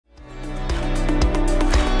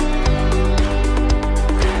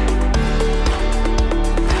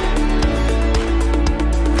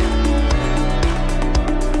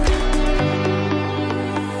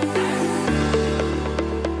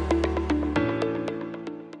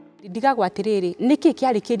ndigagwa atiriri niki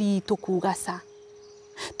kiari kiritu kugaca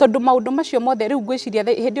tondu maundu macio mothe riu ngwiciria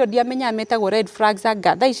hindi ndiamenya metagwo red flags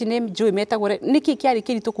anga tha ici ni njui metagwo niki kiari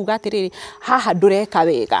kiritu kuga atiriri haha ndureka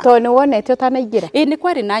wega to ni wonete utanaingira ni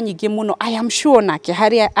kwari na nyingi muno I am sure nake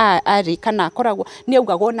haria ari kana akoragwo ni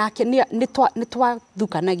augagwo nake ni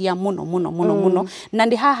twathukanagia muno na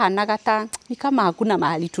ndi haha nagata ni kama hakuna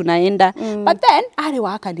mahali tunaenda but then ari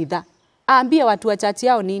wa kanitha ambie watu wa church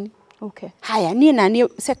yao nini haya ni nani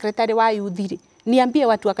secretary wa youth niambie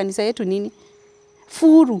watu wa kanisa yetu nini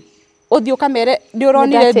furu othio kamere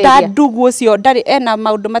ndioronire ndugu ucio ndari ena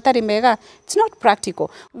maundu matari mega it's not practical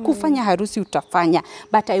kufanya harusi utafanya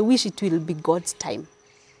but I wish it will be God's time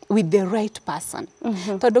with the right person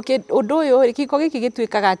tondu undu uyu kiko giki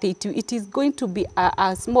gitwikaga ati it is going to be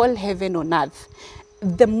a small heaven on earth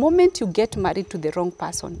the moment you get married to the wrong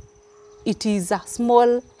person it is a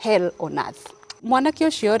small hell on earth mwanake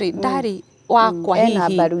ucio ri ndari wakwa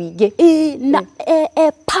hihi na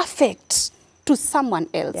perfect to someone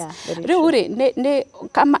else. Riu ne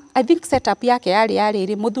kama I think setup yake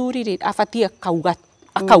yari muthuri ri afatie akauga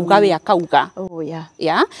we akauga. Oh yeah.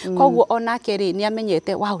 Yeah. Koguo onake ri ni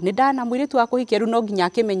amenyete wow ni ndana mwiritu wa kuhikia ru no nginya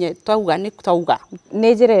akimenye twauga ni twauga.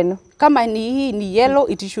 Ni njira eno. Kama ni yellow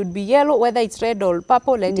it should be yellow whether it's red or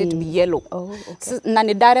purple let it be yellow. Oh, okay. Na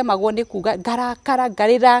ni ndare magwo kuga garakara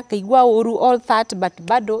garira kaigwa uru all that but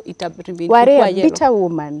bado itabrimini kwa yellow. Were a bitter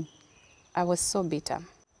woman. I was so bitter.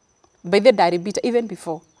 By the day bitter even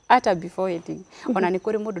before wedding ona ni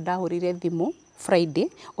kuri mundu ndahurire thimu Friday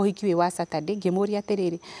uhikiwe wa Saturday ngimuria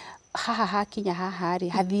atiriri haha hakinya haha ri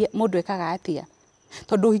hathie mundu ekaga atia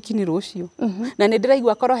tondu uhiki ni rucio na ni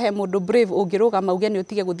ndiraigua korwo he mundu brave ungiruga mauge ni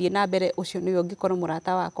utige guthie na mbere ucio ni ungikorwo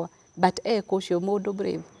murata wakwa but ko ucio mundu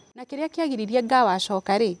brave na kiria kiagiririe ngawa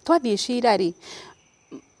coka ri twathie cira ri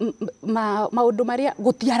maundu maria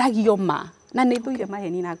gutiaragio ma na ni thuire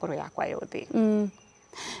maheni na ngoro yakwa yothe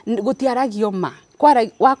gutiaragio ma kwara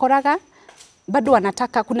wakoraga bado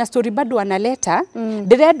anataka kuna story bado analeta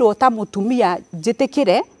ndirendwo ta mutumia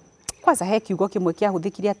jitikire kwanza he kiugo kimwe kia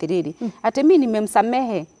huthikiri atiriri ati mimi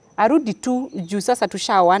nimemsamehe arudi tu juu sasa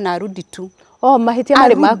tushaoana arudi tu mahitia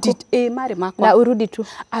mari mako mari mako na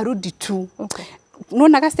urudi tu okay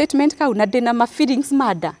nona statement kau na ndina ma feelings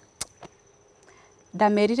mada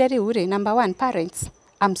ndamerire riu ri number 1 parents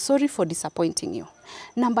I'm sorry for disappointing you.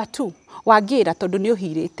 Number 2, wagira tondu ni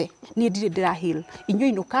uhirite. Ni ndire ndira heal. Inyo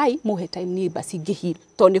inukai muhe time ni basi nge heal.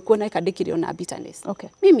 To ni kuona ikandikire ona bitterness. Okay.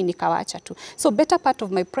 Mimi nikawacha tu. So better part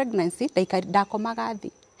of my pregnancy ndakomaga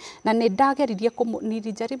thi. Na ni ndageririe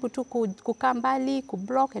nilijaribu tu kukambali,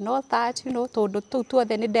 kublock and all that, you know, tondu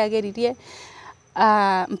tuothe ni ndageririe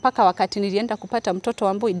mpaka wakati nilienda kupata mtoto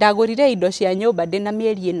wa mbui ndagurire indo cia nyumba ndina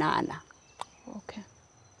mieri 8. Okay.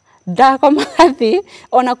 Ndakomathi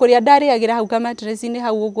ona kuria ndariagira hau mattress ni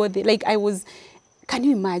hau uguo thi like I was can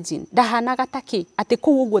you imagine ndahana gataki ati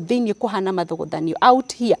ku uguo thiini kuhana mathuguthanio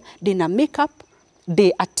out here ndina makeup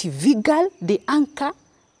the a TV girl the anchor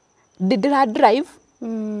the drive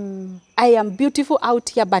I am beautiful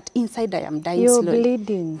out here but inside I am dying slowly. You're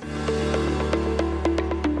bleeding.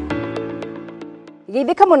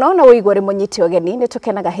 Geithika muno na uigwo ri munyiti ogeni ni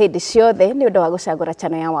tukenaga hindi ciothe ni undu wa gucagura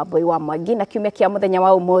chano ya Wambui wa Mwangi na kiumia kia muthenya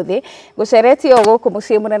wa umuthi guceretio guku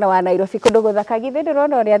mucii munene wa Nairobi kundu guthaka githi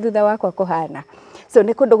ndirona uria thutha wakwa kuhana so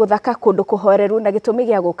ni kundu guthaka kundu kuhoreru na gitumi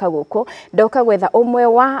gia guka guku ndoka gwetha umwe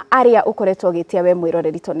wa aria ukoretwo gitia we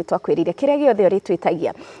mwiroreri to ni twakwirire kiria giothe uri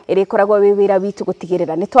twitagia iri koragwo wi wira witu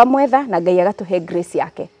gutigirira ni twamwetha na Ngai agatuhe grace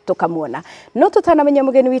yake tukamuona no tutanamenya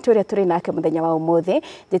mugeni witu uria turi nake muthenya wa umuthi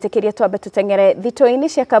njitikirie twambe tutengere thito-ini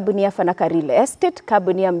cia kambuni ya Fanaka Real Estate,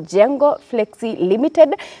 kambuni ya Mjengo Flexi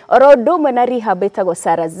Limited, orodo na rehab itago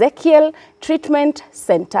Sara Zekiel Treatment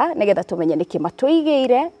Center nigetha tumenye niki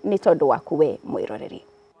matuigeire ni tondu waku we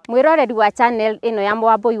mwiroreri wa channel ino ya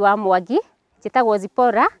Wambui wa Mwangi jitagwo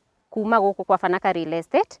Zipora kuma guku kwa Fanaka Real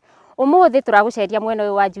Estate. Umuthi turaguceria mwena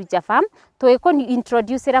uyu wa Juja Farm twiko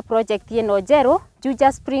introduce project ino njeru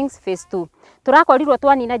Juja Springs Phase 2. Turakorirwo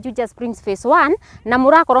twanina Juja Springs Phase 1 na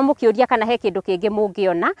murakorwo mukiuria kana he kindu kingi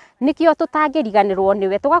mungiona nikio tutangiriganirwo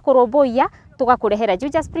niwe tugakurumbuia tugakurehera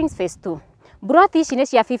Juja Springs Phase 2. Broti ici ni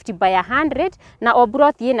cia 50 by 100 na o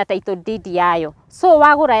broti ina title deed yayo. So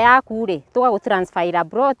wagura yaku ri tugagutransfera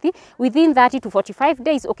broti within 30 to 45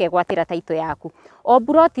 days ukegwatira title yaku. O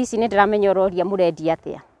broti ici ni ndiramenyororia muredia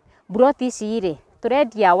atia. Broti ici ri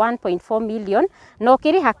turendia 1.4 million no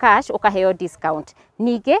kiriha cash ukaheo discount.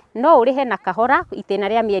 Nige no urihe na kahora itena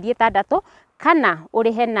ria mieri 6 kana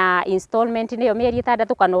urihe na installment niyo mieri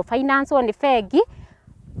 6 kana finance on fegi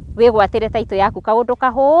wigwatire title yaku kaundu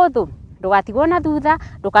kahuthu ndugatigwo na thutha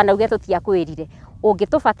ndukanauge tutiakwirire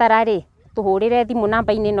ungitubatara ri tuhurire thimu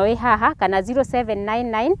namba-inĩ no haha kana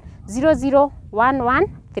 0799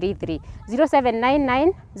 001133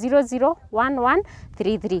 0799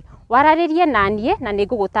 001133 wararirie nanie na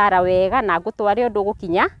nĩngũgũtara wega na ngũtware ũndũ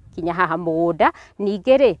gũkinya haha mũgũnda.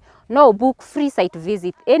 Ningĩ rĩ no book free site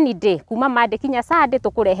visit any day kuma Monday kinya Sunday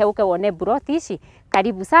tukurehe uke wone broti ici.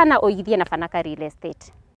 Karibu sana uigithie na Fanaka Real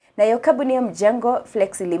Estate. Nayo kambuni ya Mjengo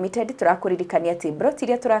Flex Limited turakuririkania ati broti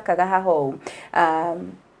iria turakaga haho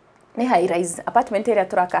ni high rise apartment area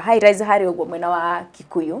turaka high rise hari uguo mwena wa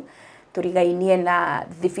Kikuyu turigainie na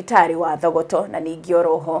thibitari wa Thogoto na ningi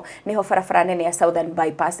oroho niho barabara nene ya Southern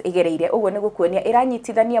Bypass igereire. Uguo ni gukuonia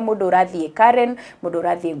iranyitithania mundu urathie Karen, mundu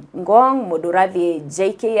urathie Ngong, mundu urathie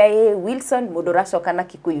JKIA Wilson, mundu uracoka na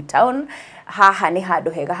Kikuyu town. Haha ni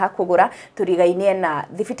handu hega ha kugura. Turigainie na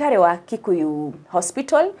thibitari wa Kikuyu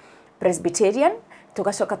Hospital Presbyterian,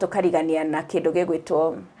 tugacoka tukarigania na kindu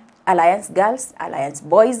gigwitwo Alliance Girls, Alliance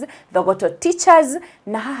Boys, Thogoto Teachers,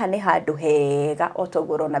 na haha ni handu hega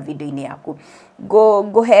otogoro na video-ini yaku.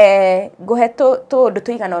 Nguhe tundu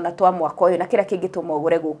tuigana ona twa mwaka uyu na kira kingi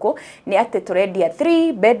tumogure guku ni ati turendia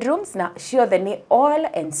 3 bedrooms na ciothe ni all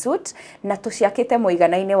en suite na tuciakite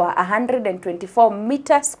muigana-ini wa 124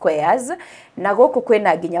 meter squares na guku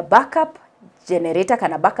kwina nginya backup generator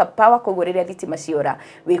kana backup power kugurira thitima ciora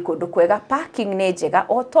wi kundu kwega. Parking ni njega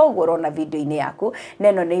otogoro na video-ini yaku.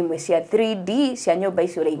 Neno ni imwe cia 3D cia nyumba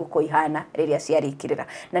icio ria igukoihana riria ciarikirira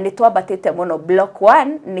na ni twambatite muno. Block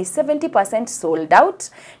 1 ni 70% sold out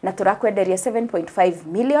na turakwenderia 7.5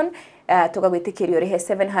 million. Tugagwitikirio rihe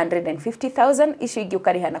 750,000 icio ingi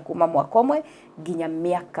ukarihana kuma mwaka umwe nginya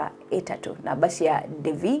miaka 3. Namba cia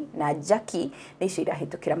Devi na Jackie ni icio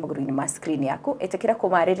irahitukira maguru-ini ma screen yaku. Etekira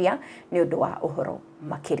kumariria ni undu wa uhoro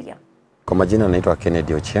makiria. Kwa majina naitwa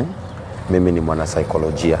Kennedy Ochieng. Mimi ni mwana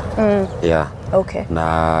saikolojia. Yeah. Okay.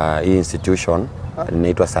 Na hii institution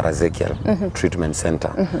inaitwa Sarazekiel Treatment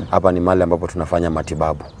Center. Hapa ni mahali ambapo tunafanya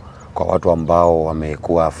matibabu kwa watu ambao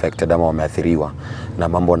wamekuwa affected ama wameathiriwa na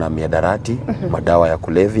mambo na miadarati, madawa ya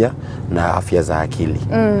kulevya na afya za akili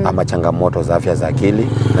ama changamoto za afya za akili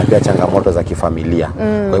na pia changamoto za kifamilia.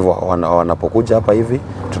 Kwa hivyo wanapokuja hapa hivi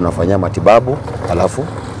tunafanyia matibabu alafu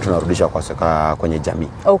tunarudisha kwenye jamii.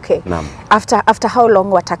 Okay. Naam. After how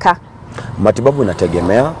long wataka? Matibabu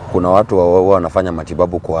inategemea. Kuna watu wanafanya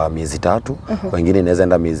matibabu kwa miezi 3, wengine inaweza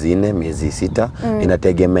enda miezi 4, miezi 6,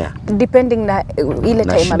 inategemea depending na ile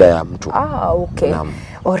time shida ya mtu. Okay. Naam.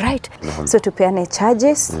 Alright. So tupeane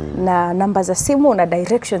charges na namba za simu na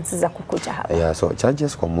directions za kukuja hapa. Yeah, so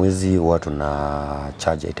charges kwa mwezi huwa tuna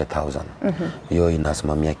charge 80,000. Hiyo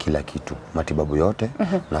inasimamia kila kitu, matibabu yote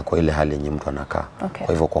na kwa ile hali yenye mtu anakaa. Okay.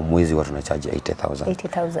 Kwa hivyo kwa mwezi huwa tuna charge 80,000.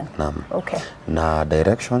 80,000. Naam. Okay. Na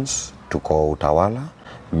directions tuko Utawala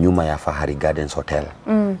nyuma ya Fahari Gardens Hotel.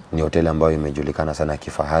 Ni hoteli ambayo imejulikana sana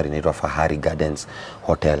kifahari, inaitwa Fahari Gardens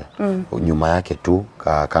Hotel. Nyuma yake tu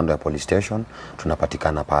kando ya police station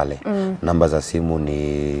tunapatikana pale. Namba za simu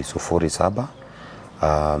ni 07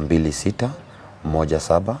 26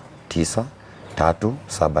 17 9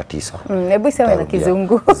 379. Hebu sema na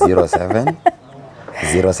Kizungu. 07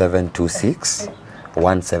 0726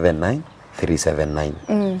 179 379.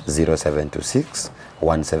 0726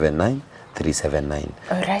 179 379.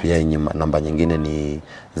 Alright. Pia namba nyingine ni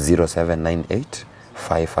 0798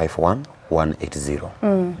 551 180.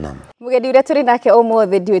 Naam. Mugedi uria turi nake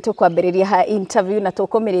omothe ndiwe tukwambiriria ha interview na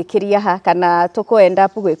tukumirikiria ha kana tukwenda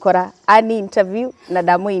gwikora ani interview na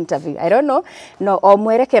damu interview. I don't know no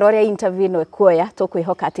omwerekero ria interview no kuoya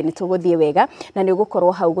tukwihoka ati ni tuguthie wega na ni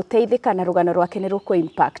ugukorwo hau guteithika na rugano rwake ni ruko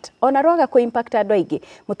impact ona rwaga ku impact andu aingi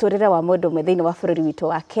muturire wa mundu mwe thiini wa bururi witu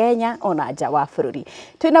wa Kenya ona nja wa bururi.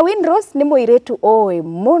 Twina Winrose ni muiretu oe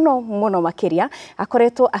muno makiria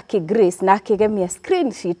akoretwo akigrace na akigemia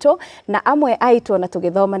screen cito na amwe aitwo na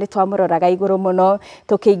tugithoma ni twamuroraga iguru muno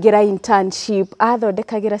tukiingira internship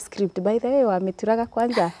athondekagira script. By the way wa mituraga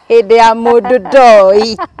kwanza hinde ya mundu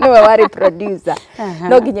doi niwe wari producer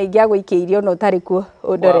no nginya ingiagwo ikiirio no tari ku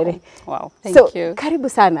udorere. Wow. Thank you. Karibu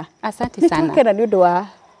sana. Asante sana. Tukena ni undu wa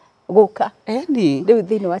guka ni riu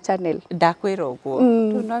thiini wa channel ndakwira uguo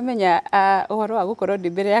tunamenya uhoro wa gukorwo ndi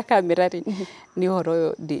mbere ya kamera ri ni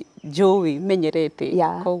uhoro ndi njui menyerete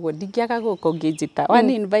koguo ndingiaga guko ngijita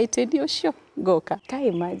one invited ucio goka ka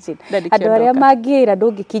imagine andu aria mangira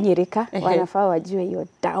ndungikinyirika wanafaa wajue yo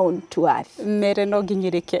down to earth mere no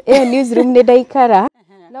nginyirike newsroom ni ndaikara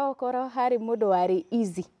no korwo hari mundu wari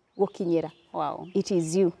easy gukinyira. Wow. It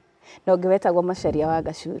is you no ngewetagwo Macharia wa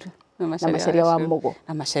Gacuru. na macharia wa mugo.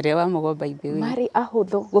 Na macharia wa mugo by the way. Mari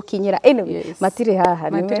ahuthu gukinyira. Anyway, matire haha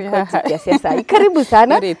ni mekotikia cia cai. Karibu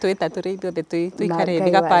sana. Mari twita turi ithuothe tuikare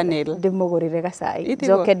ndiga panel. Ndimugurire gacai.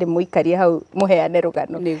 Njoke ndimuikarie hau muheane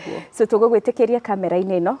rugano. Niguo. So tugugwitikiria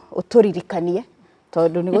kamera-ini ino uturirikanie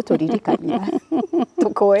tondu ni guturirikania.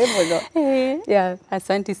 Tukoe muno. Yeah.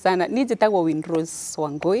 Asante sana. Ni njitagwo Winrose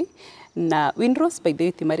Wangui. Na Winrose by the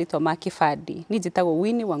way timaritwa ma kibandi ni njitagwo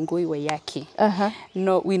Winnie Wangui Wayaki.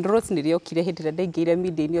 No Winrose nirio kire hindira ndaingire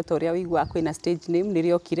media-ini o toria wigua kwina stage name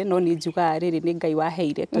nirio kire no ni njuga riri ni Ngai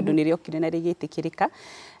waheire tondu nirio kire na rigitikirika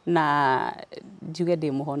na njuge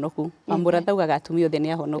ndi muhonoku ambura thaugaga atumia othe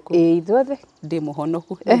ni ahonoku ithuothe ndi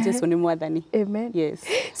muhonoku Jesu ni mwathani. Amen. Yes.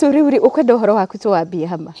 So riuri ukwenda uhoro waku tuwambie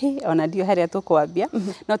hama ona ndio haria tukwambia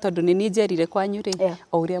no tondu ni njerire kwanyu ri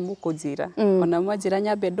o uria mukunjira ona mwanjira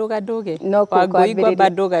nyambe nduge no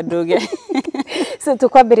kuigwa nduge. So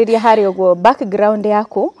tukwambiriria hari uguo background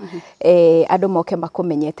yaku andu moke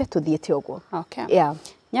makumenyete tuthiete uguo. Okay. Yeah.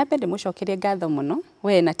 Nyambe ndimucokerie ngatho muno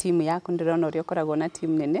we na timu yaku ndirona uria ukoragwo na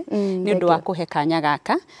timu nene ni undu wa kuhe kanya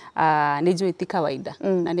gaka ni njui ti kawaida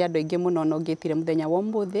na ni andu aingi muno no ngitire muthenya wa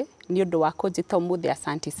umuthi ni undu wa kunjita umuthi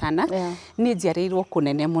asanti sana. Ni njiarirwo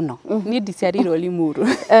kunene muno ni ndiciarirwo Limuru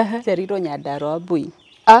njiarirwo Nyandarua Mbui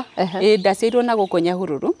ndaciarirwo na guku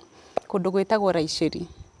Nyahururu kundu gwitagwo Raiciri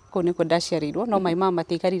kuu niko ndaciarirwo no mai mama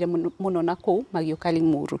matikarire muno na kuu magiuka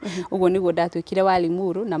Limuru uguo niguo ndatwikire wa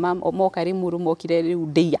Limuru na moka Limuru mokire riu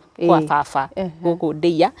Ndeia kwa baba guku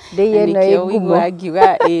Ndeia nikio wigua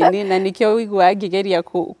ngiuga ni na nikio wigua ngigeria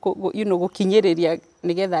gukinyiriria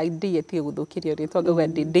nigetha Ndeia tige guthukirio ritwa ngauga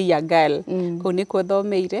Ndeia girl kuu niko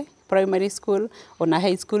thomeire primary school ona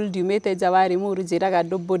high school ndiumite nja wa Limuru njiraga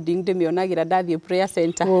andu boarding ndimionagira ndathie prayer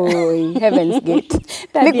center. Oi, Heaven's Gate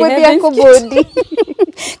nikuthia ku boarding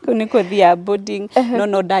kuniko thia boarding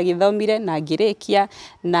no ndagithomire na ngirikia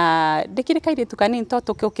na ndikire kairitu kanini to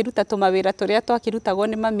tukiruta tumawira turia twakirutagwo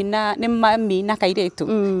ni mami na kairitu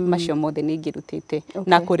macio mothe ni ngirutite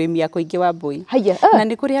na kurimia kuingi wa Mbui na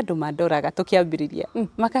ni kuri andu mandoraga tukiambiriria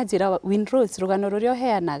makanjira Winrose rugano ruria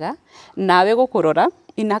heanaga nawe gukurora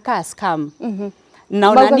inaka scam na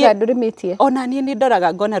ona nie ni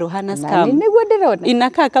ndoraga ngona ruhana scam niguo ndirona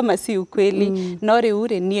inaka kama si ukweli no riu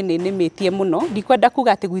ri nie ni nimetie muno ndikwenda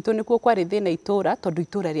kuga ati gwitu nikuo kwari thina itura tondu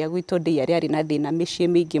itura ria gwitu Ndeia riari na thina micii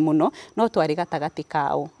mingi muno no twari gatagati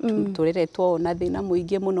kao turiretwo na thina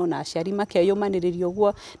muingi muno na aciari makeyumaniriria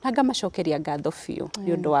uguo na ngamacokeria ngatho biu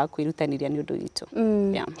ni undu wa kwirutaniria ni undu witu.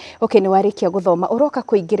 Okay, ni warikia guthoma uroka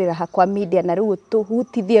kuingirira hakwa media na riu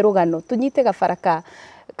tuhutithie rugano tunyite gabaraka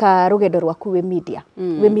ka rugendo rwaku we media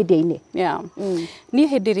ini ni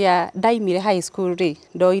hindiria ndaimire high school ri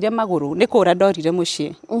ndoire maguru ni kura ndorire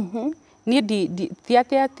mucii ni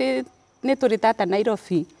ati ni turi tata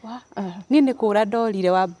Nairobi ni kura ndorire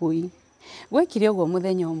wa Mbui gwekire uguo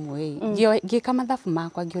muthenya umwe ngika mathabu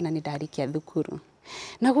makwa ngiona ni ndarikia thukuru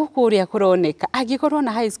na guku uria kuroneka angikorwo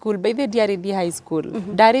na high school by the ndiarithie high school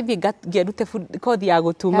ndarithie ngirute kothi ya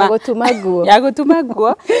gutuma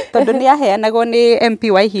nguo tondu ni aheanagwo ni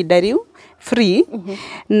MP wa ihinda riu free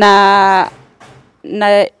na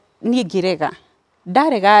ni ngirega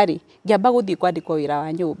ndarega ri ngiamba guthii kwandikwo wira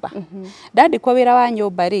wa nyumba ndandikwo wira wa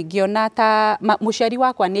nyumba ri ngiona ta muciari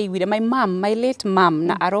wakwa ni aiguire my late mom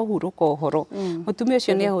na arohuruka uhoro mutumia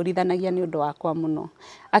ucio ni ahurithanagia ni undu wakwa muno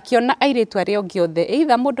akiona airitu aria ongi othe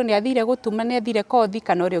either mundu ni athire gutuma ni athire kothi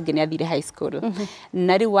kana uria ungi ni athire high school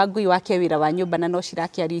na riu wangui wake wira wa nyumba na no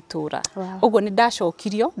cirakiari itura uguo ni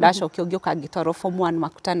ndacokio ngiuka ngitwarwo form 1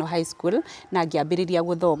 Makutano high school na ngiambiriria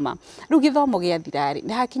guthoma riu githomo giathirari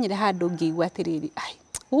ni hakinyire handu ngiigua atiriri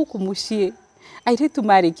guku mucii airitu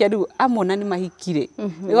marikia riu amona ni mahikire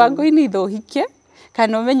wangui ni thohike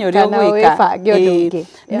kana umenye uria gwika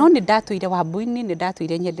no ni ndatuire wa Mbui-ini ni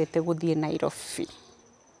ndatuire nyendete guthie Nairobi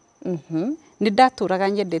ni ndaturaga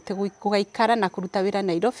nyendete gugaikara na kuruta wira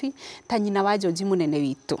Nairobi ta nyina wa George munene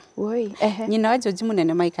witu nyina wa George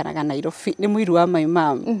munene maikaraga Nairobi ni muiru wa my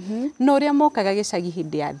mom no uria mokaga gicagi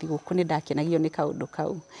hindi ya thiguku ni ndakenagio ni kaundu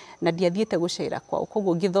kau na ndiathiete gucera kwao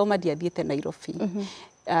koguo ngithoma ndiathiete Nairobi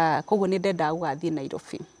koguo ni ndenda gugathie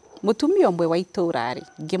Nairobi mutumia umwe wa itura ri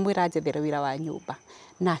ngimwira njethera wira wa nyumba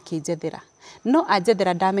na akinjethera no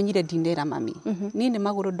anjethera ndamenyire ndinera mami ni ni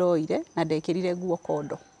maguru ndoire na ndekirire nguo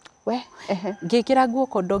kondo ngikira nguo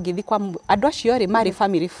kondo ngithi kwa andu acio ri mari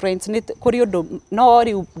family friends ni kuri undu no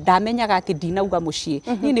ri ndamenyaga ati ndinauga mucii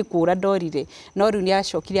ni ni kura ndorire no ri ni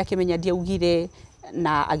acokire akimenya ndiaugire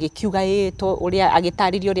na agikiuga to uria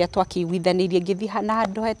agitaririo uria twakiguithanirie ngithi na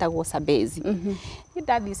andu hetagwo Sabezi ni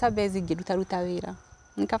ndathi Sabezi ngiruta wira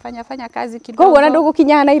nikafanya kazi kidogo. Kwa wana ndugu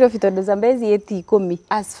kinya Nairobi tondu Zambezi eti 10.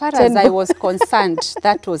 As far as I was concerned,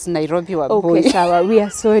 that was Nairobi wa boy. Okay, sawa, we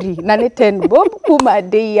are sorry. Na ni 10 bob kuma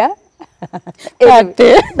dia.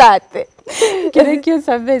 Tate. Kirekio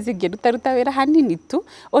Zambezi ngĩruta wĩra hanini tu.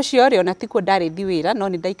 Ũcio rĩ ona tikuo ndarĩthi wĩra no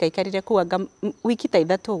nĩ ndaikaikarire kuo anga wiki ta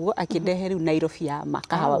ithatũ ũguo akĩndehe rĩu Nairobi ya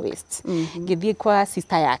Makahawa West. Ngĩthiĩ kwa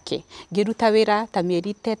sister yake. Ngĩruta wĩra ta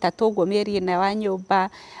mĩeri 3 ũguo mĩeri 4 wa nyũmba.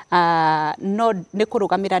 No nĩ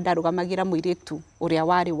kũrũgamĩra ndarũgamagĩra mũirĩtu ũrĩa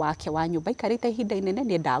warĩ wake wa nyũmba ikarĩte ihinda inene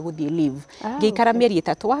nĩ ndagũthiĩ leave. Ngĩikara mĩeri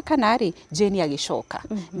 3 wa kana rĩ Jane agĩcoka.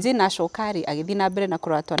 Jane acoka rĩ agĩthiĩ na mbere na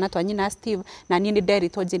kũrora twana twa nyina Steve na niĩ nĩ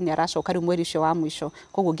nderitwo Jane aracoka rĩu mweri ũcio wa mũico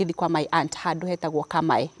koguo ngĩthiĩ kwa my aunt handũ hetagwo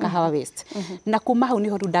Kamae Kahawa West. Na kuma hau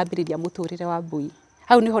niho ndambĩrĩria mũtũrĩre wa Mbui.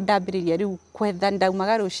 Hau niho ndambĩrĩria rĩu kwetha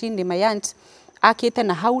ndaumaga rũcinĩ my aunt akite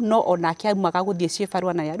na hau no onake aumaga gũthiĩ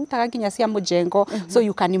ciĩbarua na yarutaga nginya cia mũjengo. So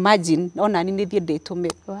you can imagine ona ni nĩthiĩ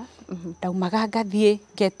ndĩtũme. Ndaumaga ngathiĩ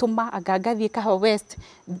ngetũma anga ngathiĩ Kahawa West.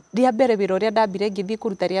 Rĩa mbere wĩra ũrĩa ndambire ngĩthiĩ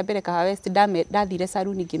kũruta rĩa mbere Kahawa West ndathire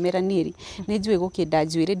saruni ngĩmera nĩrĩ nĩ njũĩ gũkĩnda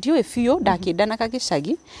njuĩrĩ ndiũĩ biũ ndakĩndanaga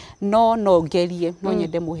gĩcagi no ngerie no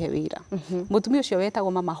nyende mũhe wĩra. Mũtumia ũcio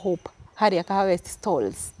wetagwo Mama Hope harĩa Kahawa West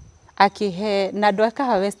stalls akihe na andũ a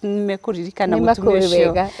Kahawa West nimekuririkana mũtumia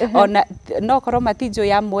ũcio ona no korwo matinjũ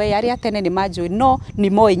ya mwe arĩa tene nĩ manjũĩ no nĩ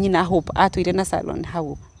moĩ nyina Hope atũire na salon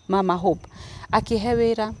hau Mama Hope akihe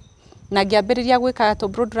wĩra na ngĩambĩrĩria gwĩka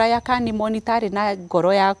tũbro dryer kani monitor na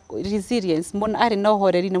ngoro ya resilience arĩ na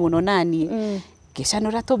ũhoreri na mũno nani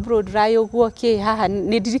ngĩcanũra tũbro dryer ũguo haha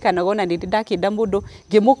nĩ ndirikanaga ona nĩ ndakĩnda mũndũ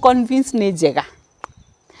ngĩmũ convince nĩ njega.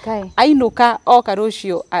 Ainuka oka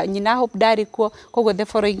rũcio nyina Hope ndarĩ kuo koguo the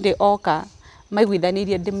following day oka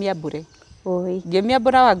maiguithanĩirie ndĩmĩambũre.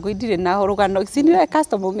 Ngĩmĩambũra Wangui ndirĩ na rũgano sinire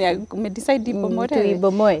customer me decide bomore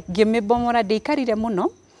ngĩmĩbomora ndĩikarire mũno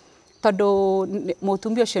tondu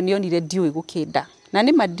mũtumia ũcio nĩonire ndiũĩ gũkĩnda na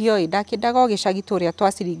nĩ mandioĩ ndakĩndaga o gĩcagi tũrĩa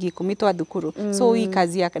twa ciringi 10 twa thukuru. So hii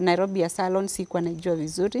kazi ya Nairobi ya salon sikuwa naijua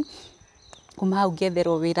vizuri. Kuma hau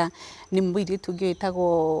ngetherwo wĩra nĩ mũirĩtu ũngĩ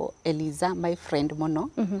wĩtagwo Eliza my friend mũno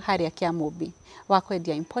harĩa Kĩamũmbi wa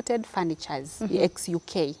kwendia imported furnitures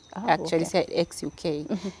ex-UK actually say ex-UK.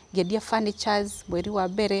 Ngĩendia furnitures mweri wa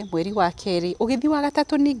mbere mweri wa kerĩ ũgĩthiĩ wa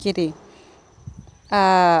gatatũ ningĩ rĩ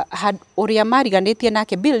ũrĩa mariganĩtie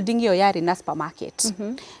nake building ĩyo yarĩ na supermarket.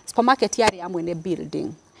 Supermarket yarĩ ya mwene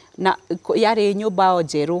building na yarĩ nyũmba o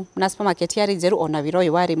njerũ na supermarket yarĩ njerũ ona wĩra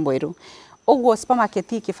ũyũ warĩ mwerũ. Ũguo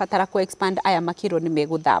supermarket ikĩbatara ku expand aya makĩrwo nĩ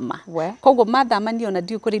megũthama. Koguo mathamani ona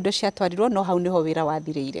ndiũ kũrĩ indo ciatwarirwo no hau niho wĩra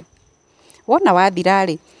wathirĩire. Wona wathira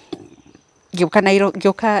rĩ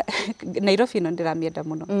ngĩũka Nairobi no ndiramĩenda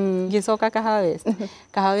mũno. Ngĩcoka Kahawa West.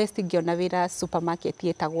 Kahawa West ngĩona wĩra supermarket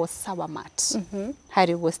yetagwo Sawamat.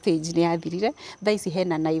 Harĩ ũguo stage nĩ yathirire thaa ici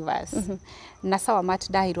hena Naivas. Na Sawamat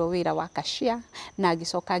ndahirwo wĩra wa cashier na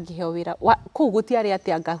ngĩcoka ngĩheo wĩra kũu gũtiarĩ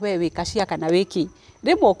atĩ anga we wĩ cashier kana wĩki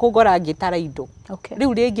rĩmwe kũgora ngĩtara indo.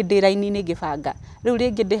 Rĩu rĩngĩ ndĩ raini-inĩ ngĩbanga rĩu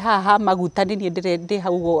rĩngĩ ndĩ haha maguta nĩ ndĩ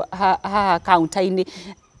hau haha counter-inĩ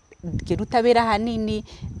ngĩruta wĩra hanini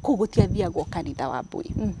kũu gũtiathiagwo kanitha wa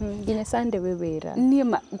Mbui. Nginya Sunday wĩ wĩra.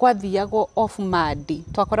 Niĩ gwathiagwo off Monday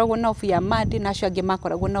twakoragwo na off ya Monday na acio angĩ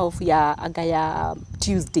makoragwo na off ya anga ya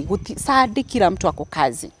Tuesday. Sunday kila mtu ako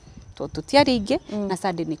kazi tutiarĩ ingĩ na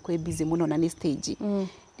Sunday nĩ kwĩ busy mũno na nĩ stage.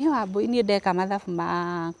 Niĩ wa Mbui niĩ ndeka mathabu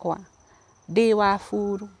makwa ndĩ wa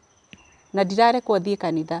furu na ndirarekwo thiĩ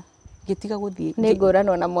kanitha ngĩtiga gũthiĩ nĩ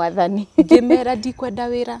ngũranwo na mwathani ngĩmera ndikwenda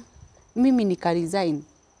wĩra mimi nika resign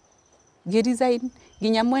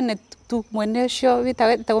nginya mwene ũcio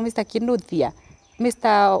wĩtagwo Mr. Kinuthia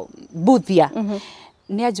Mr. Buthia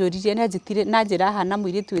nĩ anjũririe nĩ anjĩtire na njĩra hana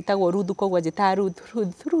mũirĩtu wĩtagwo Ruthu koguo njĩtaga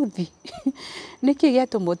Ruthi nĩkĩ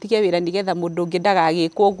gĩatũma ũtige wĩra nĩgetha mũndũ ũngĩ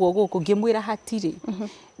ndagagĩkwo ũguo gũkũ ngĩmwĩra hatirĩ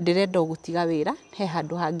ndĩrenda gũtiga wĩra he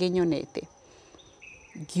handũ hangĩ nyonete.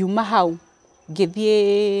 Ngiuma hau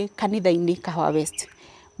ngĩthiĩ kanitha-inĩ Kahawa West.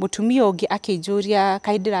 Mũtumia ũngĩ akĩnjũria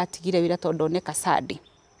kaĩ ndĩratigire wĩra tondũ oneka Sunday.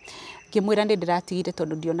 Ngĩmwĩra nĩ ndĩratigire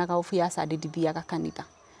tondũ ndionaga ofu ya Sunday ndithiaga kanitha.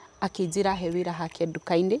 Akĩnjĩra he wĩra hake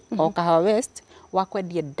nduka-inĩ o Kahawa West wa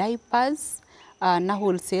kwendia diapers na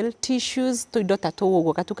wholesale tissues tũindo ta tũu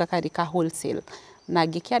ũguo gatuka karĩ ka wholesale. Na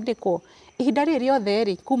ngĩkĩandĩkwo ihinda rĩrĩ rĩothe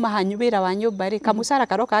rĩ kuma hanyu wĩra wa nyũmba rĩ kamũcara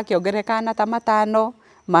karoka gakĩongereka na ta 5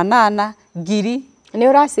 8 ngiri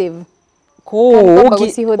nĩ ũra save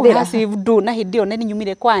save do na hĩndĩ ĩyo nĩ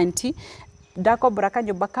nyumire kwa auntie ndakombora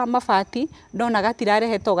kanyũmba ka mabati ndona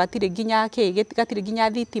gatirarehetwo gatirĩ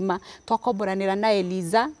nginya thitima twakomboranĩra na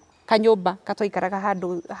Eliza kanyũmba katwaikaraga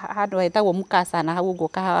handũ hetagwo Mukasa na hau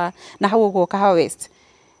ũguo Kahawa West.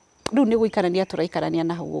 Rĩu nĩ gũikarania tũraikarania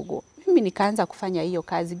na hau ũguo mimi mimi nikaanza kufanya hiyo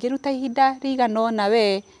kazi ngiruta ihinda rigana ona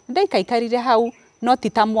we ndaikaikarire hau no ti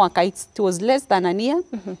ta mwaka, it was less than a year.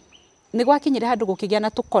 Nĩ gwakinyire handũ gũkĩgĩa na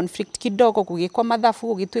tũ conflict kidogo, gũgĩkwa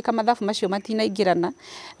mathabu, gũgĩtuĩka mathabu macio matinaingĩrana,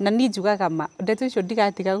 na niĩ njugaga ndeto icio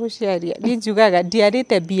ndigatiga gũciaria, niĩ njugaga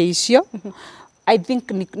ndiarĩte mbia icio. I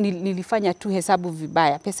think nilifanya tu hesabu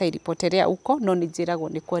vibaya, pesa ilipotelea huko, no nijiragwo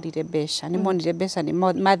nĩ kwarire mbeca, nĩ monire mbeca nĩ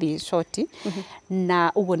mathiĩ short,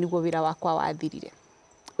 na ũguo nĩguo wĩra wakwa wathirire.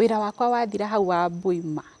 Wĩra wakwa wathira hau wa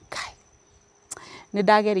Mbuima, nĩ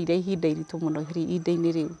ndagerire ihinda iritũ mũno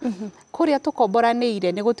ihinda-inĩ rĩu. Kũrĩa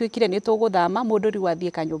tũkomboranĩire nĩ gũtuĩkire nĩ tũgũthama, mũndũ rĩu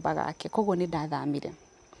athiĩ kanyũmba gake, koguo nĩ ndathamire.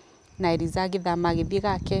 Na Eliza agĩthama agĩthiĩ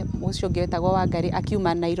gake, ũcio ũngĩ wetagwo Wangari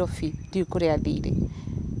akiuma Nairobi, ndiũ kũrĩa athire.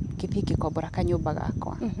 Ngĩthiĩ ngĩkombora kanyũmba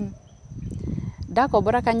gakwa.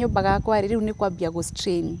 Ndakombora kanyũmba gakwa rĩu nĩ kwambia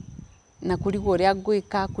gũstrain na kurigwo ũrĩa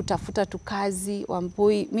ngwĩka, kutafuta tukazi.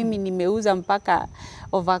 Wambui mimi nimeuza mpaka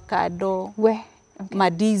avocado,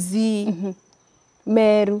 madizi,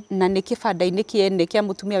 meru, na nĩ kĩbanda-inĩ kĩene kĩa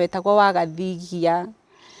mũtumia wetagwo wa Gathigia.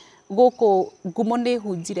 Gũkũ ngumo nĩ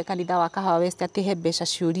hunjire kanitha wa Kahawa West atĩ he mbeca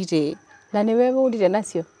ciũrire. Na nĩ we ũrire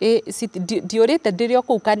nacio? Ndiũrĩte ndĩrĩ o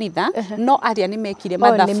kũu kanitha, no arĩa nĩ mekire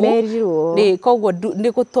mathabu. Koguo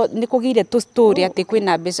nĩ kũgĩire tũstory atĩ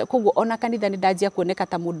kwĩna mbeca. Koguo ona kanitha nĩ ndanjia kuoneka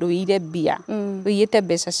ta mũndũ wĩire mbia, wĩiyĩte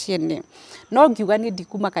mbeca ciene. No ngiuga niĩ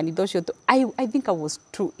ndikuma kanitha ũcio. I think I was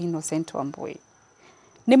too innocent Wambui.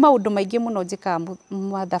 Ni maundu maingi muno njikaga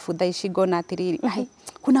mathabu thaa ici ngona atiriri,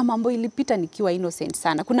 kuna mambo ilipita nikiwa innocent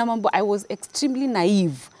sana, kuna mambo I was extremely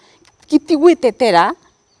naive, kitigwitetera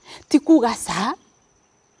tikuga sa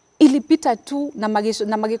ilipita tu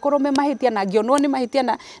na magikorwo me mahitia na ngionwo ni mahitia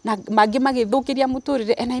na mangi magithukiria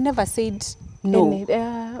muturire, and I never said no.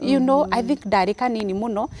 You know, I think ndarĩ kanini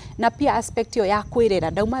muno, na pia aspect yo ya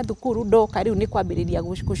kwirera ndauma thukuru ndoka riu ni kwambiriria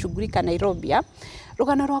gushughulika Nairobi.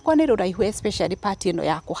 Rugano rwakwa nĩ rũraihu, especially part ino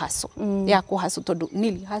ya kuhaso, ya kuhaso, tondu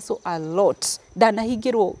nili haso a lot.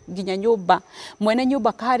 Ndanahingĩrwo nginya nyũmba, mwene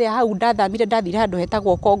nyũmba karĩa hau ndathamire ndathire handũ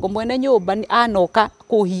hetagwo Kongo, mwene nyũmba anoka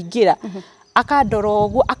kũhingĩra, akandora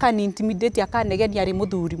ũguo, akanintimidate, akanegenia arĩ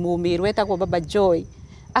mũthuri mũmĩrũ wetagwo Baba Joy,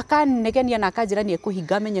 akanegenia na akanjĩra nĩ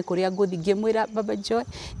ekũhinga menye kũrĩa ngũthi. Ngĩmwĩra Baba Joy,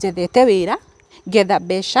 njethete wĩra, getha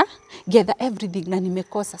mbeca, getha everything na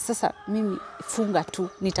nimekosa. Sasa mimi funga tu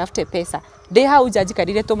nitafute pesa. Ndĩ hau nja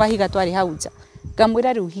njikarire tũmahiga twarĩ hau nja,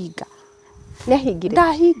 ngamwĩra rĩu hinga. Nĩahingire?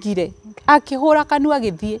 Ndahingire. Akĩhũra kanua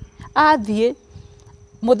agĩthiĩ, athiĩ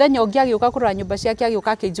mũthenya ũngĩ agĩũka kũrora nyũmba ciake,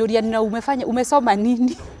 agĩũka akĩnjũria na umesoma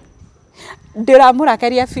nini?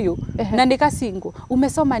 Ndiramũrakaria biũ na nikasingo,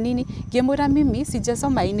 umesoma nini? Ngĩmwĩra mimi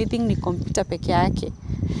sijasoma anything, ni computer peke yake.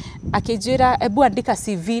 Akijira ebu andika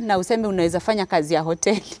CV na useme unaweza fanya kazi ya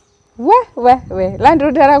hoteli. We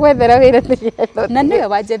landlord aragwethera wĩra tĩgetho. Na niwe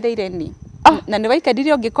wanjetheire ni. Na nĩ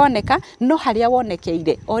waikadirie ũngĩkoneka, no harĩa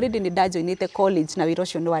wonekeire already nĩ ndajoinĩte college na wĩra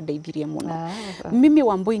ũcio nĩ wandeithirie mũno. Mimi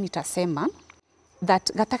Wambui nitasema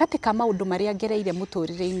that gatagatĩ ka maũndũ marĩa ngereire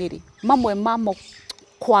mũtũrĩre-inĩ rĩ, mamwe mamo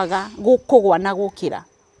kwaga kũgwa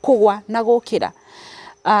na gũkĩra,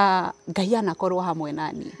 Ngai anakorwo hamwe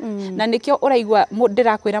nani. Na nikio ũraigua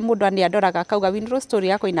ndĩrakwĩra mũndũ nĩ andoraga kauga Winrose story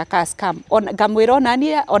yako ina ka scam,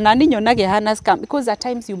 ngamwĩra onani nyonage hana scam, because at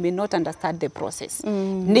times you may not understand the process.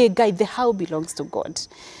 Nĩ Ngai, the how belongs to God.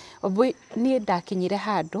 Wambui niĩ ndakinyire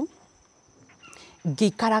handũ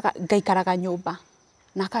ngaikaraga nyumba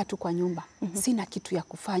na kaa tu kwa nyumba, sina kitu ya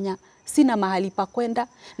kufanya, sina mahali pa kwenda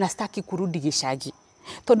na sitaki kurudi gĩcagi,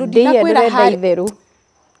 tondu ndinakwĩra hali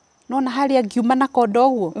nona harĩa ngiuma na kondo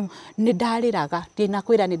ũguo nĩ ndarĩraga,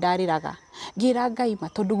 ndinakwĩra nĩ ndarĩraga, ngira Ngai ma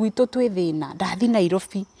tondu gwitũ twĩ thĩna, ndathi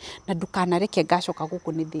Nairobi na ndukanareke ngacoka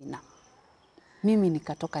gũkũ nĩ thĩna. Mimi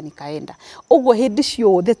nikatoka nikaenda. Ũguo hĩndĩ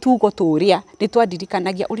ciothe tugo tũrĩa nĩ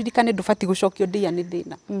twandirikanagia, ũririkane ndũbati gũcokio ndia nĩ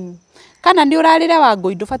thĩna. Kana nĩ ũrarĩra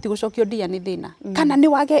Wangui ndũbati gũcokio ndia nĩ thĩna. Kana nĩ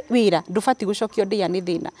wage wĩra ndũbati gũcokio ndia nĩ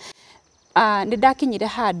thĩna. Nĩ ndakinyire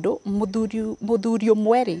handũ mũthuri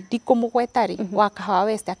ũmwe rĩ, ndikũmũgweta rĩ, wa Kahawa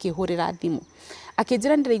West akĩhũrĩra thimũ,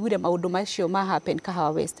 akĩnjĩra ndĩraiguire maũndũ macio ma happen Kahawa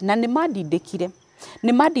West, na nĩ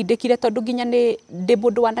mandindĩkire tondu nginya ndĩ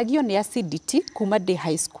mũndũ wanagio nĩ acidity kuma ndĩ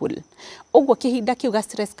high school. Ũguo kĩhinda kĩu ga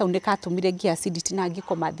stress kau nĩ katũmire ngia acidity na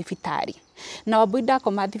ngĩkoma thibitarĩ. Na Wambui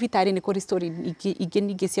ndakoma thibitarĩ nĩ kũrĩ story ingĩ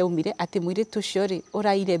nyingĩ ciaumire atĩ mũirĩtu ũcio rĩ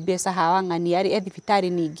ũraire mbeca hawa ng'ania rĩ thibitarĩ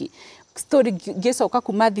ningĩ. Story ngĩcoka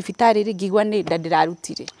kuma thibitarĩ rĩ ngĩigua nĩ nda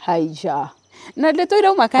ndĩrarutire. Haija. na ndeto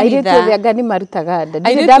ira makanitha airĩtu othe anga nĩ marutaga nda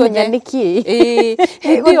ndĩ ndamenya nĩkĩ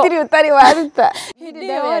gũtirĩ ũtarĩ waruta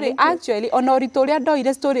actually ona ũritũ ũrĩa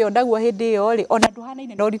ndoire story ondagwo hĩndĩ ĩyo rĩ ona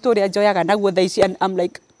ndũhanaine na ũritũ ũrĩa njoyaga naguo thaa ici I'm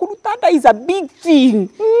like kuruta nda is a big thing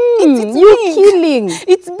it's killing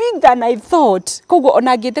it's big than I thought koguo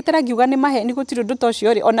ona ngĩtetera ngiuga nĩ maheni gũtirĩ ũndũ ta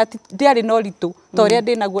ũcio rĩ ona ndiarĩ na ũritũ ta ũrĩa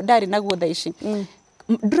ndarĩ naguo thaa ici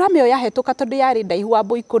drama ĩyo yahetũka tondũ yarĩ ndaihu wa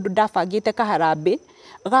mbũi kũndũ ndabangĩte kaharambĩ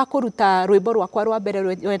gakuruta rwĩmbo rwakwa rwa mbere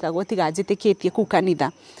rwetagwo tiga njĩtĩkĩtie kuu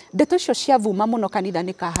kanitha ndeto icio ciavuma mũno kanitha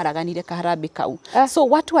nĩ kaharaganire kaharambĩ kau so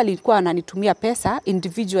watu walikuwa wananitumia pesa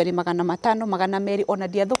individually 500 200 ona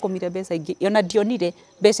ndiathũkũmire mbeca ingĩ ona ndionire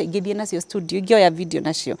mbeca ingĩ thiĩ nacio studio ngĩoya video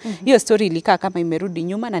nacio hiyo story ilikaa kama imerudi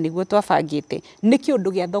nyuma na niguo twabangĩte nĩ kĩũndũ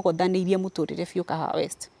gĩa thogothanĩirie mũtũrĩre biũ Kahawa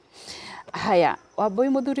West. Haya Wambui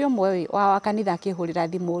mũthuri ũmwe wa kanitha akĩhũrĩra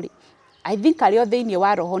thimũ rĩ I think arĩ o thĩinĩ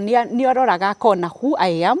wa roho nĩ aroraga akona who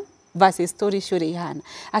I am versus story ciũrĩa ihana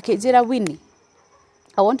akĩnjĩra Winnie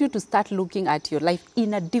I want you to start looking at your life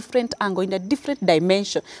in a different angle, in a different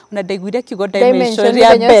dimension. Una ndaiguire kiugo dimension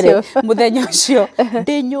rĩa mbere muthenya ũcio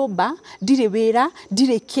ndĩ nyũmba ndirĩ wĩra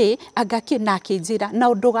ndirĩ kĩ anga na akĩnjĩra na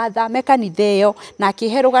ũndũ gathame kanitha ĩyo na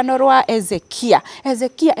akĩhe rũgano rwa Ezekia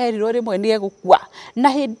erirwo rĩmwe nĩ egũkua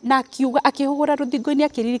na akiuga akĩhũgũra rũthingo-inĩ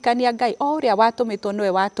akĩririkania Ngai o ũrĩa watũmĩtwo nĩwe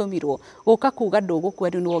watũmirwo gũka kuga ndũgũkua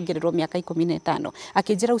rĩu nĩ wongererwo mĩaka 15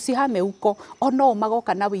 akĩnjĩra usihame uko ono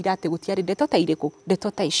magoka na wĩra atĩ gũtiarĩ ndeto ta irĩkũ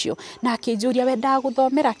ta icio na akĩnjũria wendaga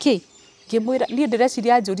gũthomera kĩ ngĩmwĩra niĩ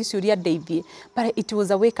ndĩreciria njũri ciũria ndeithie but it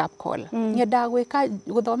was a wake up call nyendaga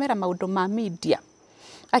gũthomera maũndũ ma media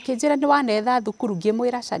akĩnjĩra nĩ wanetha thukuru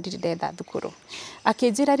ngĩmwĩra ca ndirĩ ndetha thukuru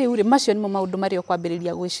akĩnjĩra rĩu rĩ macio nĩmo maũndũ marĩa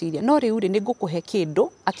ũkwambĩrĩria gwĩciria no rĩu rĩ nĩ ngũkũhe kĩndũ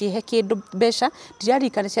akĩhe kĩndũ mbeca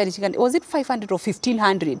ndirarikana ciarĩ cigana was it 500 or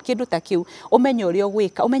 1500 kĩndũ ta kĩu ũmenye ũrĩa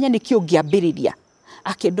ũgwĩka ũmenye nĩkĩ ũngĩambĩrĩria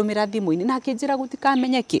akĩndũmĩra thimũ-inĩ na akĩnjĩra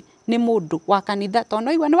gũtikamenyeke nĩ mũndũ wa kanitha tondũ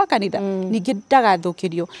no igua nĩ wa kanitha ningĩ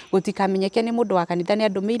ndagathũkĩrio gũtikamenyeke nĩ mũndũ wa kanitha nĩ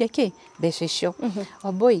andũmĩire kĩ mbeca icio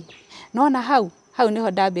Wambui nona hau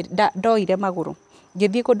niho ndoire magũrũ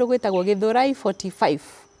ngĩthiĩ kũndũ gwĩtagwo Gĩthũrai 45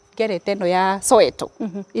 ngerete ĩno ya Soweto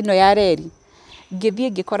ĩno ya reri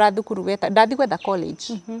ngĩthiĩ ngĩkora thukuru ndathiĩ gwetha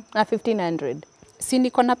college na 1500 si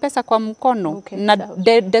niko na pesa kwa mkono na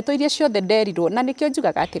ndeto iria ciothe nderirwo na nĩkĩo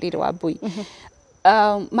njugaga atĩrĩrĩ Wambui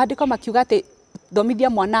maandĩko makiuga atĩ thomithia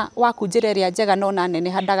mwana waku njĩra ĩrĩa njega no na nene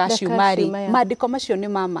handaga ciumari maandĩko macio nĩ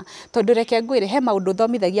mama tondũ reke ngwĩre he maũndũ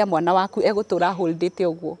thomithagia mwana waku egũtũra holdĩte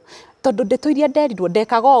ũguo tondũ ndeto iria nderirwo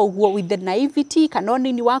ndekaga ũguo with the naivety kana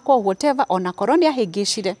nini wako whatever ona korwo nĩ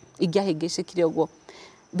ahĩngĩcire ingĩahĩngĩcĩkire ũguo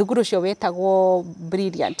thukuru ũcio wetagwo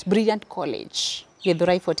Brilliant College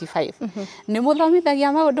Gĩthũrai 45 nĩ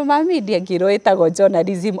mũthomithagia maũndũ ma media ngĩrwo ĩtagwo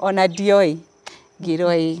journalism ona ndioi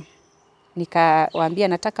ngĩrwo nikawambia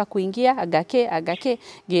nataka kuingia agake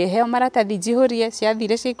ngĩheo maratathi njihũrie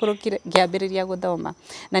ciathire ciikũrũkire ngĩambĩrĩria gũthoma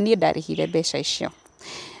na niĩ ndarĩhire mbeca icio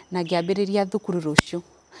na ngĩambĩrĩria thukuru rũciũ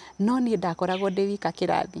no niĩ ndakoragwo ndĩ wika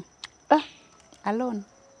kĩrathi alone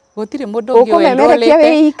gũtirĩ mũndũ ũngĩ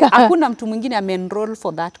wendolete hakuna mtu mwingine ame-enroll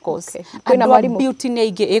for that course kwĩna mwarimũ beauty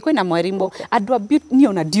nĩ ingĩ kwĩna mwarimũ andũ a beauty niĩ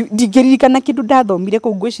ona ndingĩririkana kĩndũ ndathomire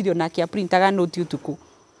kũu ngwĩciria ona akĩaprintaga note ũtukũ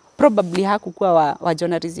probably hakukua wa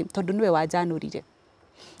journalism tondu niwe wanjanurire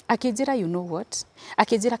akĩnjĩra you know what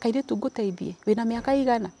akĩnjĩra kairĩtu ngũteithie wĩna mĩaka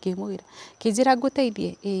igana ngĩmwĩra akĩnjĩra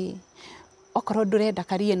ngũteithie okorwo ndũrenda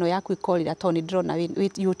career ĩno yaku ikorĩra tondũ nĩ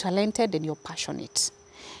ndĩrona you talented and you're passionate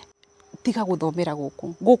tiga gũthomera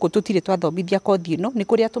gũkũ tũtirĩ twathomithia kothi ĩno nĩ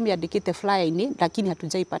kũrĩa tũmĩandĩkĩte flyer-inĩ lakini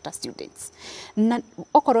hatujaipata students na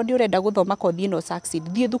okorwo nĩ ũrenda gũthoma kothi ĩno succeed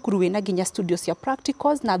thiĩ thukuru wĩna nginya studio cia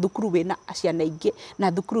practicals na thukuru wĩna ciana ingĩ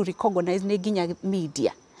na thukuru recognize nĩ nginya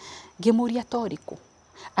media ngĩmũria torĩkũ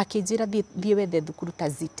akĩnjĩra thiĩ wethe thukuru ta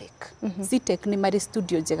Zitek nĩ marĩ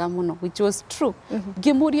studio njega mũno which was true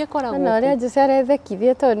ngĩmũria koragwo na ũrĩa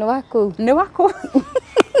njĩcerethekithie tondũ nĩ waku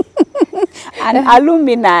an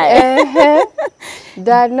alumni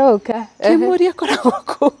ndanoka ngĩmũria koragwo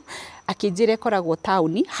kũ akĩnjĩra koragwo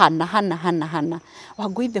taũni hana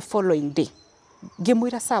Wangui the following day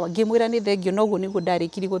ngĩmwĩra sawa ngĩmwĩra nĩ thengio noguo nĩguo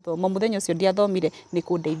ndarĩkiri gũthoma mũthenya ũcio ndiathomire nĩ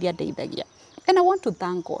kũndeithia and I want to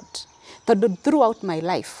thank God tondũ throughout my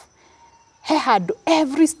life he handũ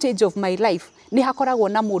every stage of my life nĩ hakoragwo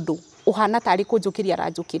na mũndũ ũhana tarĩ kũnjũkĩria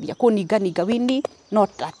aranjũkĩria kũninga Winnie not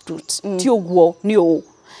that truth ti ũguo nĩ ũũ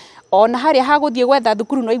ona harĩa hagũthiĩ gwetha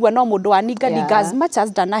thukuru no igua no mũndũ waninga as much as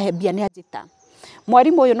ndanahe mbia nĩ anjĩta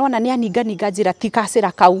mwarimũ ũyũ nona nĩ aninga njĩra ti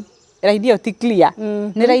kacĩra kau raini ĩyo ti clear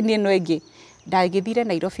nĩ raini ĩno ĩngĩ ndagĩthire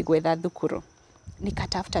Nairobi gwetha thukuru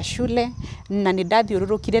nikatafuta shule na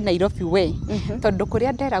nĩndathiũrũrũkire Nairobi we tondũ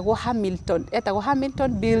kũrĩa nderagwo Hamilton etagwo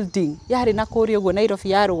Hamilton building yarĩ na kũrĩa ũguo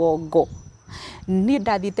Nairobi ya rũgongo niĩ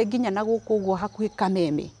ndathiĩte nginya na gũkũ ũguo hakuhĩ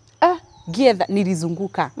Kameme ngĩetha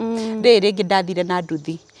nilizunguka rĩngĩ ndathire na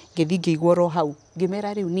nduthi ngĩthiĩ ngĩigwo ro hau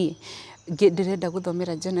ngĩmera rĩu niĩ ndĩrenda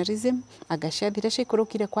gũthomera journalism agaciathire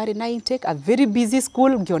ciikũrũkire kwarĩ na intake a very busy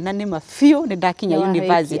school ngĩona nĩ mabiũ nĩ ndakinya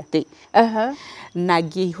university na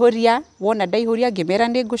ngĩihũria wona ndaihũria ngĩmera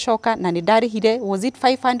nĩ ngũcoka na nĩ ndarĩhire was it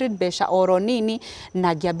 500 mbeca oro nini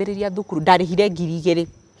na ngĩambĩrĩria thukuru ndarĩhire 2,000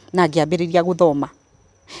 na ngĩambĩrĩria gũthoma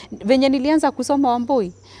venye nilianza kusoma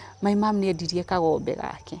Wambui my mom nĩendirie kagombe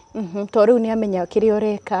gake to rĩu nĩ amenya kĩrĩa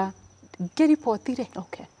ũreka ngĩripotire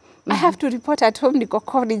okay I have to report at home niko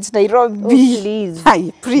college Nairobi. Oh, please.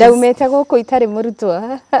 Hi, please. Ndaumete gũkũ itarĩ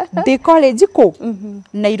mũrutwo. Ndi college kũ?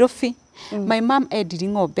 Nairobi. My mom endiri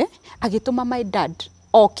ng'ombe agĩtũma my dad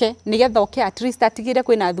oke nigetha oke at least atigire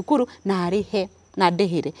kwĩna thukuru na arihe na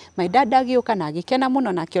ndĩhĩre. My dad agĩũka na agĩkena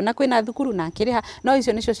mũno na akiona kwĩna thukuru na akĩrĩha no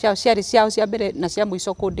icio nicio ciarĩ ciao cia mbere na cia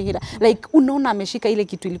mũico kũndĩhĩra. Like unaona ameshika ile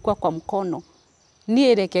kitu ilikuwa kwa mkono.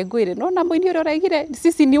 Niĩ reke ngwĩre nona mũini ũrĩa ũraigire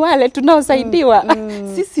sisi ni wale tunaosaidiwa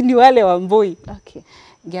sisi ni wale Wambui. Okay.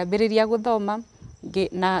 Ngĩambĩrĩria gũthoma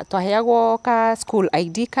na twaheagwo ka school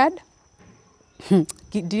ID card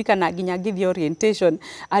ndirikana nginya ngĩthiĩ orientation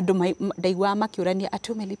andũ ndaiguaga makĩũrania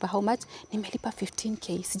atĩ umelipa how much nimelipa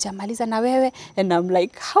 15k sijamaliza na wewe and I'm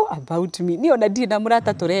like how about me niĩ ona ndirĩ na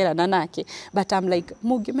mũrata tũrerana nake but I'm like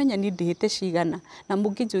mũngĩmenya niĩ ndĩhĩte cigana na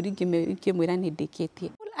mũngĩnjũria ngĩmwĩra nĩ ndĩkĩtie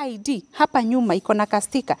ID hapa nyuma iko na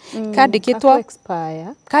kastika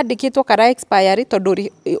kandĩkĩtwo kara expire tondũ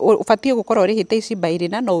ũbatiĩ gũkorwo ũrĩhĩte ici bairĩ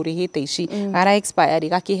na no ũrĩhĩte ici kara expire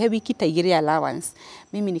gakĩhe wiki ta 2 allowance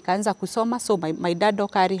mimi nikaanza kusoma so my dad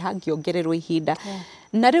okariha ngiongererwo ihinda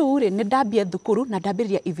na rĩu rĩ nĩ ndambia thukuru na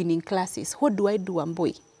ndambĩrĩria evening classes what do I do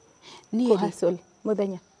Wambui niĩ hustle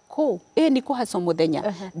muthenya ni kũhustle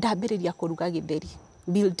muthenya ndambĩrĩria kũruga gĩtheri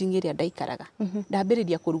building ĩrĩa ndaikaraga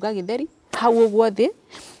ndambĩrĩria kũruga gĩtheri hau ũguo thĩ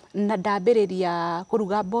na ndambĩrĩria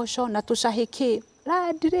kũruga mboco na tũcahĩkĩ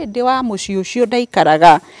ndirĩ wa mũciĩ ũcio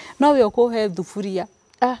ndaikaraga no we ũkũhe thuburia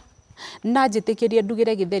na njĩtĩkĩrie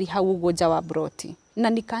ndugĩre gĩtheri hau ũguo nja wa broti na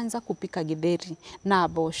nikaanza kupika gĩtheri na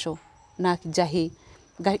mboco na njahĩ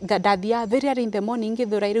ndathiaga very early in the morning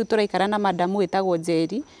ngĩthũra rĩu tũraikara na madamu wĩtagwo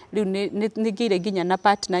Njeri rĩu nĩ ngĩire nginya na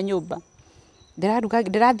partner nyũmba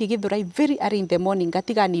ndĩrathiĩ gĩthũra very early in the morning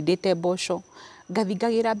ngatiga nindĩte mboco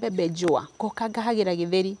ngathingagĩra mbembe njũa ngoka ngahagĩra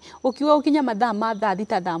gĩtheri ũkiuga ũkinya mathaa ma thaa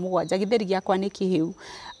 7 gĩtheri gĩakwa nĩ kĩhĩu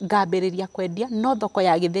ngambĩrĩria kwendia no thoko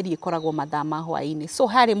ya gĩtheri ĩkoragwo mathaa ma hwaĩ-inĩ so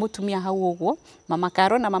harĩ mũtumia hau ũguo mama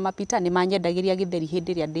Karo na mama Peter nĩ manyendagĩria gĩtheri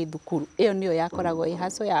hĩndĩ ĩrĩa ndĩ thukuru ĩyo nĩyo yakoragwo ĩ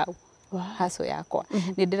haso yao haso yakwa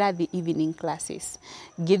nĩ ndĩrathiĩ evening classes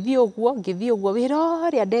ngĩthiĩ ũguo wĩra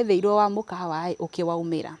ũrĩa ndetheirwo wa mũkawa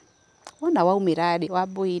ũkĩwaumĩra Wona waumĩra rĩ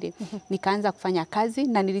Wambui nikaanza kufanya kazi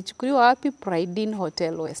na nilichukuliwa wapi Pride Inn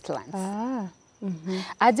Hotel Westlands.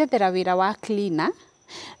 Ajethera wĩra wa cleaner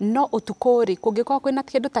no ũtukũ rĩ kũngĩkorwo kwĩna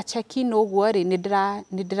kĩndũ ta check-in ũguo rĩ nĩ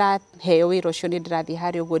ndĩraheo wĩra ũcio nĩ ndĩrathiĩ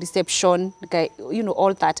harĩa ũguo reception you know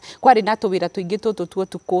all that kwarĩ na tũwĩra tũingĩ tũtũ tuo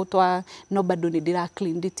ũtukũ twa no bado nĩ ndĩra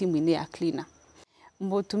clean ndĩ timu-inĩ ya cleaner.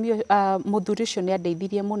 Mũtumia mũthuri ũcio nĩ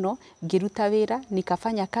andeithirie mũno ngĩruta wĩra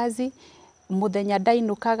nikafanya kazi muthenya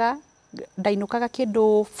ndainũkaga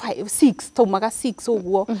kĩndũ 6 taumaga 6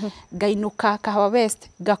 ũguo ngainũka Kahawa West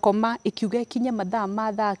ngakoma ikiuga ikinye mathaa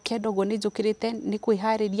ma thaa 9 ũguo nĩ njũkĩrĩte nĩ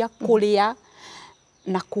kwĩharĩria kũrĩa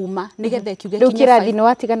na kuma nigetha ikiuga ikinye kĩrathi nĩ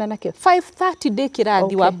watigana nakĩo 5:30 ndĩ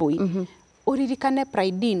kĩrathi Wambui uririkane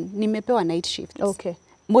Pride Inn nimepewa night shifts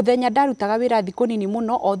muthenya ndarutaga wĩra thikũ nini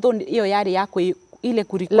mũno although iyo yarĩ ya ile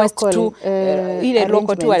ku request to ile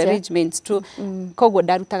local to arrangements to koguo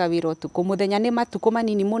ndarutaga wĩra ũtukũ muthenya nĩ matukũ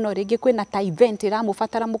manini mũno rĩngĩ kwĩna ta event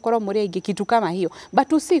ĩramũbatara mũkorwo mũrĩ aingĩ kitu kama hiyo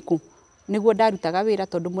but usiku nĩguo ndarutaga wĩra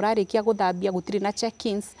tondũ mũrarĩkia gũthambia gũtirĩ na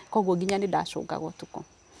check-ins koguo nginya nĩ ndacũngaga ũtukũ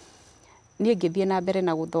niĩ ngĩthiĩ na mbere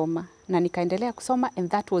na gũthoma na nikaendelea kusoma and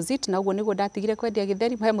that was it na ũguo nĩguo ndatigire kwendia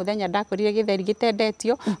gĩtheri he muthenya ndakorire gĩtheri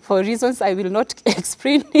gĩtendetio for reasons I will not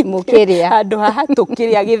explain mũkĩrĩa handũ haha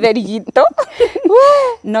tũkĩrĩa gĩtheri gitũ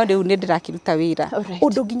no rĩu nĩ ndĩrakĩruta wĩra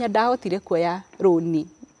ũndũ nginya ndahotire kuoya rũni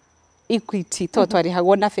Equity to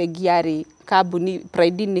twarĩhagwo na bengi yarĩ kambuni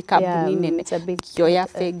Pride Inn nĩ kambuni nene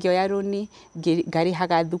ngĩoya rũni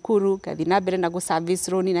ngarĩhaga thukuru ngathi na mbere na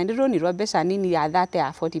gũ-service rũni na nĩ rũni rwa mbeca nini ya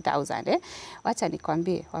 40,000 wacha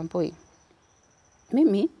nikwambie Wambui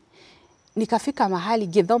mimi nikafika mahali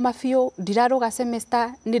githoma fio ndiraruga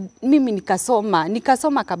semester mimi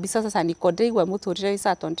nikasoma kabisa. Sasa niko ndeigwa muturire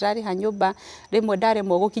isato ndirari hanyumba rimwe ndare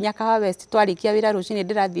mo gukinya Kawa West twarikia wira rucini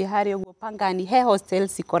ndirathie hari uguo Pangani he hostel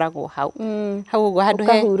sikoragwo hau hau uguo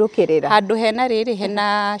handu hena riri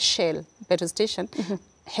hena Shell petrol station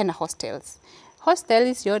hena hostels.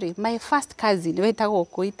 Hostels yori my first cousin wetagwo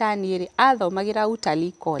kuitani ri athomagira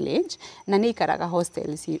Utalii College na ni ikaraga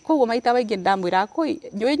hostels. Koguo maita baingi ndamwira koi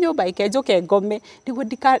njui nyumba ikenjuke ngome niguo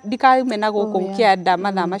ndikamena guku kianda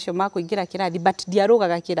mathaa macio ma kuingira kirathi, but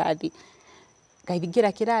ndiarugaga kirathi.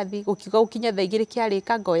 Ngaingira kirathi ukiuga ukinya thaa 2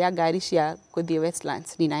 kiarika ngoya ngari cia kuthie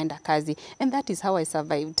Westlands ninaenda kazi, and that is how I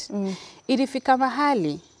survived. Ilifika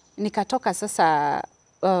mahali nikatoka sasa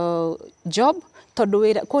job tondu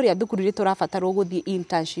wira kuria thukuru ri turabatarwo guthie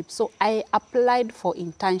internship, so I applied for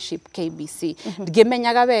internship KBC.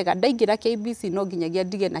 Ngimenyaga wega ndaingira KBC no nginyagia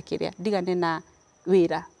ndige na kiria ndigane na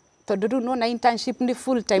wira tondu ru no na internship ni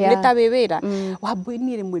full time ni ta wira wambui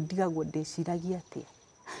ni rimwe ndigagwo ndeciragia atia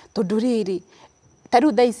tondu riri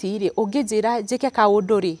taru thaici ri ungijira njike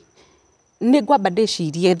kaundu ri ni ngwamba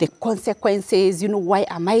ndecirie the consequences, you know, why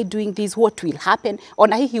am I doing this, what will happen,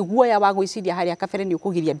 ona hihi guoya wa gwiciria haria kabere ni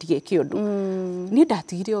ukugiria ndige kiundu. Ni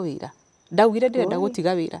ndatigire wira ndaugire ndirenda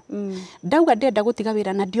gutiga wira ndauga ndirenda gutiga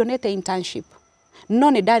wira na ndionete internship,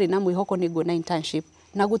 no ni ndari na mwihoko ni nguona internship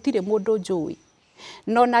na gutire mundu njui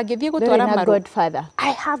no na ngithie gutwara maru.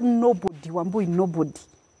 I have nobody, Wambui, nobody.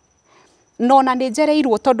 No na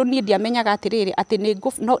njereirwo tondu ni ndiamenyaga atiriri ati ni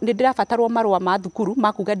ndirabatarwo marua ma thukuru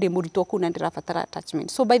makuga ndi murutwo kuna ndirabatara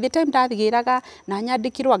attachment. So by the time ndathigiraga na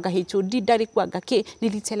nyandikirwa nga HOD ndari kwa ngaki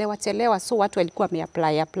nilichelewa, so watu walikuwa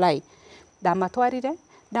apply ndamatwarire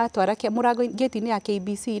ndatwara kia murango gate ni ya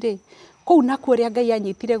KBC ri kou nakuo ria Ngai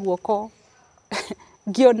anyitire guoko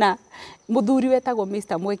ngiona muthuri wetagwo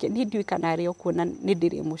Mr. Mweke ni ndiui kana ari okuona ni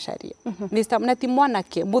ndiri mucaria. Mr. Mnati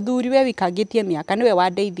mwanake muthuri we wikangitie miaka niwe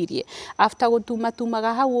wandeithirie after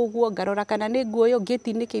tumaga hau uguo ngarora kana ni nguoyo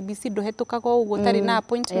gate ni KBC nduhetukaga uguo tari na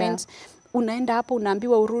appointment. Unaenda hapo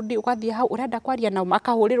unaambiwa urudi ukathie hau urenda kwaria na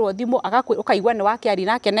makahurirwo thimu ukaigwa ni wake ari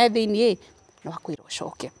nake na thiini no akwira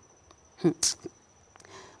ucoke.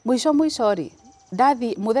 Mwisho ri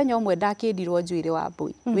ndathi muthenya umwe ndakindirwo njuire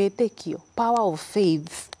Wambui witikio power of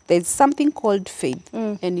faith. There's something called faith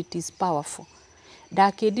and it is powerful.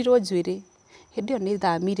 Ndakindirwo njuire hindi ni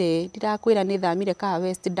thamire ndirakwira ni thamire Kawa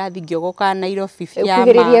West ndathi ngiogoka Nairobi ya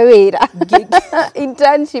kugiriria wira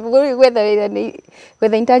internship gwetha wira ni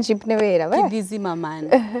gwetha internship ni wira we kidizima man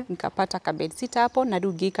nikapata kabed sit hapo na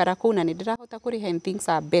riu ngikara kuu na ndirahota kuriha and things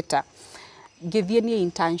are better. Ngithie ni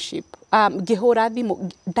internship ngihura thimu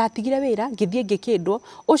ndatigire wira ngithie ngikindwo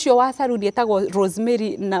ucio wa saruni etagwo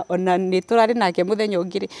Rosemary na ni turari nake muthenya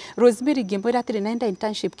ungiri Rosemary ngimwira atiri naenda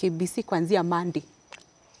internship KBC kwanzia Monday.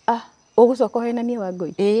 Ugucoka henanie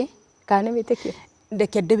Wangui kana witikio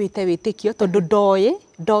ndeke ndewite witikio tondu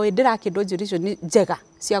ndoe ndirakindwo njuricio ni njega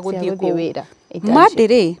cia guthie ku wira.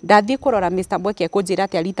 Mandiri ndathie kurora Mr. Mweke kunjira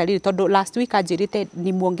ati rita riri tondu last week anjirite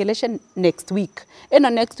ni muongeleshe next week eno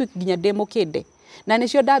next week nginya ndemukinde na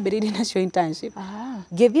nicio ndambiririe nacio internship.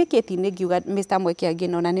 Ngithie kiti-ini ngiuga Mr. Mweke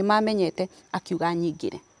anginona ni mamenyete akiuga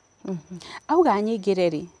nyingire. Auga nyingire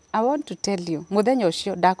ri I want to tell you muthenya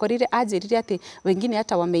ucio ndakorire anjirire ati wengine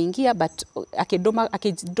hata wameingia but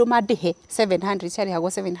akiduma ndihe 700 ciari hago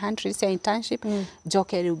 700 cia internship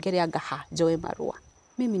njoke riu ngeria ngaha njoe marua.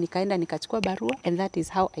 Mimi nikaenda nikachukua barua and that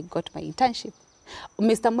is how I got my internship.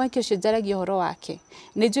 Mr. Mweke ucio njaragia horo wake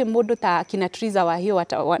nijui mundu ta kina Triza wa hiyo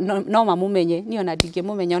no mamumenye ni ona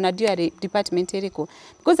ndingimumenya ona ndio department iriku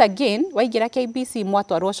because again waigira KBC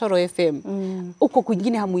mwatwarwo Coro FM uko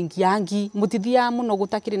kwingine hamuingiangi mutithia muno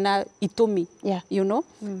gutakiri na itumi you know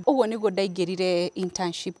uguo niguo ndaingirire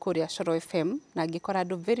internship kuria Coro FM na ngikora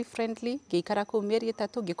andu very friendly ngikara ku mieri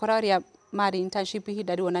 3 ngikora aria mari internship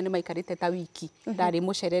ihinda riu ona ni maikarite ta wiki ndari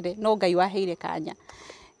mucerere no Ngai waheire kanya.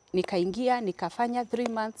 Nikaingia nikafanya 3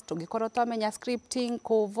 months tugikorwo twamenya scripting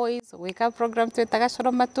co voice weka program twetaga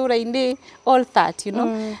Coro matura-ini all that you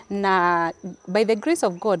know na by the grace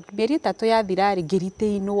of God mieri 3 ya thirari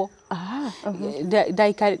ngiritiinwo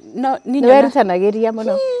daika no ni werutanagiria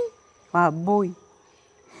muno Wambui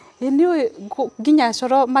ni nginya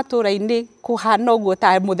Coro matura-ini kuhana uguo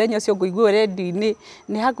ta muthenya ucio nguigua redio-ini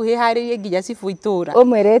ni hakuhi haririe nginya cibu itura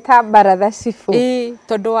umwireta baratha cibu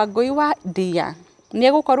tondu Wangui wa ndia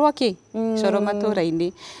ni gukorwo ki Coro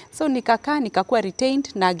matura-ini. So nikakuwa retained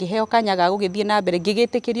na ngiheo kanya ga gugithie na mbere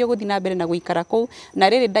ngigitikirio guthie na mbere na guikara ku na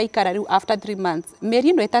riri ndaikara riu after 3 months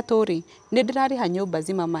mieri no 3 ri ni ndirariha nyumba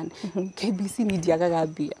Zimmerman KBC ni ndiagaga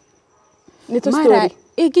mbia Ni tu story.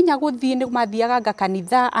 Nginya guthii ni mathiaga nga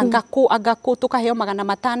kanitha angako tukaheo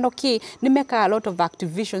 500 ki ni meka a lot of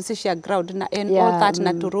activations cia ground na and all that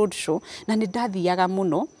na to road show na ni ndathiaga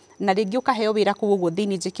muno na ringi ukaheo wira ku guo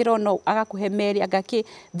thini njikira no agakuhe meri agaki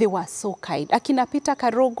they were so kind akina Peter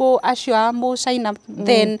Karogo acio amo China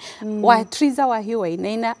then wa Triza wa hiwa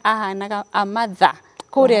ina ahanaga a mother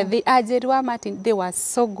kore the ajerwa Martin they were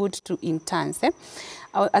so good to interns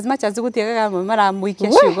as much as gutiagaga mara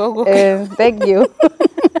muikia ciugo guku thank you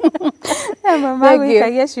mama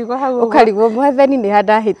guikagia ciugo hagu ukarigwo mwathani ni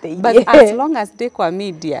handahiteirie but as long as they kwa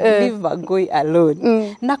media leave wangui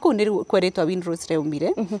alone na ku ni kweretwa Winrose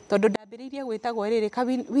reumire tondu ndambiriirie gwitagwo riri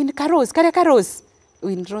Karos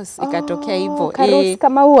Winrose ikatokea hivyo Karos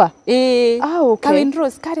kama ua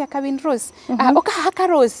Winrose Winrose ukaha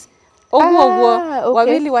Karos Ogwo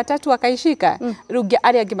wawili watatu wakaishika rugia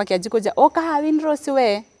aria angi makianjikuja okaha Winrose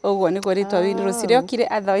we ogwo ni kuritwa Winrose riokire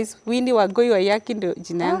otherwise Winnie Wangui wa yaki ndo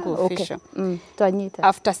jina yangu official twanyita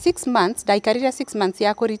after 6 months daikariria 6 months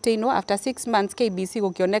ya kuritainwo after 6 months KBC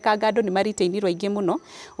gukioneka ngando ni maritainirwo ingi muno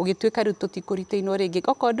ugitwika ru tutikuriitainwo ringi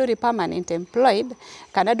koko nduri permanent employed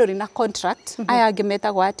kana nduri na contract aya angi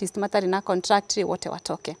metagwo artist matari na contract wote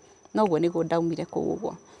watoke nogwo niguo ndaumire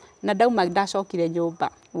kuugwo na ndauma ndacokire nyumba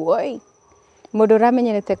woi mundu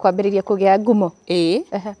ramenyerete kwambiriria kugia ngumo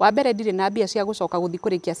wa mbere ndire na mbia cia gucoka guthi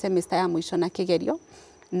kurikia semester ya mwisho na kigerio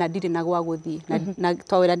na ndire na gwa guthi na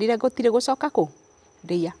twawira ndire gutire gucoka ku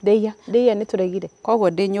ndeia ni turegire koguo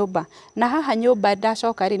ndi nyumba na haha nyumba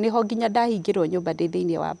ndacoka ri niho nginya ndahingirwo nyumba ndi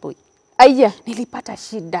thiini wa Mbui aya nilipata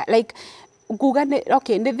shida like nguga ni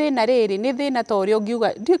okay ni thina riri ni thina to uri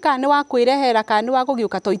ngiuga ndika ni wa kwirehera kana ni wa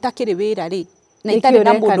kugiuka to itakiri wira ri na itari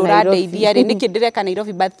na mundu radeithia ri niki ndireka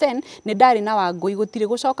Nairobi but then ni ndari na Wangui gutire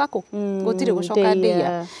gucoka ku gutire gucoka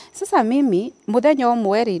ndia sasa mimi muthenya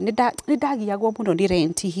umwe ri ni ndagiagwo muno ni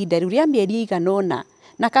rent ihinda riu ria mieri iganona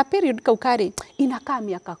na ka period kau kari inaka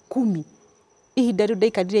miaka 10 ihinda riu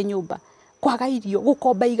ndaikarire nyumba kwaga irio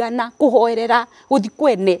gukomba igana kuhoerera guthi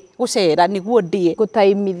kwene gucera niguo ndie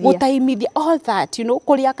gutaimithia all that you know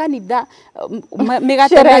kuria kanitha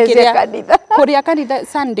migate na kiria kuria kanitha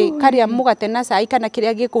Sunday karia mugate na cai kana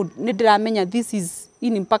kiria giku ni ndiramenya this is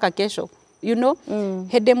ini mpaka kesho you know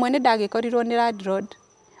hende mwene ndagikorirwo ni landlord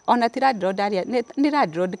ona ti landlord aria ni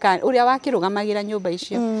landlord kan uria wakirugamagira nyumba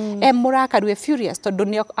icio murakaru furious tondu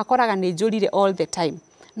ni akoraga ni njurire all the time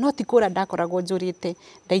no tikura ndakoragwo njurite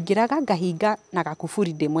ndaingiraga ngahinga na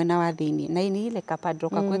gakufuri ndi mwena wa thini na ini ile kapadro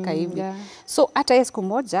kakweka hivi so hata siku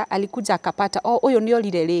moja alikuja akapata huyo ni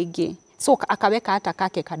olile ringi so akaweka hata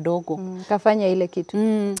kake kadogo kafanya ile kitu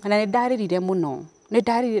na ni ndaririre muno ni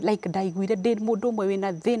ndarire like ndaiguire ndi mundu umwe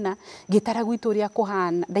wina thina ngitara gwitu ria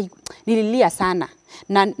kuhana nililia sana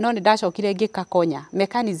na no ni ndacokire ngikakonya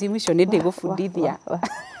mechanism icio ni ndigufundithia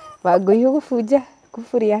Wangui ugufunja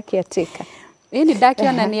kufuri yake ateka Ini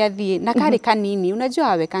ndakiona ni athie na kari kanini unajua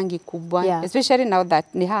hawe kangi kubwa especially now that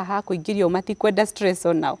ni haha kuingiria umati kwenda stress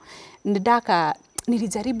on now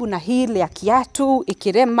nilijaribu na hili ya kiatu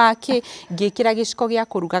ikirema ngikira giciko gya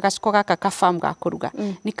kuruga gaciko gaka kafam ga kuruga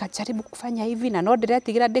nikajaribu kufanya hivi na no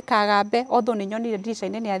ndiretigira ndikagambe although ni nyonire dirisha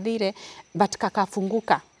ine ni athire but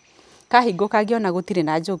kakafunguka kahinguka ngiona gutire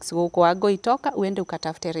na jokes guku Wangui toka uende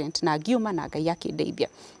ukatafute rent na ngiuma na Ngai akindeithia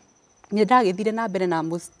ni ndagithire na mbere na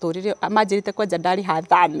musturire amanjirite kwanja ndari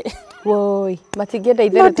hathame woi matingenda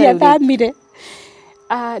ithere tari thamire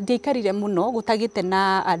ndikarire muno gutagite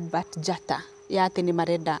na advert jata ya ati ni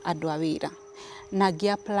marenda andu a wira na ngi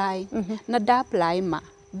apply na nda apply ma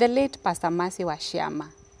the late Pastor Mercy wa Ciama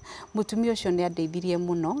mutumia ucio ni andeithirie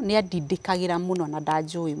muno ni andindikagira muno na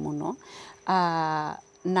ndanjui muno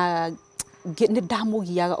na ni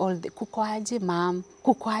ndamugiaga all the kukwaje mam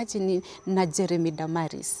kukwaje ni na Jeremy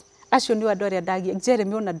Damaris acio ni andu aria ndagia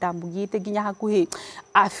Jeremy ona ndamugite nginya hakuhi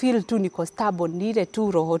I feel tu niko stable nire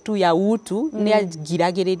tu roho tu ya utu ni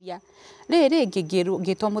angiragiriria riri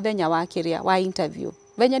ngitwa muthenya wa kiria wa interview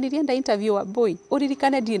venya nirienda interview wa boy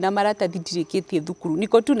uririkane ndi na maratathi ndirikitie thukuru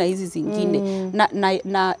niko tu na hizi zingine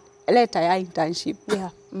na letter ya internship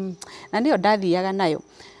na ndio ndathiaga nayo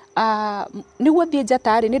niguo thie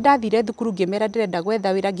njatari ni ndathire thukuru ngimera ndirenda gwetha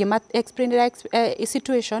wira ngima explain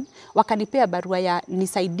situation wakanipea barua ya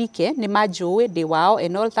nisaidike ni majui ndi wao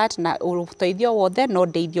and all that na uteithio wothe no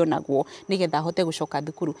ndeithio naguo nigetha hote gucoka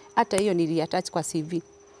thukuru hata hiyo nili attach kwa CV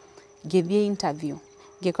ngithie interview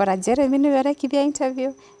ngikora Jeremy ni werekithia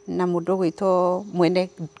interview na mundu gwitwo mwene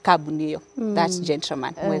kambuni iyo that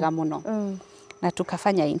gentleman mwega muno na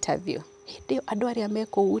tukafanya interview ndio andu aria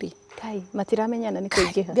mekuuri kai matiramenyana ni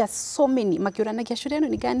kuingiha there are so many makiuranagia shule ino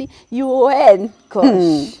ni gani UN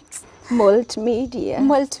gosh Multimedia.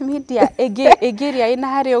 Multimedia egeria ina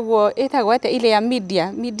hari uguo itagwo ate ile ya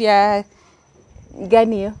media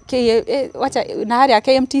Ganio. Wacha na hari ya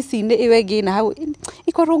KMTC ni iwegi na hau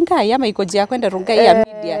iko Rungai ama iko jia kwenda Rungai ya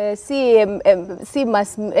media. Si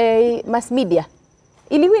mass media.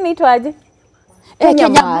 Iliwi inaitwaje? Kenya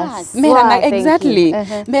Mass. Mera na exactly.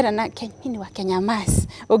 Mera na Kenya wa Kenya Mass.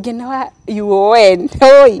 Ogene wa UN.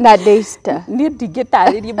 Oi. Na Daystar. Ni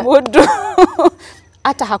digitali mundu.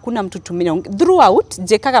 Hata hakuna mtu tumenya throughout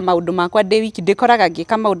jekaga maundu makwa de wiki ndikoraga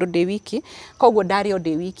ngika maundu de wiki koguo ndario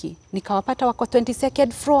de wiki nikawapata wako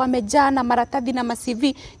 22nd floor amejana maratathi na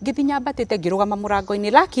ma-CV ngithinya mbatite ngirugama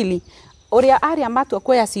murango-ini luckily uria aria matua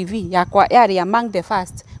kuoya CV yakwa yari among the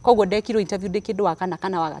first koguo ndekirwo interview ndikindu wa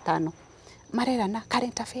kana wa gatano marera na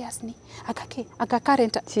current affairs ni aka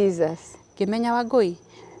current Jesus kimenya wangui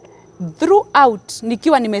throughout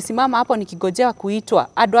nikiwa nimesimama hapo nikigojea kuitwa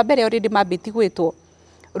andu a mbere already mambiti gwitwo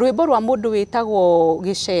rwimbo rwa mundu witagwo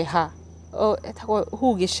giceha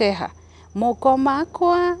etagwo giceha moko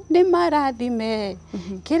makwa ni marathime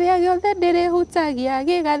kiria giothe ndirihutagia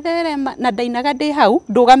gigatherema na ndainaga ndi hau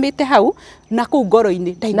ndugamite hau na kuu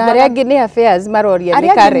ngoro-ini na aria angi ni affairs maroria ni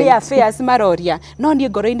current aria ni affairs maroria no ni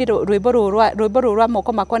ngoro-ini rwimbo rwa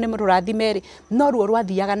moko makwa ni murathime no ruo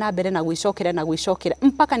rwathiaga na mbere na gwicokera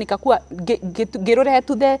mpaka nikakua ngirore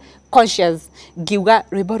to the conscious ngiuga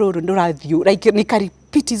rwimbo ruru ndurathio like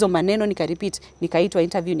nikarepeat hizo maneno nikaitwa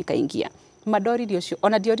interview nikaingia madoririo cio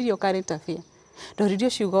ona dioririo current affair doririo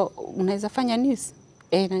ciugo unaweza fanya news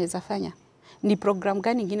naweza fanya ni program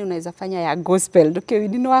gani nyingine unaweza fanya ya gospel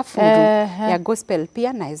ndukiwini no afundu ya gospel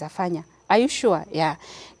pia naweza fanya are you sure yeah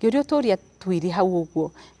ngirio turia twiri hau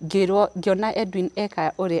uguo ngiona Edwin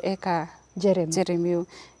eka Jeremy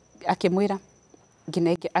akimwira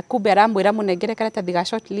ginege akube aramwira munengere karatathi ga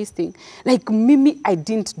shortlisting like mimi I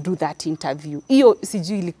didn't do that interview iyo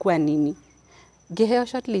sijui ilikuwa nini ngiheo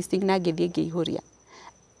shortlisting na ngithie ngiihuria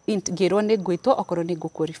ngirwo ni ngwitwo okorwo ni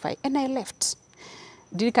nguqualify and I left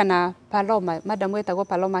dirikana Paloma madam wetagwo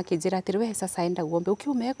Paloma akinjira atiri we sasa enda uombe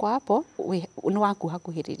ukiumekwa hapo ni waku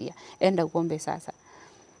hakuhiriria enda uombe sasa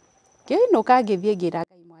kino kangithie ngira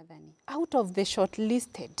Ngai mwathani out of the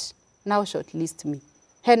shortlisted now shortlist me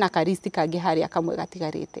hena karisti kangi haria kamwe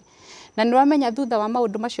gatigarite na niwamenya thutha wa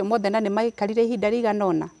maundu macio mothe na ni maikarire ihinda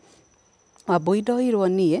riganona wambui ndoirwo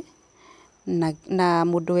nie na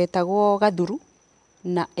mundu wetagwo Gathuru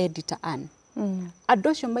na editor Ann andu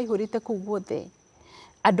acio maihurite kuu guothe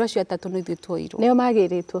andu acio atatu no ithuĩ twoirwo nio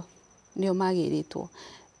magiritwo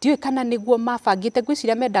ndiwe kana niguo mabangite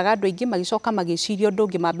gwiciria mendaga andu aingi magicoka magiciria undu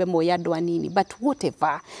ungi mambe moya andu anini but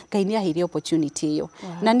whatever Ngai ni aheire opportunity iyo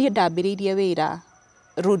na nie ndambiriirie wira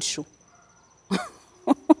roadshow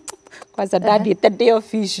kwanza ndathiĩte ndĩ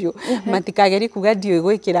official matikageri kuga ndiũĩ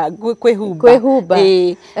gwĩkĩra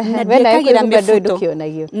kwĩhumba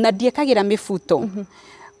na ndiekagira mifuto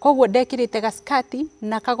koguo ndekĩrĩte gaskati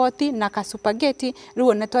na kagoti na kasupageti rĩu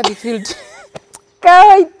ona twathi field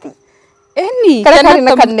kawaiti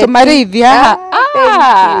kana tumarĩithia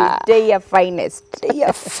they are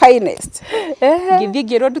finest ngithii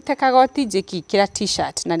ngirwo ndute kagoti njikikira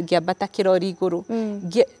t-shirt na ngiambata kirori iguru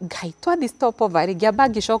ngai twathi stop over ngiamba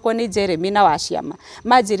ngicokwo ni Jeremy na waciama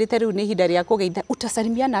manjirite riu ni ihinda ria kugeitha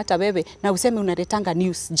utasalimiana hata wewe na useme unaletanga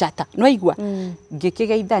news jata no igwa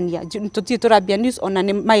ngikigeithania tutie turambia news ona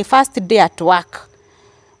ni my first day at work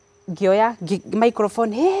ngioya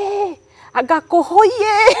microphone agakuhoye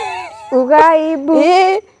ugaibu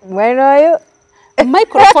mwena uyu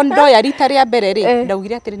microphone ndoya rita ria mbere ri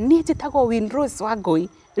ndaugire atiri ni njitagwo Winrose wangui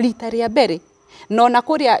rita ria mbere no na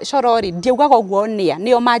kuria shorori ndiugaga uguo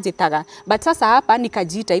nio manjitaga but sasa hapa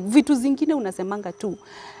nikajita vitu zingine unasemanga tu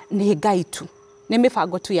ni Ngai tu ni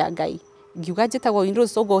mifango tu ya Ngai ngiuga njitagwo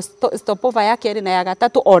Winrose ugo stopover ya keri na ya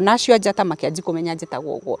gatatu onacio njata makianji kumenya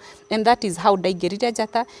njitagwo uguo and that is how ndaingirire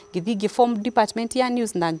njata ngithigi form department ya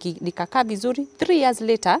news na nikaka vizuri 3 years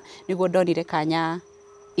later niguo ndonire kanya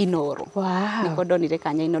Inooro niko ndonire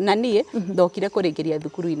kanya Inooro na nie ndokire kuringiria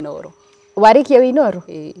thukuru Inooro warikia Inooro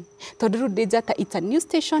tondu riu ndi njata it's a new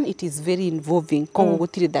station it is very involving koguo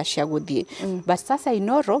gutiri thacia guthie but sasa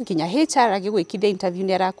Inooro nginya HR agigwikithia interview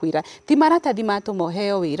ni arakwira ti maratathi matumo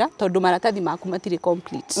heo wira tondu maratathi maku matiri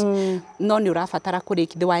complete no ni urabatara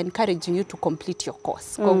kuriki they were encouraging you to complete your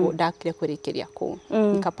course koguo ndakire kurikiria ku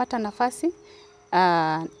nikapata nafasi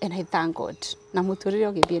and I thank God na muturire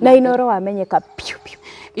ogithie na Inooro wamenyeka piu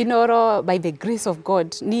Inooro by the grace of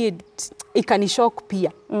God ni ikanishock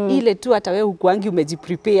pia ile tu hata wewe ukwangi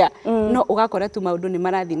umejiprepare no ugakora tu maundu ni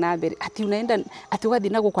marathi na mbere ati unaenda ati ugathi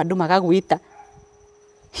na gukwa andu magagwita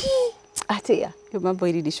atia mambo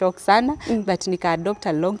ili shock sana but nika adopt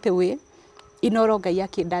along the way Inooro Ngai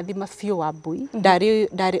akindathima biũ Wambui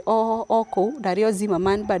ndari o kũu ndari o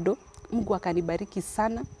Zimmerman bado Mungu akanibariki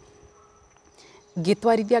sana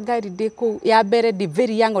ngitwarithia ngari ndi kũu ya mbere ndi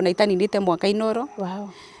very young ona itaninite mwaka Inooro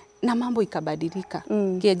na mambo ikabadilika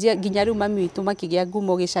kienjia nginya riu mami witu makigĩa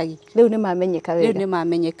ngumo gĩcagi riu ni mamenyeka wega riu ni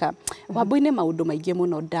mamenyeka Wambui ni maundu maingĩ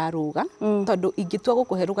mũno ndaruga tondu ingĩtua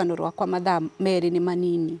gũkũhe rũgano rwakwa mathaa merĩ nĩ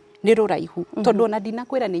manini nĩ rũraihu tondu ona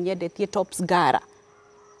ndinakwĩra nĩ nyendetie tops ngara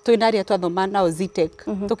twina aria twathoma nao Zitek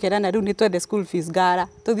tukerana riu ni twethe school fees ngara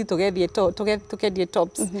tuthi tukendie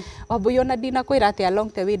tops Wambui ona ndinakwĩra ati along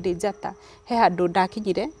the way ndi njata he handu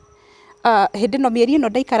ndakinyire hindi no mieri ino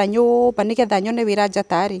ndaikara nyumba nigetha nyone wira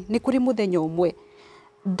njata ri ni kuri muthenya umwe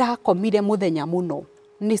ndakomire muthenya muno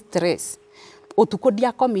ni stress utuko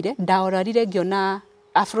ndiakomire ndaorarire ngiona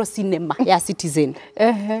Afro cinema ya Citizen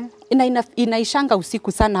inaishanga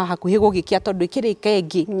usiku sana hakuhi gugikia tondu ikirika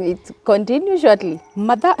engi continue shortly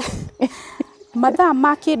mathaa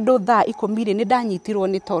ma kindu thaa 10 ni ndanyitirwo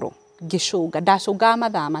ni toro ndacunga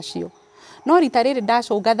mathaa macio no rita riri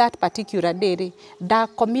ndacunga that particular day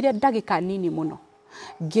ndakomire ndagika nini muno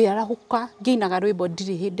ngĩarahuka ngĩinaga rwĩmbo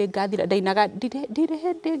ndirĩ hĩndĩ ngathira ndainaga ndirĩ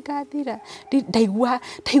hĩndĩ ngathira ndaigua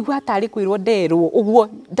tarĩ kwĩrwo nderwo ũguo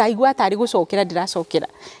ndaigua tarĩ gũcokera ndiracokera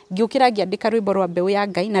ngĩũkĩra ngĩandĩka rwĩmbo rwa mbeũ ya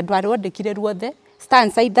Ngai na ndwarwandĩkire ruothe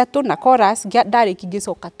stanza 3 na chorus ndarĩki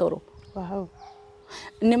ngĩcoka toro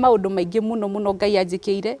nĩ maũndũ maingĩ mũno Ngai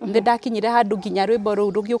anjĩkĩire nĩ ndakinyire handũ nginya rwĩmbo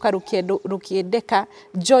rũu rũgĩũka rũkĩendeka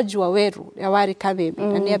George Waweru ya warĩ Kameme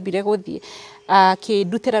na nĩ ambire gũthiĩ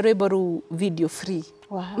akĩndutĩra rwĩmbo rũu video free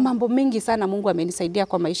mambo mengi sana Mungu amenisaidia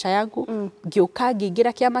kwa maisha yangu ngĩũka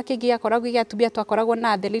ngĩingĩra kĩama kĩngĩ akoragwo gĩatumia twakoragwo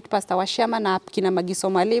na the late pastor wa Shama na kina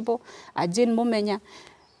Magisoma Lebo Jane Mumenya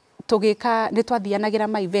tugika nĩ twathianagĩra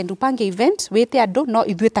ma event upange event wĩte andũ no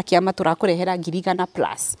ithuĩ ta kĩama tũrakũrehera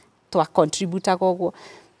 100+ twa contributor gogo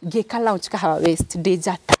ngĩka launch Kahawa West ndi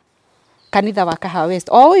njata kanitha wa Kahawa West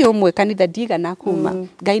uyu umwe kanitha ndigana kuma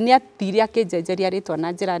Ngai nĩ atire akĩnjenjeria rĩtwa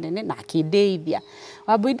na njĩra nene na akĩndeithia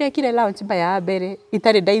Wambui ndekire launch ya mbere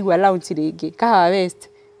itarĩ ndaigua launch rĩngĩ Kahawa West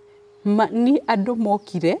ni andũ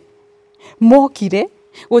mokire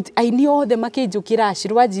aini othe makĩnjũkĩra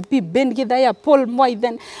Ashirwa GP Ben Githaya Paul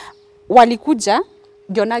Moithen walikuja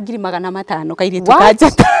ngiona 500 kairĩtu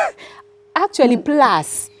kanjata actually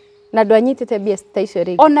plus na ndwanyitĩte mbia ta icio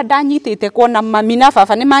rĩngĩ ona ndanyitĩte kuona mami na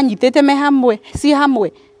baba nĩ manyitĩte me hamwe si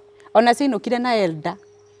hamwe ona cinũkire na elder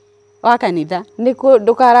wa kanitha nĩkũ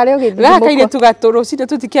ndũkarare ũgĩthimũkwo gakairĩtu gatũrũ cinde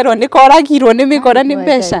tũtikerwo nĩ koragirwo nĩ mĩkora nĩ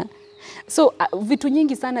mbeca so vitu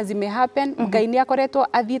nyingi sana zime happen Ngai nĩ akoretwo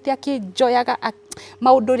athiĩte akĩnjoyaga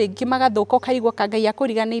maũndũ rĩngĩ magathuka kaigwa Ngai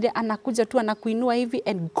akũriganĩire anakuja tu anakuinua hivi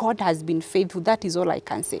and God has been faithful that is all I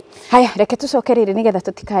can say haya reke tũcokerere nĩgetha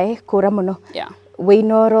tũtikae kũra mũno wĩ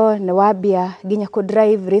Inooro nĩ wambia nginya kũ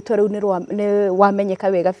drive rĩtwa rĩu nĩ wamenyeka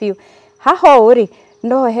wega biũ haha ũrĩ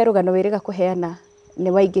no he rũgano wĩrĩga kũheana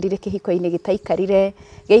nĩ waingĩrire kĩhiko-inĩ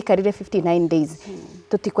gĩaikarire 59 days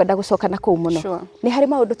tutikwenda gucoka na kũu mũno nĩ harĩ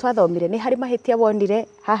maũndũ twathomire nĩ harĩ mahĩtia wonire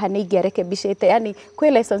haha nĩ ingĩarekebicĩte yani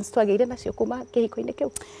kwĩ lessons twagĩire nacio kuma kĩhiko-inĩ kĩu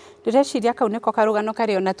ndĩreciria kau nĩko karũgano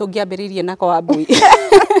karĩ ona tũngĩambĩrĩirie nako Wambui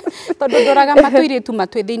tondũ ndoraga matũirĩtu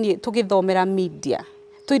matwĩ thĩinĩ tũgĩthomera media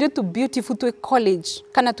tũirĩtu beautiful twĩ college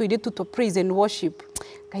kana tũirĩtu tũ praise and worship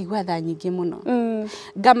ngaigua tha nyingĩ mũno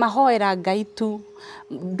ngamahoera Ngai tu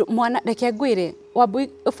mwana reke ngwĩre Wambui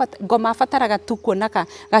ngoma abataraga tu kuona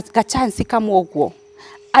ga chance kamwe ũguo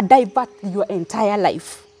divert your entire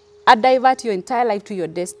life to your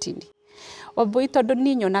destiny Wambui tondu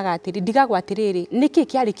ni nyonaga atiri ndigagwa atiriri niki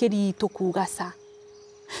kiari kiritu kugaca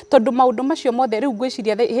tondu maundu macio mothe riu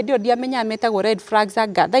ngwiciria hindi ndiamenya metagwo red flags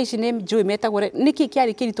anga tha ici ni njui metagwo niki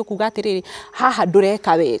kiari kiritu kuga atiriri haha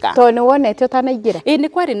ndureka wega to ni wonete utanaingira ni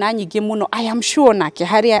kwari na nyingi muno I am sure nake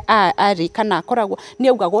haria ari kana akoragwo ni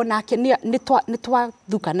augagwo nake ni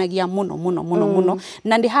twathukanagia muno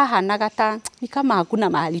na ndi hahanaga ta ni kama hakuna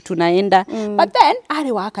mahali tunaenda but then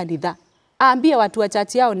ari wa kanitha ambie watu wa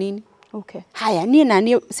church yao nini haya ni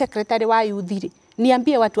nani secretary wa youth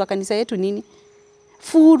niambie watu wa kanisa yetu nini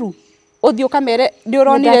furu othio kamere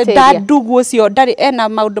ndioronire ndugu ucio ndari ena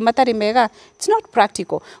maundu matari mega it's not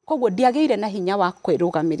practical kogwo ndiageire na hinya wa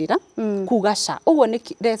kwirugamirira kugaca uguo ni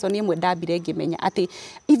lesson imwe ndambire ngimenya ati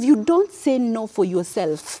if you don't say no for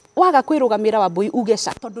yourself waga kwirugamira Wambui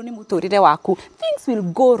ugeca tondu ni muturire waku things will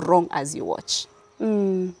go wrong as you watch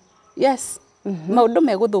yes maundu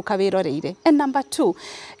meguthuka wiroreire and number 2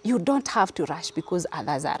 you don't have to rush because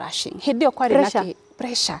others are rushing hindio kwari na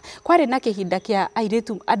pressure kwari na kihinda kia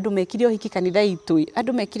airetu andu mekirio hiki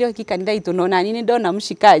kanitha itu no nani ni ndona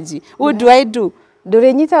mshikaji what do I do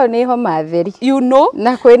nduri nyita ni homa theri you know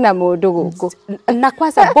na kwina mundu guku na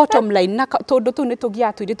kwanza bottom line na tondu tu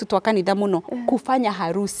nitugia tu iritu twa kanitha muno kufanya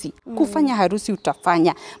harusi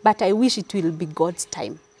utafanya, but I wish it will be God's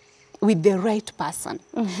time with the right person.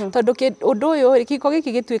 Tondu undu uyu kiko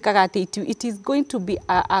giki gitwikaga ati it is going to be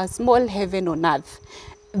a small heaven on earth.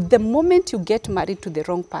 The moment you get married to the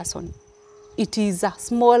wrong person, it is a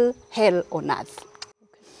small hell on earth.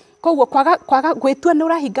 Koguo kwaga gwitua ni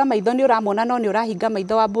urahinga maitho ni uramona no ni urahinga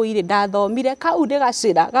maitho wa Mbuire ndathomire kau ndi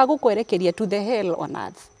gacira gagukwerekeria to the hell on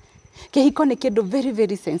earth. Kihiko ni kindu very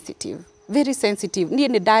very sensitive. Very sensitive. Ni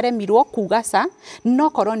ndaremirwo kugaca no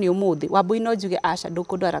korwo ni umuthi wa Mbui no njuge aca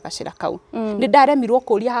ndukundwara gacira kau. Ni ndaremirwo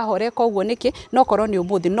kuria hahore koguo niki no korwo ni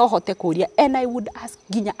umuthi no hote kuria, and I would ask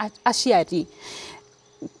ginya aciari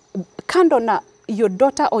kando na your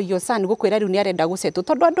daughter or your son gukwira riu ni arenda gucetu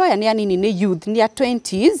tondu andu aya ni anini ni youth ni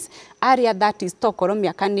 20s area that is tokoro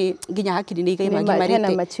miaka ni nginya hakiri ni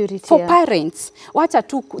igai for parents wacha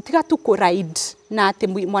tu tiga tu ku ride na ati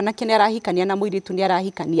mwanake ni arahikania na muiritu ni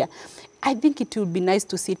arahikania. I think it would be nice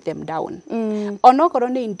to sit them down. Onokorwo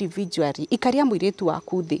ni individually ikaria muiritu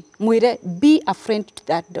waku thi mwire be a friend to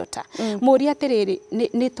that daughter. Muri atiriri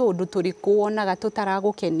ni tondu turiku wonaga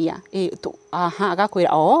tutaragukenia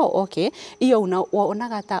agakwira okay iyo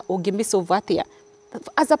unaonaga ta ungimisolve atia.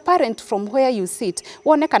 As a parent from where you sit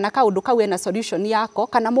wone kana kaundu kau ena solution yako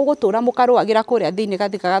kana mugutura mukaruagira kuria thiini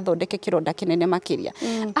gathika gathondeke kironda kinene makiria.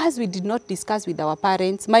 As we did not discuss with our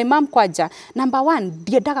parents, my mom kwanja number 1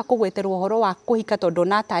 diendaga kugweterwo horo wa kuhika tondu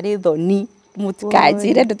na tari thoni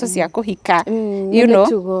mutikajire ndeto cia kuhika you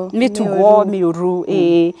know mitugo miuru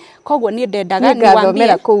koguo ni ndendaga ni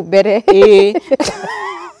wambia ku mbere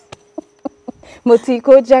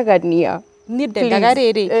mutikujagania ni ndendaga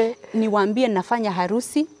riri niwaambie nafanya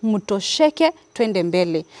harusi mutosheke twende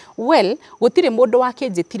mbele. Well gutire mundu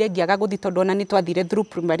wakinjitire ngiaga guthi tondu ona ni twathire through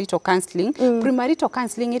premarital counseling. Premarital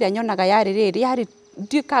counseling iria nyonaga yari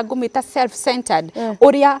ndika ngumita self centered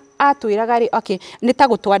uria atwiraga ri okay ni ta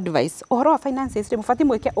gutu advice uhoro wa finances ri mufati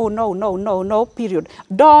mweke no period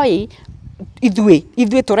doi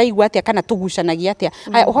ithwe turaigwa atia kana tugucanagia atia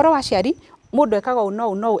uhoro wa ciari mundu ekaga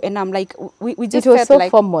no and I'm like we just felt so like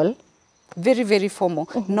formal, very very formal.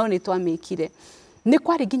 No ni twamikire ni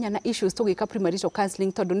kwari ginya na issues tugika premarital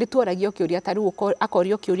counseling tondu ni tuoragio kiuria tari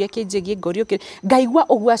akorio kiuria kinjigi ngorio ngaigwa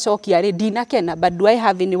ogwa cokia ri dina kena but do I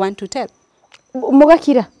have anyone to tell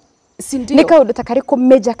mugakira ni kaundu takari ku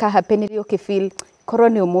major ka happen ri ukifeel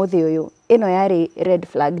koroni umuthi uyu ino yari red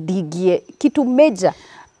flag digie kitu major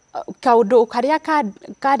kaundu karia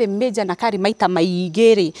kari major na kari maita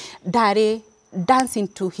maigiri ndari dancing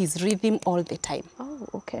to his rhythm all the time. Oh,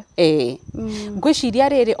 okay. Ngwiciria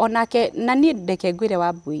riri onake na ni ndeke ngwire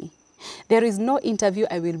wa Mbui. There is no interview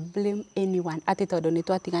I will blame anyone ati tondu ni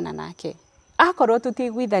twatigana nake. Akorwo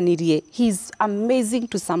tutigwithanirie, he's amazing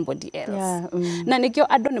to somebody else. Yeah, na nikio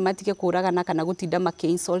andu ni matige kuragana kana gutinda make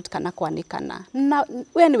insult kana kwanikana. Na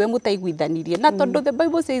we niwe mutaigwithanirie. Na tondu the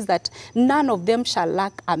Bible says that none of them shall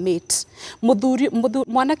lack a mate. Muthuri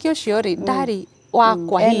mwanake ucio ri ndari wa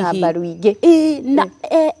kwa hihi na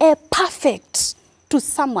perfect to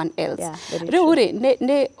someone else. Riu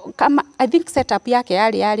ne kama I think setup yake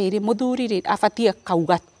yari ri muthuri ri afatie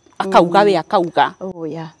akauga we akauga. Oh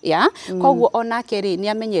yeah. Yeah. Koguo onake ri ni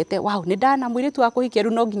amenyete wow ni ndana mwiritu wa kuhikia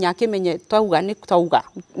ru no nginya akimenye twauga ni twauga.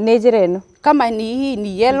 Ni njira eno kama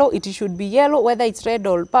ni yellow it should be yellow, whether it's red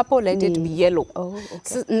or purple let it be yellow.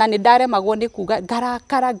 Okay. Na ni ndare magone kuga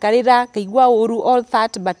garakara garira kaigwa uru all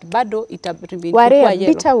that but bado itabrimbi kwa yellow. Were a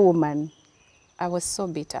bitter woman? I was so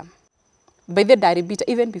bitter. By the day bitter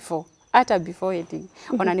even before before wedding.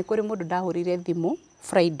 Ona ni kuri mundu ndahurire thimu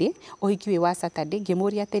Friday ohikiwe wa Saturday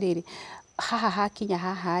ngimuria atiriri haha kinya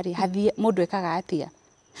haha ri hathie mundu ekaga atia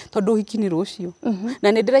tondu hikini rucio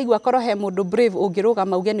na ni ndiraigwa korwo he mundu brave ungiruga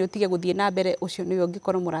mauge ni utige guthie na mbere ucio ni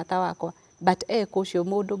ungikorwo murata wakwa but ucio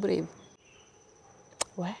mundu brave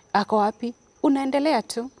ako wapi unaendelea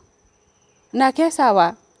tu na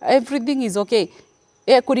kesawa everything is okay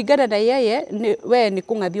kuringana na yeye we ni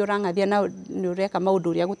kungathia urangathia na ni ureka maundu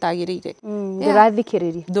uria gutagirire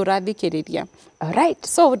ndurathikiriria. All right,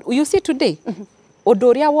 so you see today undu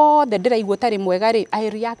uria wothe ndiraigua tari mwega ri I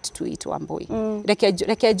react to it Wambui.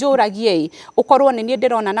 Reke njuragie ukorwo ni nie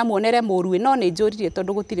ndirona na muonere murui no ni njuririe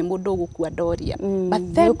tondu gutiri mundu gukua ndoria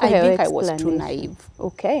but then I think I was too naive.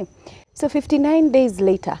 Okay, so 59 days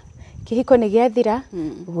later kihiko ni giathira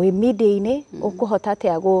we media-ini ukuhota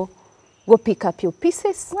atia go pick up your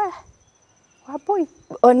pieces. Wambui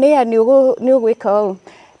onea ni ugwika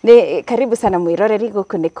Ni karibu sana mwiroreri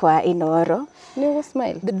guku ni kwa Inooro. Ni ugo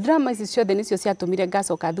smile. The drama is sure the nicio ciatũmire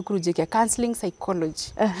ngacoka thukuru njike counseling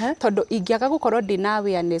psychology. Tondu ingiaga gukorwo ndina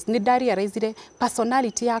awareness ni ndarealizire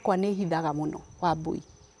personality yakwa ni hithaga muno Wambui.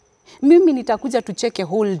 Mimi nitakuja tucheke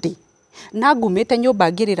whole day. Na ngumite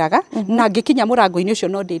nyumba ngiriraga na ngikinya murango-ini ucio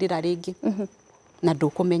no ndirira ringi. Na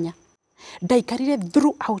ndukumenya. Ndaikarire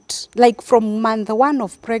throughout, like from month 1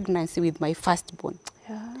 of pregnancy with my firstborn.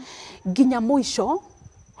 Nginya mwisho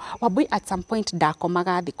Wambui at some point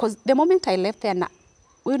ndakomaga thi, because the moment I left there, na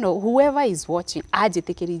you know, whoever is watching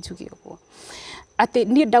ajitikiri njuge uguo ati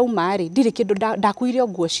ni ndauma ri ndiri kindu ndakuire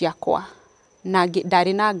nguo ciakwa na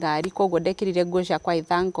ndari na ngari koguo ndekirire nguo ciakwa. I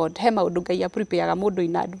thank God he maundu Ngai prepareaga mundu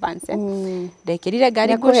in advance. Ndekirire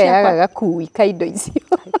ngari nguo ciakwa gakui kaindo icio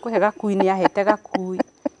kuhe gakui ni ahete gakui.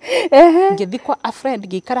 Ngithi kwa a friend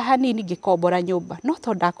ngikara hanini ngikombora nyumba, no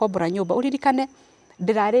to ndakombora nyumba uririkane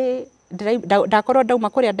ndirari ndakorwo ndauma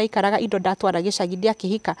kuria ndaikaraga indo ndatwara gicagi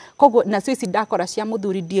ndiakihika, koguo na ici ndakora cia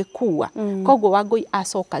muthuri ndiekua, koguo Wangui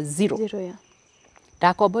acoka zero.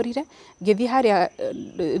 Ndakomborire ngithi haria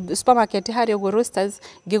supermarket haria uguo Roasters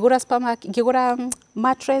ngigura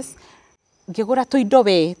mattress, ngigura tuindo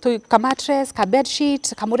we ka mattress, ka bed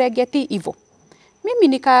sheet, ka murengeti ivo. Mimi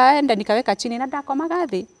nikaenda nikaweka chini na ndakomaga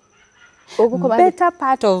thi. Better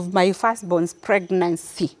part of my firstborn's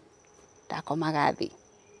pregnancy ndakomaga thi.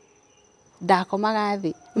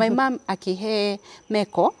 My mom akihe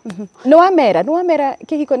meko. No wamera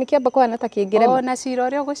kihiko nikiamba kwana ta kingire. Na cira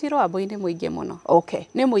uria gucira Wambui ni muingi muno. Okay.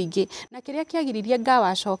 Ni muingi. Na kiria kiagiririe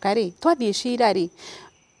ngawacoka ri, twathie cira ri,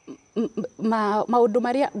 maundu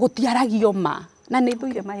maria gutiaragio ma. Na ni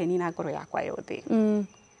thuire maheni na ngoro yakwa yothe.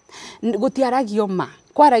 Gutiaragio ma.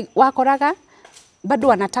 Kwara wakoraga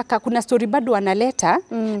bado anataka, kuna story bado analeta,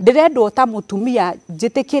 ndirendwo ta mutumia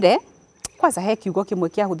jitikire. Kwanza he kiugo kimwe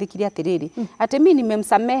kiahuthikire atiriri ati mimi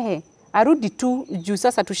nimemsamehe arudi tu juu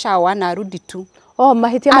sasa tushaoana, arudi tu.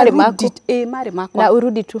 Mahitia mari mako. Mari mako. Na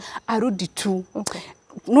urudi tu. Arudi tu. Okay.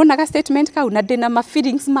 Nona statement kau na ndina ma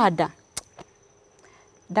feelings mada.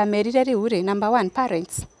 Ndamerire riu ri, number 1,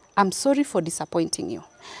 parents, I'm sorry for disappointing you.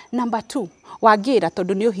 Number 2, wagira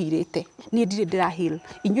tondu ni uhirite ni ndire ndira heal,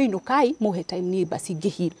 inyo inukai muhe time ni basi ngi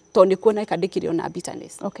heal to ni kuona ikandikire ona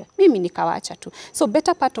bitterness. Okay. Mimi nikawacha tu. So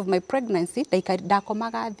better part of my pregnancy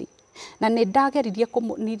ndakomaga thi, na ni ndageririe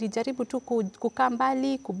nilijaribu tu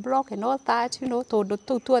kukambali ku block and all that, you know, tondu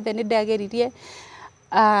tuothe ni ndageririe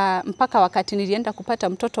mpaka wakati nilienda kupata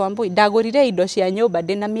mtoto Wambui ndagurire indo cia nyumba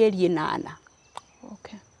ndina mieri 8.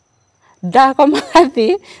 Okay. Ndakomaga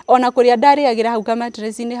thi ona kuria ndariagira hau kama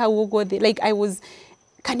dressing hau uguo thi, like I was,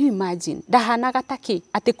 can you imagine, ndahanaga taki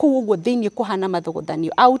ati kuu uguo thiini kuhana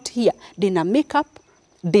mathogothanio. Out here ndina makeup,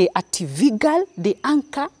 ndi a TV girl, ndi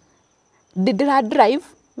anchor, ndira drive.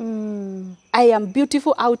 I am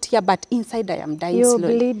beautiful out here but inside I am dying slowly.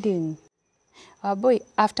 You're bleeding. Boy,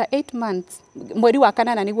 after 8 months, mweri wa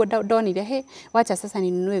 8 niguo ndonire he wacha sasa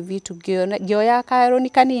ninunue vitu, ngioya karoni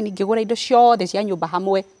kanini ngigura indo ciothe cia nyumba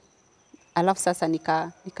hamwe. Alafu sasa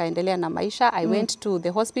nikaendelea na maisha. I went to the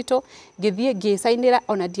hospital, ngithie ngisainira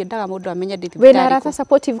ona ndiendaga mundu amenye ndi thibitari. Wena rata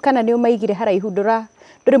supportive kana ni umaigire haraihu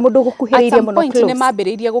nduri mundu gukuhiriirie muno close. At some point ni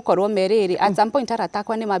mambiriirie gukorwo meriri. At some point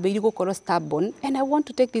aratakwa ni mambiriirie gukorwo stubborn, and I want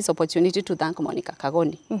to take this opportunity to thank Monica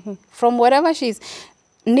Kagoni from wherever she is.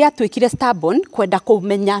 Ni atwikire stubborn kwenda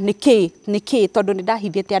kumenya niki tondu ni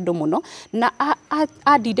ndahithite andu muno na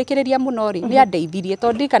andindikiriria muno ri ni andeithirie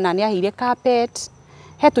tondu kana ni ahire carpet,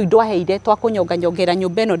 he tuindo aheire twa kunyonga nyongera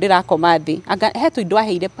nyumba ino ndirakoma thi, he tuindo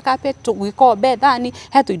aheire carpet, gikombe, thani,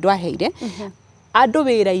 he tuindo aheire andu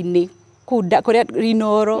wira-ini kuria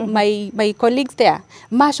Inooro, my colleagues there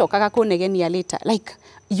macokaga kunegenia later, like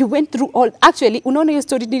you went through all. Actually unaona hiyo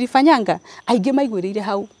story nilifanyanga aingi maigwirire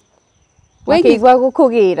hau wengi gwa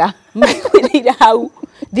gukugira maigwirire hau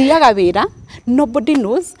thiaga wira, nobody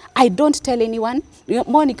knows, I don't tell anyone.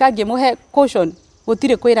 Monica ngimuhe caution,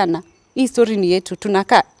 gutire kwirana, hii story ni yetu,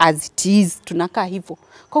 tunaka as it is, tunaka hivyo,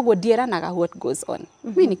 koguo ndieranaga what goes on.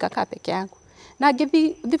 Mimi nikakaa peke yangu na ngithi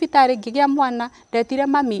thibitari ngigia mwana, ndetire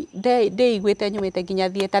mami ndeigwite nyumite nginya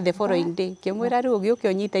thieta the following day, ngimwira riu ugiuke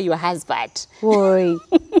unyite your husband. Woi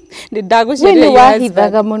Ndaguciria your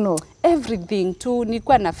husband muno everything tu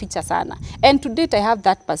nilikuwa na feature sana, and to date I have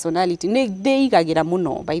that personality. Ni ndeigagira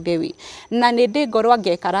muno by the way, na ni ngorwa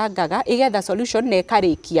ngekarangaga igetha solution na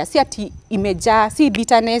ekarikia, si ati imeja, si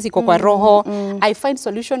bitterness iko kwa roho. I find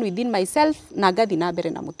solution within myself na ngathi na mbere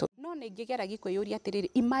na muto. No wona ingigera gikwiyuria atiriri,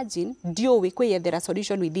 imagine ndiuwi kwiyethera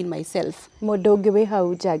solution within myself. Mundu ungi wi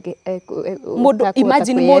hau njange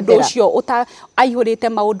imagine mundu ucio uta aihurite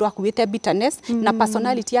maundu akuite bitterness na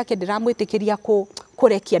personality yake ndiramwitikiria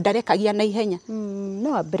kurekia ndarekagia na ihenya.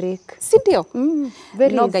 No a break. Sindio?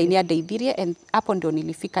 No Ngai ni andeithirie and hapo ndio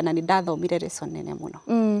nilifika na nindathomire lesson nene muno.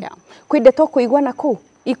 Yeah. Kwi ndeto kuigwa na ku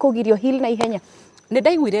ikugirio heal na ihenya.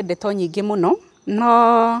 Nindaiguire ndeto nyingi muno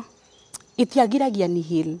no itiagiragia ni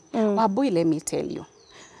heal. Wambui, let me tell you.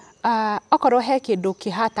 Okorwo he kindu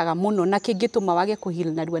kihataga muno na kingituma wage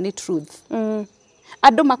kuheal narua ni truth.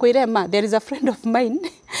 Andu makwire ma, there is a friend of mine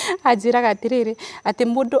ajiraga atiriri ati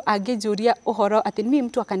mundu angijuria uhoro ati mimi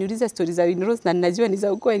mtu akaniuliza stories za Winrose na ninajua ni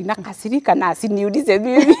za ukweli na kasirika na asiniulize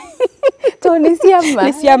mimi. To ni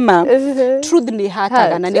siama. Truth ni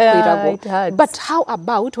hataga na ni kwiragwo. But how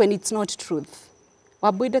about when it's not truth?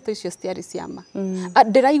 Wambui ndeto icio citiari ciama.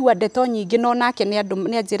 Ndiraigua ndeto nyingi no nake ni andu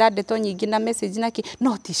ni ajira ndeto nyingi na message nake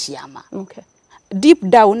no ti ciama. Okay. Deep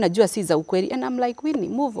down najua si za ukweli and I'm like, Winnie,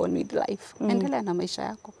 move on with life. Endelea na maisha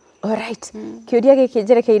yako. Alright. Kiuria giki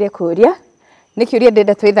njerekeire kuria ni kiuria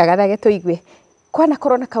ndenda twithagatha tuigue. Kwana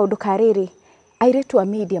korona kaundu kariri airetu a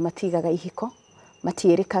media matigaga ihiko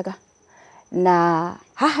matierikaga na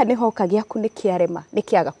haha ni hoka giaku ni kiarema ni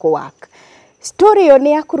kiaga ku work. Story yo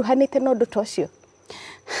ni yakuruhanite no ndu tocio.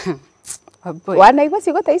 Wana igwa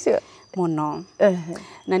cigota icio muno.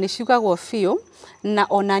 Na ni ciugagwo fiu na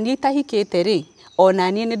ona ni itahikite ri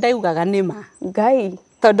ona ni ndaiugaga nima. Ngai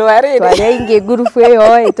tondu ariri twaria ingi group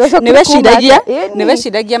iyo niwe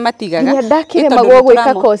ciragia matigaga nya ndakire magwo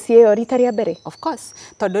gwika kosi iyo rita ria mbere. Of course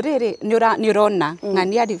tondu riri ni urona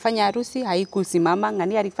ngani alifanya harusi haikusimama,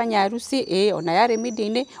 ngani alifanya harusi ona yari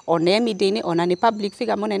media-ini ona media-ini ona ni public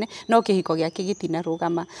figure munene no kihiko giake gitina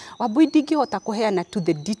rugama. Wambui ndingihota kuheana to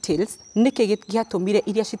the details niki giatumire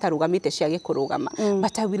iria citarugamite ciage kurugama.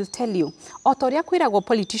 But I will tell you otoria kwiragwo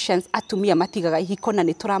politicians atumia matigaga ihiko na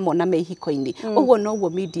ni turamona me ihiko-ini uguo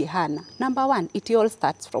no media hana. Number one, it all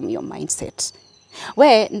starts from your mindset.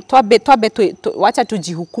 We wacha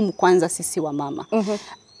tujihukumu kwanza sisi wa mama.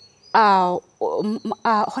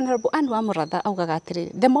 Honorable Anne wa Muratha augaga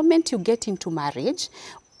atiriri, the moment you get into marriage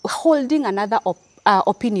holding another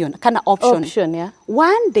opinion kana option yeah.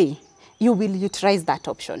 One day you will utilize that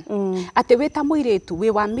option. Ate weta muiretu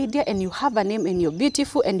we wa media and you have a name and you're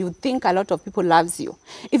beautiful and you think a lot of people loves you.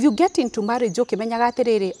 If you get into marriage ukimenyaga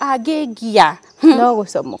atiriri agegia no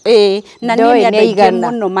gusomo na ni andaige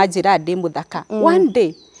muno majira ndi muthaka. One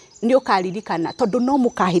day ni ukaririkana tondu no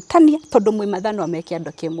mukahitania tondu mwi mathano ameke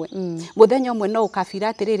andu kimwe. Muthenya umwe no ukabira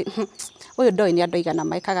atiriri uyu ndoi ni andu igana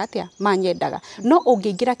maikaga atia manyendaga no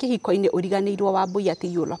ungiingira kihiko-ini uriganirwo Wambui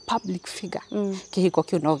ati you are public figure. Kihiko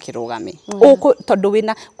kiu no kirugame tondu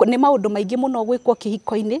wina ni maundu maingi muno gwikwo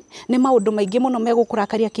kihiko-ini, ni maundu maingi muno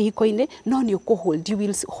megukurakaria kihiko-ini no ni ukuhold, you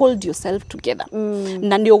will hold yourself together.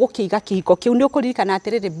 Na ni ugukiiga kihiko kiu ni ukuririkana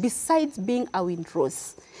atiriri besides being a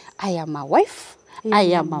Winrose, I am a wife,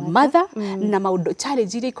 I am a mother. Na maundu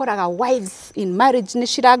challenge iria ikoraga wives in marriage ni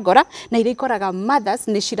cirangora na iria ikoraga mothers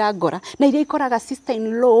ni cirangora na iria ikoraga sister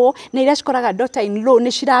in law na iria ikoraga daughter in law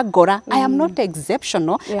ni cirangora. I am not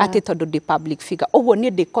exceptional ati tondu ndi public figure uguo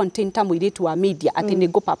ni ndi content ta muiritu wa media ati ni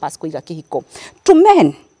go purpose kuiga kihiko to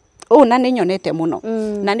men. Na ni nyonete muno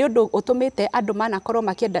na ni undu utumite andu manakorwo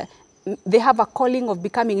makienda they have a calling of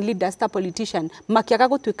becoming leaders ta politician makiaga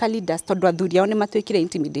gutuika leaders tondu athuri ao ni matuikire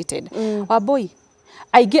intimidated. Wambui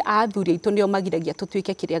aige athuri itu nio magiragia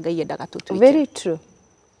tutuike kiria Ngai endaga tutuike. Very true.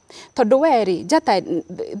 Tondu weri jata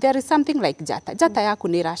there is something like jata yaku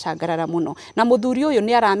ni iracangarara muno na muthuri uyu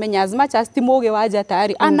ni aramenya as much as timuge wa jata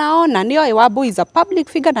ari anaona ni oi Wambui is a public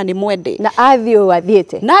figure na ni mwende na athio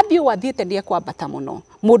wathiete ndi ekwambata muno.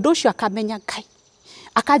 Mundu ucio akamenya Ngai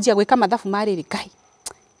akanjia gwika mathabu mariri Ngai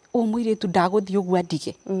muiritu ndaguthii uguo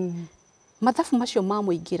andige. Mathabu macio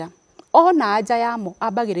mamuingira ona anja yamo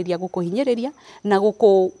ambagiriria gukuhinyiriria na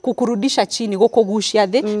gukurudisha chini gukugucia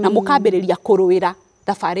thi na mukambiriria kuruira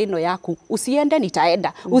thabari ino yaku usiende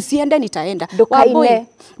nitaenda. Wambui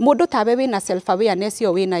mundu tawe wina self awareness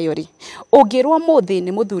yo wina yori ungirwo muthi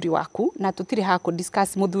ni muthuri waku na tutire ha ku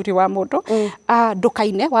discuss muthuri wa mundu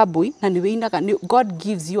ndukaine Wambui na ni winaga God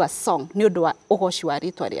gives you a song ni undu wa ugoci wa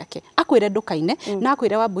ritwa riake akwire ndukaine na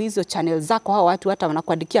akwire Wambui hizo channel zako hao watu hata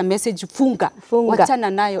wanakuandikia message funga. Wachana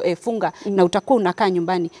nayo funga na utakuwa unakaa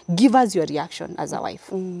nyumbani. Give us your reaction as a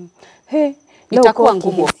wife. Itakuwa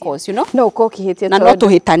ngumu of course, you know. No ukokihitie na no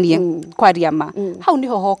tuhitanie kwaria ma. Hau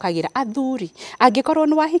niho hokagira athuri angikorwo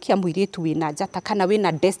ni wahikia muiritu wina njata kana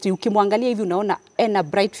wina destiny ukimwangalia hivi unaona ena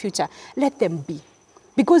bright future, let them be.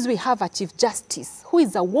 because we have a chief justice who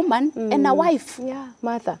is a woman and a wife. Yeah,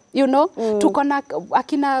 mother. You know, tukona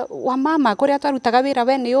akina wamama kuria twarutaga wira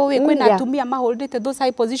we ni uwi kwina atumia maholdete those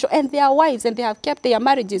high position and they are wives and they have kept their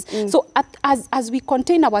marriages. So as we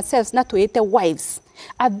contain ourselves na tuite wives,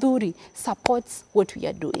 athuri supports what we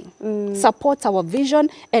are doing, supports our vision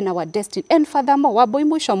and our destiny. And furthermore, waboi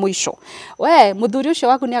mwisho we muthuri ucio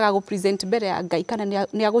waku ni agagu present mbere ya Ngai kana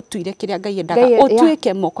ni agutuire kiria Ngai endaga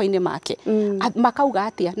utuike moko-ini make. Makauga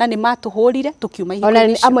atia na ni matuhurire tukiuma ihiko.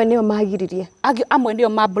 Ona amwe nio magiririe, amwe nio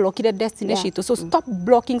mablokire destiny citu. So stop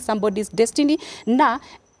blocking somebody's destiny na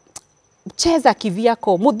cheza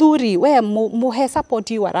kivyako. Muthuri we muhe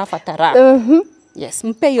support you arafatara. Yes,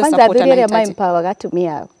 mpe hiyo support anahitaji. Kwanza anahitaji. empower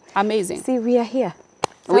gatumia. Amazing. See, we are here.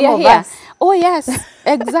 We are here. Oh yes,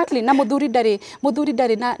 exactly. Na muthuri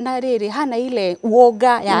ndari na riri hana ile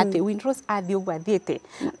uoga ya ati Winrose athi ugu athiete.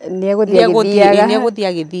 Nieguthia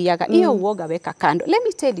agithiaga. Iyo uoga weka kando. Let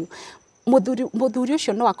me tell you, muthuri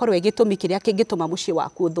ucio no akorwo egitumi kiria kingituma mucii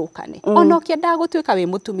waku uthukane. Ona ukienda gutuika wi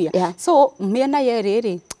mutumia. So miena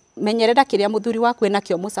yeriri menyerera kiria muthuri waku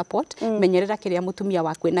enakio mu support, menyerera kiria mutumia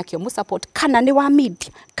waku enakio mu support, kana ni wa media,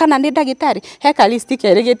 kana ni ndagitari, heka list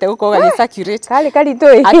kerigite guko ga circulate kali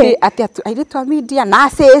toi ati airetu a media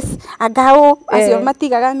nurses agao acio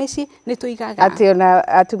matigaga mici ni tuigaga ati ona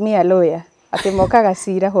atumia lawyer ati mokaga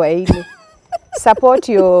cira hwaini support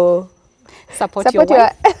your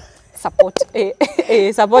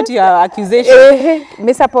support your accusation.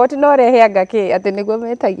 Me support no reheanga ki ati niguo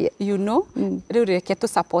metagie. You know, riu reke tu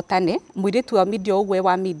supportane, muiretu wa media ugwe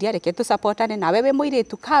wa media reke tu supportane na wewe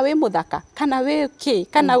muiretu ka we muthaka kana we ki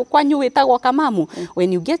kana kwanyu witagwo kamamu.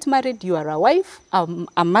 When you get married you are a wife,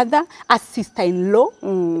 a mother, a sister-in-law,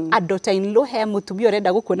 a daughter-in-law, he mutumia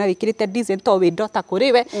urenda gukuona wikirite decent to we daughter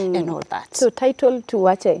kuriwe and all that. So title to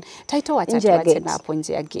wache na hapo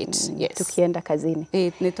nje ya gate. Yes. Tukienda kazini.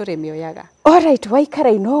 Ni turemio yaga. Alright,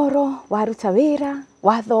 waikara Inooro, waruta wira,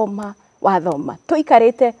 wathoma.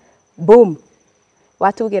 Tuikarite, boom.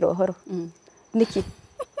 Watugirwo horo.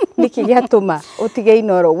 Niki giatuma utige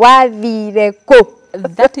Inooro, wathire ku?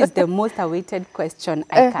 That is the most awaited question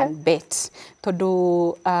I can bet.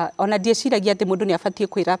 Tondu ona ndieciragia ati mundu ni abatie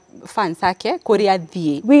kwira fans ake kuria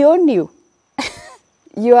thie. We own you.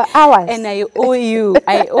 You are ours. And I owe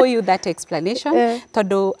you that explanation.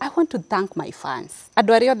 Tondu I want to thank my fans.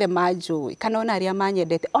 Andu aria othe manjui kana ona aria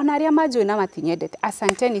manyendete, ona aria manjui na matinyendete.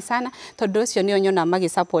 Asanteni sana tondu ucio ni onyona magi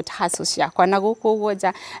support hustle ciakwa na guku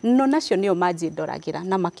gwoja. No nacio nio manjindoragira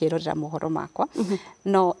na makirorera mohoro makwa.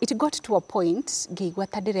 No, it got to a point ngeigua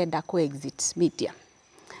ta ndirenda ku exit media.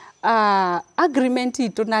 Agreement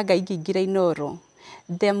itu na Ngai ngingira Inooro.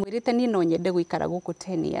 Ndemwirite ni no nyende guikara guku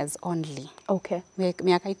 10 years only. Okay.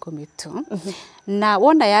 Miaka 12. Na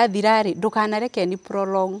wona ya thirari ndukanareke ni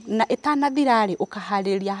prolong na itanathirari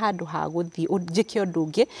ukahariria handu ha guthi ujike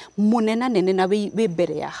ndungi munena nene na wi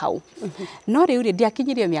mbere ya hau. No riu ri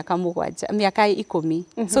ndiakinyirie miaka 10.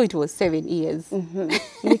 So it was 7 years.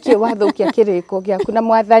 Niki wathukia kiriko giaku na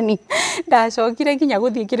mwathani. Ndacokire nginya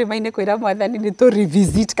guthii kirima-ini kwira mwathani ni to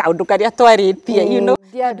revisit kaundu karia twaritie, you know.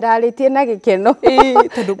 Ndaritie na gikeno.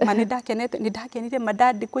 Tondu mani ndakenire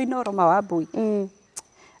madadi ku Inooro mawabui.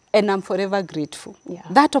 And I'm forever grateful.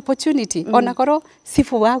 That opportunity. Ona koro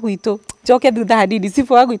sifu wa gwitu joke thutha hanini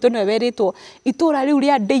sifu wa gwitu no weritwo itura riu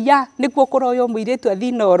ria ndeia nikuo kuroyo muiretu athi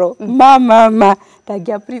Inooro. Mama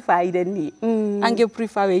tangia prefer ireni. Ange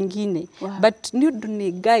prefer wengine. But ni undu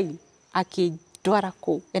ni Ngai akindwara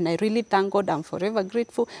ku. And I really thank God. I'm forever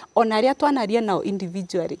grateful. Ona aria twanaria nao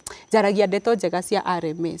individually. Jaragia ndeto njega cia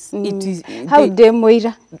RMS. It is how de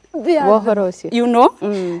muira wohoro ucio. You know?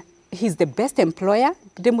 He's the best employer.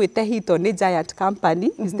 Ndimwite hito ni giant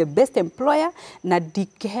company. He's the best employer na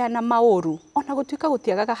ndikeheana mauru. Ona gutuika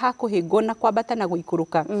gutiagaga hakuhingo na kwambata na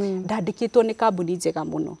guikuruka. Ndandikitwo ni kambuni njega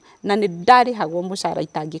muno. Na ni ndarihagwo mucara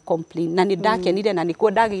itangi complain. Na ni ndakenire na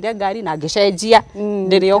nikuo ndageire ngari na ngicenjia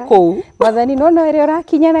ndiri o kuu. Mwathani no ere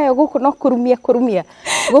urakinya nayo guku no kurumia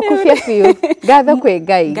gukufia biu. Gatho kwi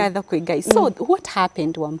Ngai. So what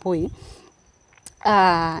happened one point?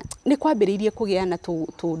 Ni kwambiririe kugiana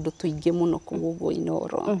tundu tuingi muno kugugo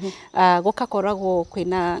Inooro. Gukakoragwo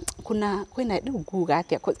kwina nguga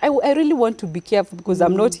atia. I really want to be careful because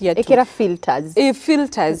I'm not here to ekira filters.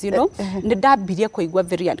 Filters, you know. Ni ndabiria kuigua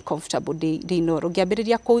very uncomfortable di Inooro.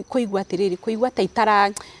 Ngiambiriria kuigua atiriri, kuigua ta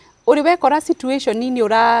itara uri wekora situation nini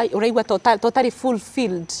uraigua totally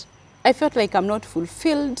fulfilled. I felt like I'm not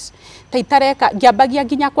fulfilled. Ta itareka ngiambagia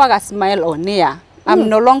nginya kwaga smile on air. I'm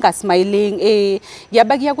no longer smiling.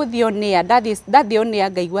 Yabagia guthio nea ndathio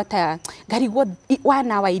nea ngaigua ta ngarigwo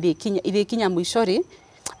wana wa irekinya muicori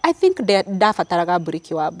I think ndabataraga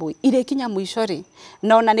break wa boy ile kinya mwisho ri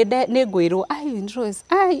naona nĩ ngwĩrwo ai Winrose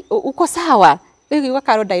ai uko sawa wewe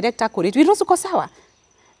karo director kuri Winrose uko sawa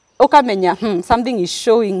ukamenya something is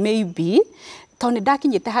showing maybe tone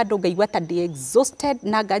ndakinyite handu ngaigua ta ndi exhausted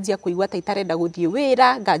na ngajia kuigua ta itarenda guthie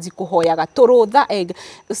wira ngaji kuhoyaga turutha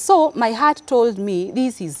so my heart told me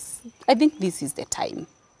I think this is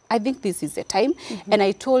the time. And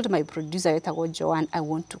I told my producer wetagwo Joan I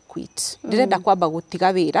want to quit. Ndirenda kwamba gutiga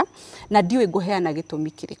wira na ndiwe nguheana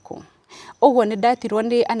gitumi kiriku. Oguo ni ndatirwo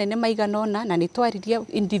ni anene maiganona na nitwaririe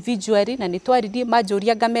individually na nitwaririe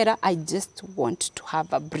majoria ngamera I just want to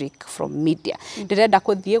have a break from media. Ndirenda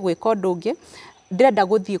kuthie gwika undu ungi. Ndirenda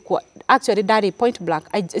guthie kwa actually dari point blank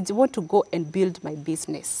I want to go and build my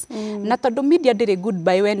business. Na tondu media ndiri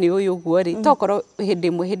goodbye when uyu guo ri tokoro hindi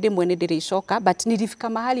mwe ni ndiri coka but nilifika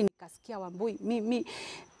mahali nikasikia Wambui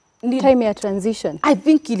time ya transition I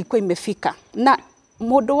think ilikuwa imefika na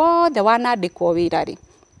mundu wothe wanandikwo wira ri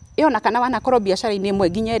iona kana wanakorwo biashara-ini imwe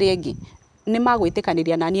nginya iri ingi ni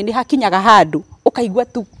magwitikaniria nani ni hakinyaga handu ukaigua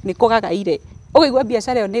tu ni kugagaire ukaigua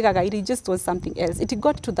biashara yo ni gagaire it just was something else. It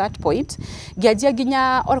got to that point ngianjia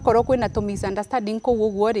nginya okorwo kwina to misunderstanding kou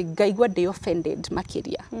uguo ri ngaigua ndi offended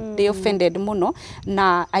makiria ndi offended muno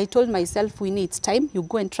na I told myself we need time you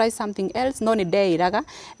go and try something else no ni ndeiraga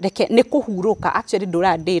reke ni kuhuruka actually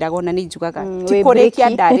ndurandiraga ona ni njugaga ti kurikia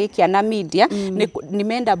ndarikia na media ni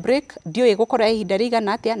menda break ndio igukora ihinda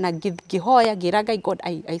rigana atia na ngihoya ngiraga God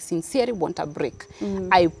I sincerely want a break.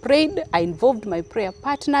 I prayed, I involved my prayer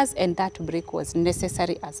partners and that break was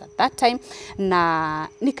necessary as at that time na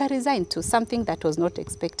nika resign to something that was not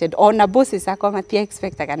expected ona bosses akwa matia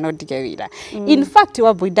expectaga no dige wira. In fact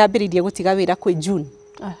Wambui ndambiririe gutiga wira kwi June.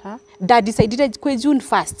 Da decided kwi June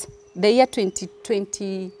 1st the year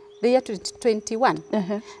 2020 the year 2021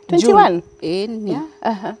 21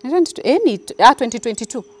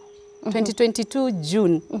 2022 2022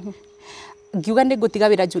 June ngiuga nĩ ngũtiga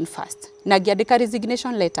wĩra June 1st na ngĩandĩka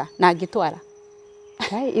resignation letter na ngĩtwara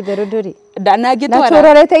itherũ ndũri na ngĩtwara na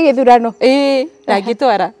tũrorete gĩthurano na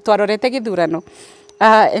ngĩtwara twarorete gĩthurano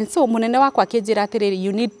and so munene wakwa akĩnjĩra atĩrĩrĩ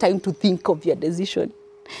you need time to think of your decision.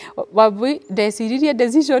 Wambui ndeciririe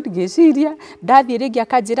decision ngĩciria ndathiĩ rĩngĩ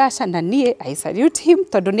akanjĩra aca na niĩ I salute him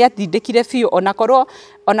tondũ nĩ athindĩkire biũ onakorwo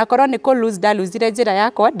nĩ kũ ndaluzire njĩra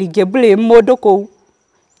yakwa ndingĩ blame mũndũ kũu.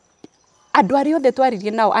 Andũ arĩa othe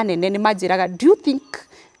twaririe nao anene nĩ manjĩraga do you think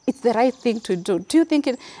it's the right thing to do? Do you think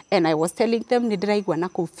it? And I was telling them nĩ ndĩraigua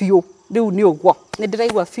nako biũ rĩu nĩ ũguo nĩ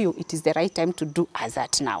ndĩraigua biũ it is the right time to do as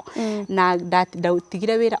at now. Na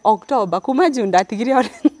ndatigire wĩra October kuma June ndatigire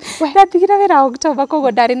wĩra October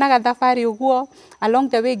koguo ndarĩ na gathabarĩ ũguo along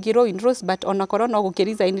the way ngĩrwo Winrose but onakorwo no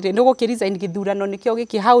gũkĩresign nĩ gũkĩresign gĩthurano nĩkĩo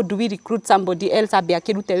gĩkĩ how do we recruit somebody else ambe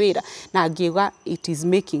akĩrute wĩra na ngĩuga it is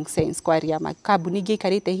making sense kwaria makambuni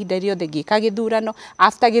ngĩikarĩte ihinda rĩothe ngĩka gĩthurano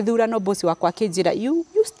after gĩthurano boss wakwa akĩnjĩra you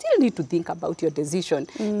still need to think about your decision.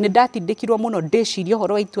 Nĩ ndatindĩkirwo mũno ndĩciria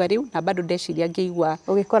ũhoro wa itua rĩu na bado ndĩciria ngĩigua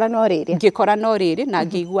ngĩkora no rĩrĩ na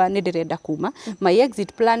ngĩigua nĩ ndĩrenda kuma. My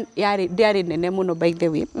exit plan yarĩ nene mũno by the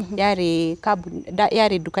way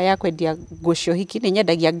yarĩ nduka ya kwendia nguo cia ũhiki nĩ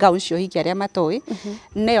nyendagia gowns cia ũhiki arĩa matoĩ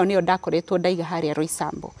nayo nĩyo ndakoretwo ndaiga harĩa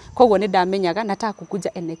Roysambu koguo nĩ ndamenyaga nataka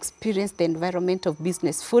kukuja and experience the environment of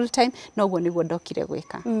business full time na ũguo nĩguo ndokire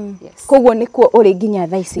gwĩka. Yes. Koguo nĩkuo ũrĩ nginya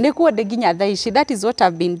thaa ici nĩkuo ndĩ nginya thaa ici that is what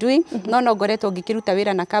I've been doing. No ngoretwo ngĩkĩruta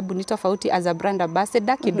wĩra na kambuni tofauti as a brand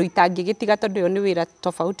ambassador kĩndũ itangĩgĩtiga tondũ ũyũ nĩ wĩra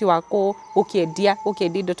tofauti wa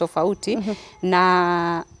gũkĩendia indo tofauti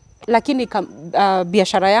na lakini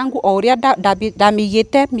biashara yangu o ũrĩa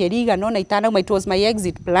ndamĩigĩte mĩeri igana ũna itanauma it was my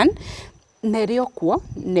exit plan nerĩo kuo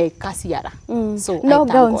nĩ kaciara. So no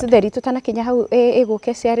gowns theri tutanakinya hau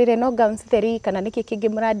ĩgũke ciarĩre no gowns theri kana nĩkĩ kĩngĩ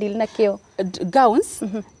mũradeal nakĩo? Gowns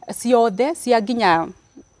ciothe cia nginya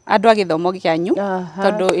andũ a gĩthomo kĩanyu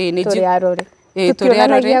tondũ nĩ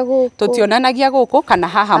tutionanagia gũkũ kana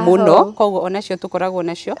haha mũno koguo onacio tukoragwo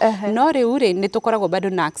nacio no rĩu rĩ nĩ tukoragwo bado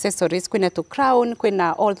na accessories kwĩna tu crown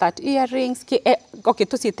kwĩna all that earrings okay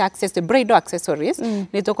tuciĩta accessories bridal accessories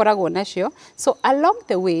nĩ tukoragwo nacio. So along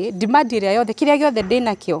the way demand ĩrĩa yothe kĩrĩa gĩothe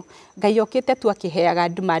ndĩnakĩo Ngai okĩte tu akĩheaga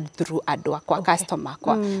demand through andũ akwa customer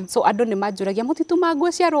akwa. So andũ nĩ manjũragia mũtituma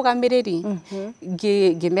nguo cia rũgamĩrĩri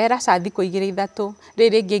ngĩmera ca thikũ 2-3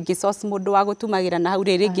 rĩrĩ ngĩsource mũndũ wa gũtumagĩra na hau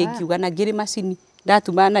rĩrĩ ngiuga na ngĩrĩ macini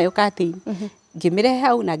ndatuma nayo kati ngĩmĩrehe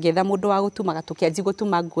hau na ngetha mũndũ wa gũtumaga tũkĩanji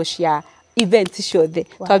gũtuma nguo cia events ciothe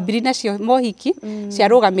twambiri nacio mohiki cia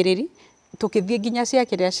rũgamĩrĩri tukithie nginya cia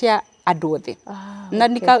kĩrĩa cia andũ othe na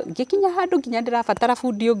ngĩkinya handũ nginya ndĩrabatara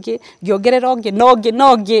bundi ũngĩ ngĩongerera ũngĩ no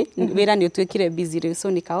ũngĩ wĩra nĩ ũtuĩkire busy rĩu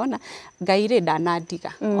so nikaona Ngai rĩ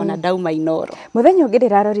ndanandiga ona ndauma Inooro. Mũthenya ũngĩ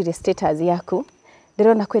ndĩrarorire status yaku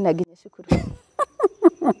Ndirona kwina nginya cukuru.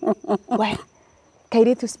 We.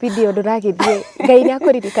 Kairitu speed yo nduragithie. Ngai ni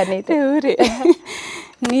akuririkanite. Uri.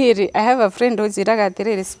 Niri, I have a friend who njiraga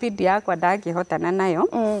atiriri speed yakwa ndangihotana nayo.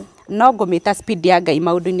 No ngumita speed ya Ngai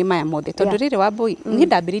maundu-ini maya mothe. Tondu riri Wambui, ni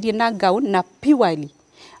ndambiririe na gown na purely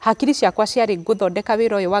hakiri ciakwa ciari nguthondeka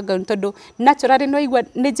wira uyu wa gown tondu naturally no igwa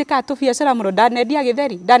ni njikaga tu biacara muno ndanendia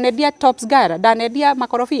githeri ndanendia tops gara ndanendia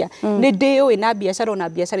makorobia ni ndiui na biacara na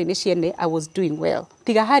biacara ni ciene I was doing well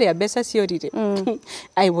tiga haria mbeca ciorire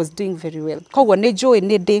I was doing very well koguo ni njui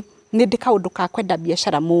ni ndi kaundu ka kwenda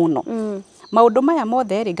biacara muno maundu maya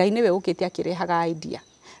mothe ri Ngai niwe ukite akirehaga idea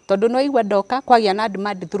tondu no igwa ndoka kwagia na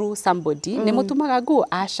demand through somebody ni mutumaga nguo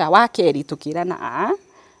aca wa keri tukirana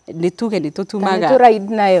nituge nitutumaga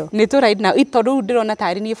nituraid nayo itoru ndirona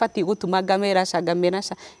tari ni fati gutuma ngamera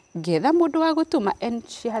getha mundu wa gutuma and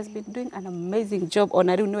she has been doing an amazing job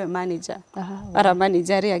ona riu niwe manager ara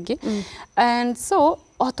manager riangi and so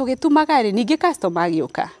otugitumaga ri ningi customer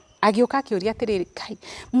agioka akiuria atiriri kai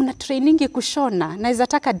mna training kushona naweza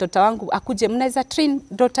taka dota wangu akuje mnaweza train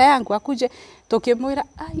dota yangu akuje tukimwira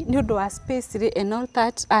ai ni undu wa space ri and all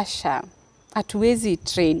that asha atuwezi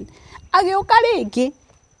train agioka ringi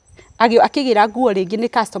akigira nguo ringi ni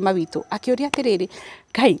customer witu akiuria atiriri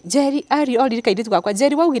kai Jerry ari oriri kairitu gwakwa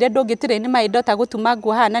Jerry waugire ndungitire ni my daughter gutuma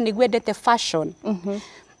nguo hana ni gwendete fashion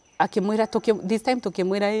akimwira this time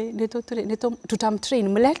tukimwira ni tutamtrain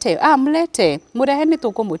mlete murehe ni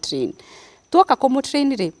tukumutrain tuoka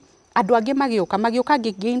kumutrain ri andu angi magioka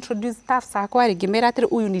introduce staff sakwa ri ngimera atiri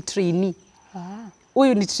uyu ni trainee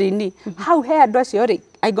uyu ni trainee how he andu acio ri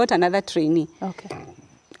I got another trainee okay.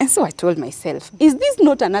 And so I told myself, is this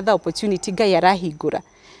not another opportunity Ngai arahingura?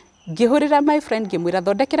 Ngihurira my friend ngimwira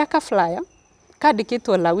thondekera ka flyer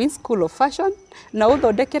kandikitwo Lawin School of Fashion na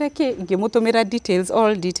uthondekere ki ngimutumira details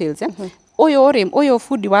all details uyu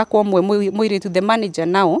fundi wakwa mwiritu the manager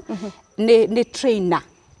now ni trainer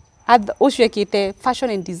ucio ekite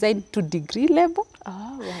fashion and design to degree level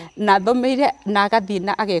na thomeire na agathii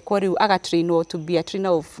na agekwo riu agatrainwo to be a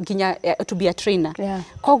trainer of ginya to be a trainer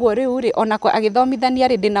koguo riu ri onako agithomithania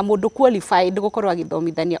ri ndina mundu qualified gukorwo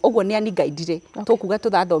agithomithania uguo ni ani guidire tukuga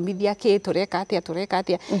tuthathomithia ki tureka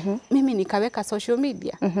atia mimi nikaweka social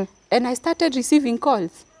media and I started receiving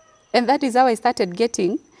calls and that is how I started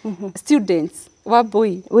getting students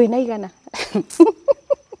Wambui wina igana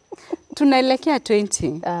tunaelekea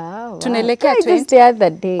 20 wow. Tunaelekea 20 the other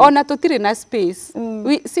day ona tutire na space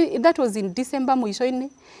we see that was in December mwisho-ini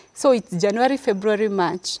so it's January February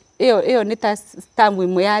March hiyo ni tamu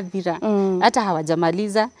imwe yathira hata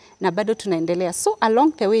hawajamaliza na bado tunaendelea so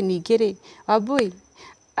along the way nigere Wambui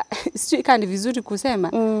sio ni vizuri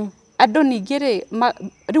kusema ado nigere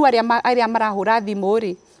riu aria marahura thimu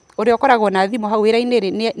ri uri okoragwo na thimu hau wira-ini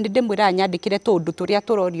ri ni ndimwira nyandikire tundu turia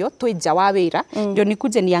turorio twi nja wa wira ndio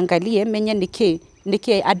nikuje niangalie menye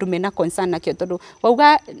niki andu mena concern nakio tondu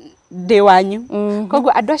wauga ndi wanyu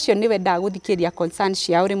koguo andu acio niwe ndaguthikiria concern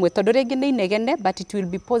ciao rimwe tondu ringi ni inegene but it will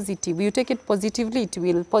be positive you take it positively it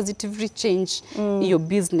will positively change your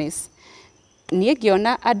business nie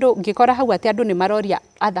ngiona andu ngikora hau ati andu ni maroria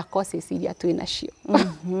other courses iria twina cio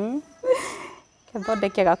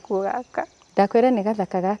kethondeke gakuo gaka ndakwira ni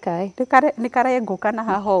gathaka gaka ni karenguka na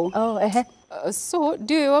haho so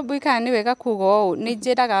ndiyo Wambui kana ni wega kuga uu ni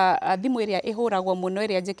njiraga thimu iria ihuragwo muno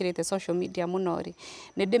iria njikirite social media muno ri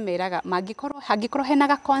ni ndimeraga hangikorwo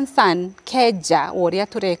henaga concern keja uria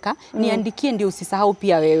tureka ni andikie ndi usisahau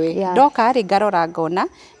pia wewe ndoka ri ngarora ngona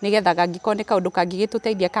nigetha ngikone kaundu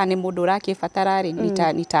kangigituteithia kana ni mundu urakibatara ri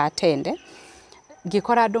nita attend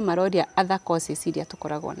ngikora andu maroria other courses iria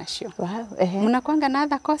tukoragwo nacio munakwanga na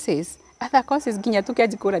other courses ginya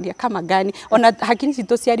tukianjikũrania kama gani ona hakiri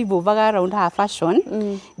citu ciarivovaga around her fashion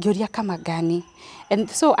ngioria kama gani and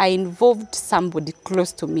so I involved somebody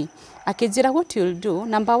close to me akijira what you'll do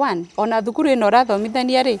number 1 ona thukuru ino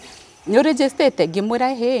rathomithania ri ni registrate ngimwira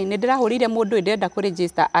he ni ndirahurire mundu ndenda ku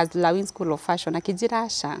register as Lawin School of Fashion akijira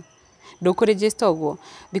aca nduku register uguo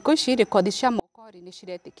because she record cia mokori ni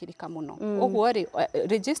ciretikirika muno uguo ri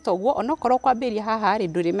register uguo ona korwo kwambiria haha ri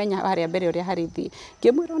ndurimenya haria mbere uria harithi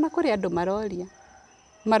ngimwira ona kuri andu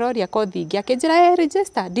maroria kothi ingi akijira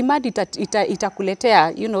register demand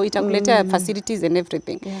itakuletea itakuletea facilities and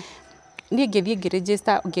everything niĩ ngĩthiĩ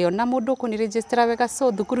ngĩregister ngĩona mũndũ kũ ni register wega,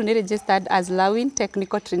 so thukuru ni registered as Lawin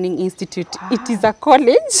Technical Training Institute. It is a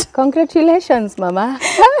college. Congratulations mama.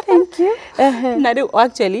 Thank you. Na rĩu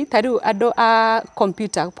actually tariu andũ a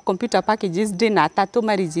computer packages ndina atatu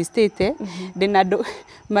maregistete ndina andũ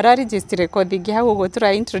mararegistre kothi ingĩ hau ũguo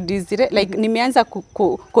tũra introduce like nimeanza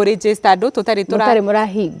ku register andũ tutari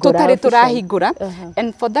turahingũra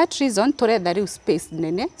and for that reason turetha rĩu space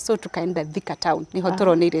nene, so tukaenda Thika Town niho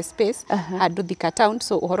turonire space handũ Thika Town,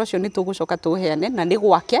 so ũhoro ũcio nĩ tũgũcoka tũheane na nĩ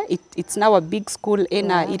gwake. It's now a big school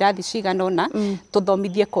ina irathi cigana ũna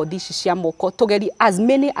tuthomithie kothi ici cia moko tugeri as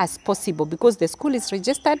many as possible because the school is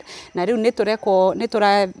registered na rĩu nĩ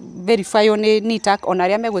tura verify nĩ NITA ona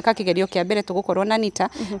arĩa megwĩka kĩgerio kĩa mbere tũgũkorwo na NITA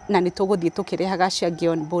na nĩ tũgũthiĩ tũkĩrehaga ciangĩ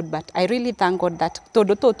on board, but I really thank God that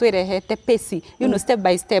tondũ twĩrehete pesi step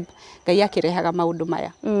by step Ngai akĩrehaga maũndũ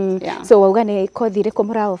maya. So wauga nĩ kothi ĩrĩkũ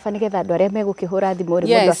mũraofa nĩgetha andũ arĩa megũkĩhũra thimũ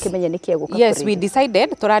mũndũ akĩmenye nĩkĩ egũka? Yes, we decided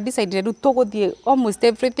rĩu tũgũthiĩ almost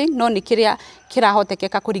everything no nĩ kĩrĩa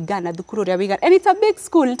kĩrahotekeka kũringana na thukuru ũrĩa wĩigana, and it's a big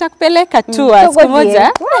school. Nitakupeleka tour siku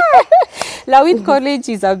moja. Lawin College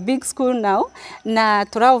is a big school now na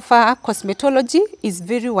tũraofa cosmetology is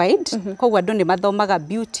very wide. Koguo andũ nĩ mathomaga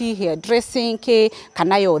beauty, hairdressing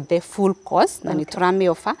kana yothe full course na nĩ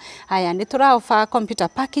tũramĩofa. Haya nĩ tũraofa computer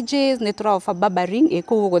packages, nĩ tũraofa barbering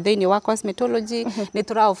kũguo thĩinĩ wa cosmetology, nĩ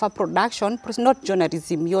tũraofa production, not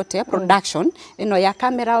journalism yote, production ĩno ya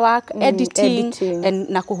camera work, editing and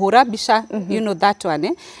na kuhura bica, you know that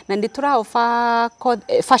one na nĩ tũraofa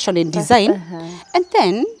fashion and design and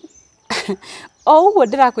then ũguo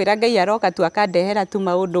ndĩrakwĩra Ngai aroka tu akandehera tu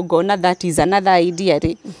maũndũ ngona that is another idea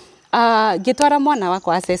rĩ. Ngĩtwara mwana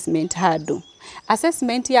wakwa assessment handũ.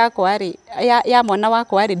 Assessment yakwa rĩ ya mwana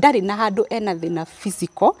wakwa rĩ ndarĩ na handũ ena thĩna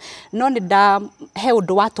physical no nĩ ndahe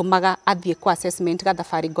ũndũ watũmaga athiĩ kwa assessment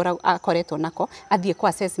gathabarĩ ngora akoretwo nako athiĩ kwa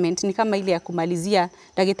assessment ni kama ile ya kumalizia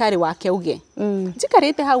ndagĩtarĩ wake uge.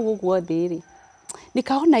 Njikarĩte hau ũguo thĩ rĩ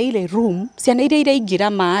nikaona ile room ciana iria iraingĩra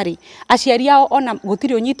marĩ aciari ao ona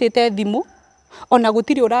gũtirĩ ũnyitĩte thimũ ona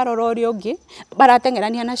gũtirĩ ũrarora ũrĩa ũngĩ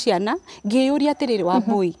barateng'erania na ciana. Ngĩyũria atĩrĩrĩ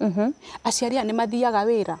Wambui aciari aya nĩ mathiaga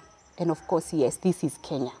wĩra? And of course yes, this is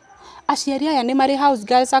Kenya. Aciari aya nĩ marĩ house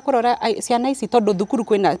girls akũrora ciana ici tondũ thukuru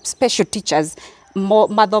kwĩna special teachers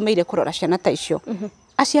mathomeire kũrora ciana ta icio.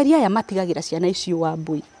 Aciari aya matigagĩra ciana icio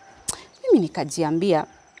Wambui. Mimi nikajiambia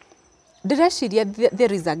ndĩreciria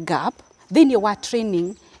there is a gap thĩinĩ wa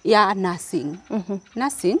training ya nursing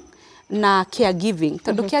na caregiving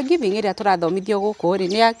tondu caregiving ĩrĩa tũrathomithio gũkũ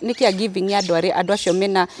rĩ nĩ caregiving ya andũ acio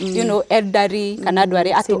mena you know elderly kana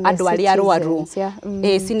andũ arĩa arwaru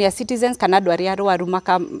senior citizens kana andũ arĩa arwaru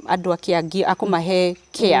andũ akũmahe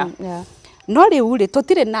care. No rĩu rĩ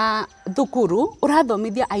tũtirĩ na thukuru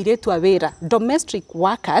ũrathomithia airĩtu a wĩra, domestic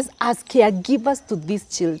workers as caregivers to these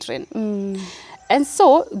children. And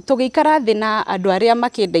so tugĩikara thĩ na andũ arĩa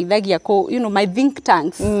makĩndeithagia you know my think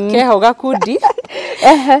tanks keho gakundi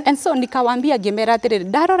and so nikawambia ngĩmera atĩrĩrĩ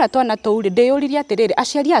ndarora twana tũu rĩ ndĩyũririe atĩrĩrĩ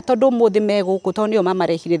aciari aya tondũ ũmũthĩ megũkũ tondũ nĩo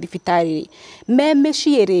mamarehire thibitarĩ me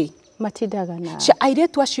mĩciĩ rĩ matindaga na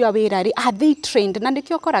airĩtu acio a wĩra rĩ are they trained? Na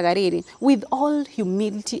nĩkĩo ũkoraga rĩrĩ with all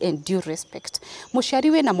humility and due respect mũciari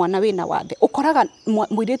wĩna mwana wĩna wathe ũkoraga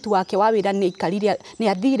mũirĩtu wake wa wĩra nĩ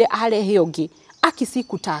athire arehe ũngĩ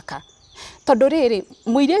akisikutaka tondu riri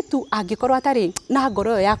muiretu angikorwo atari na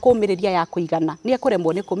ngoro ya kumiriria ya kuigana ni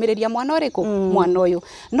ekuremwo ni kumiriria mwana uriku mwana uyu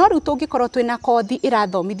no riu tungikorwo twina kothi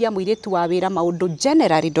irathomithia muiretu wa wira maundu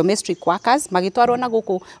generally domestic workers magitwarwo na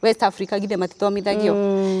guku West Africa githe matithomithagio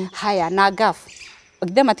haya na gaf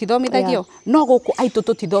githe matithomithagio no guku aitu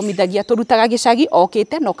tutithomithagia turutaga gicagi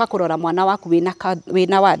okite no kakurora mwana waku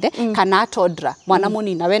wina wathe kana toddler mwana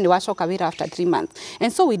munina we ni wacoka wira after 3 months.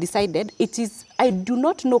 And so we decided I do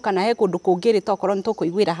not know kana he kundu kungiri tokorwo ni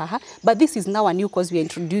tukuiguira haha, but this is now a new course we are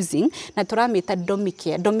introducing na turamita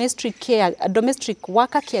domestic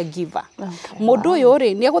worker caregiver. Mundu uyu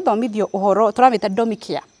ri ni eguthomithio uhoro turamita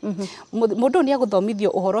domicare. Mundu ni eguthomithio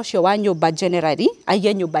uhoro ucio wa nyumba generally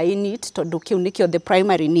aige nyumba init tondu kiu nikio the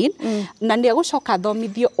primary need na ni egucoka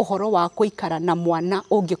thomithio uhoro wa kuikara na mwana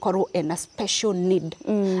ungikorwo ena special need.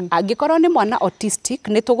 Angikorwo ni mwana autistic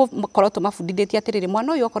ni tugukorwo tumabundithĩtie atiriri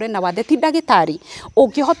mwana uyu okorwo na wathe ti ndagĩtarĩ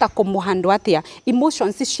ungihota kumuhandle atia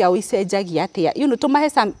emotions ciao icenjagia atia you know tumahe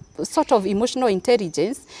some sort of emotional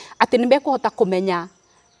intelligence ati nimekuhota kumenya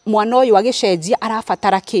mwana uyu agicenjia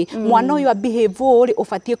arabatara ki mwana uyu behave ri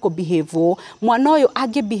ubatie ku behave mwana uyu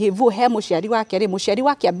agi behave he muciari wake ri muciari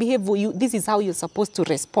wake behave you, this is how you supposed to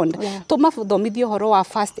respond tumathomithie horo wa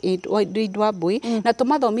first aid wa boy na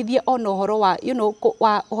tumathomithie ono horo wa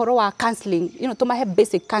wa horo wa counseling tumahe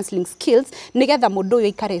basic counseling skills nigetha mundu uyu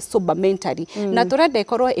ikare sober mentally na turenda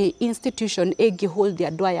ikorwo institution hold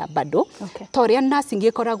their dwaya bado toria nursing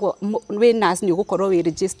ikoragwo we nurse ni gukorwo we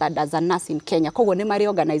registered as a nurse in Kenya koguo ni mari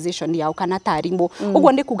organization yao kana tarimu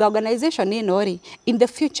uguo ni kuga organization ino ri in the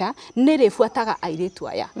future ni rifuataga airetu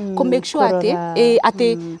aya ku make sure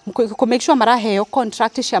ati ku make sure maraheo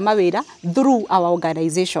contract cia mawira through our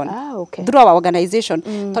organization through our organization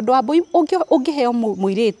tondu abui ungiheo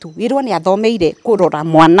muiretu wirwo ni athomeire kurora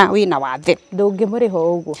mwana wina wathe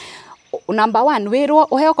ndungimuriho uguo number 1 wiro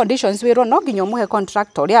uheo conditions wiro no nginya muhe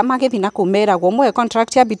contractor ya magithina kumeragwo muhe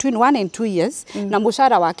contract ya between 1 and 2 years na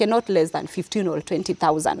mushara wake not less than 15 or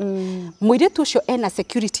 20,000 muiretu ucio ena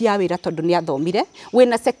security ya wira tondu ni athomire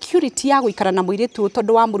wina security ya guikara na muiretu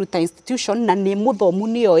tondu wa muruta institution na ni muthomu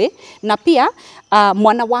nioi na pia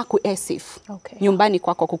mwana waku safe nyumbani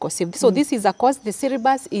kwako kuko safe so this is a course the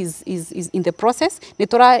syllabus is in the process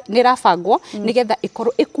nirafagwo nigetha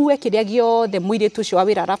ikoro ikue kiria giothe muiretu ucio wa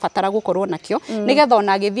wira arabatara gukorwo nakio nigetha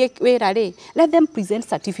ona agithie wira ri let them present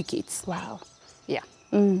certificates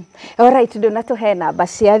Alright, ndonatuhe namba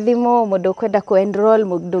cia thimu mundu kwenda ku enroll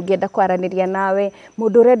mundu ngienda kwaraniria nawe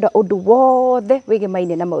mundu urenda undu wothe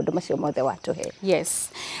wigemaine na maundu macio mothe watuhe yes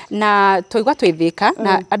na toigwa twithika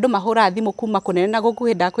na andu mahura thimu kuma kunene na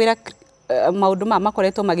gukuhinda kwira maundu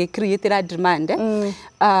makoretwo magicreate demand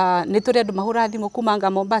ni turi andu mahura thimu kumanga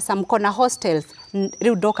Mombasa mkona hostels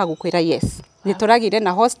riu ndoka gukwira yes ni turagire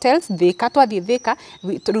na hostels thika twathie thika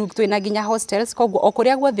twina ginya hostels koguo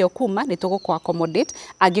okuria guothe okuma ni tuguko accommodate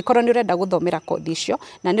angikorwo ni urenda guthomera kothi icio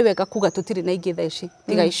na ni wega kuga tutiri na ingi thaici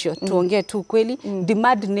tiga icio tuongee tu kweli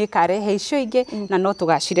demand ni karehe icio ingi na no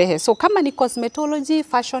tugashirehe so kama ni cosmetology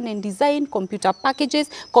fashion and design computer packages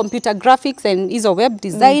computer graphics and iso web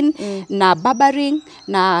design na barbering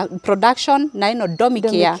na production na ino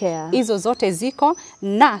domicare izo zote ziko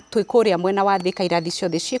na twikuria mwena wa thika irathi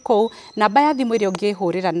ciothe ciko na baya thimu iria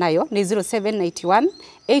ungihurira nayo ni 0791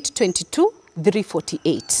 822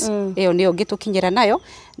 348 iyo ni ungitukinyira nayo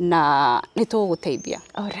na nituguteithia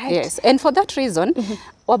yes and for that reason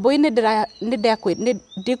waboi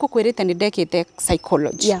ndikukwirite ni ndekite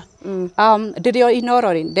psychology ndirio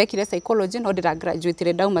Inooro ndekire psychology no ndira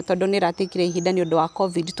graduate ndauma tondu ni ratikire ihinda ni undu wa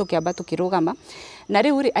covid tukiamba tukirugama na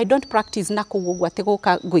riu I don't practice na kugugwa ati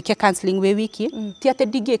guka gwike counseling we wiki ti ati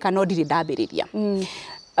ndingika no ndiri ndambiriria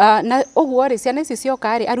na uguo ri ciana ici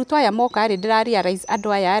cioka ri arutwo aya moka ri ndira realize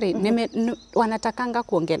andu aya ri wanatakanga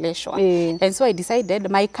kuongeleshwa and so I decided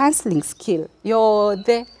my counseling skill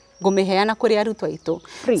yothe ngumiheana kuri arutwo aitu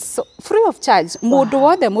so free of charge mundu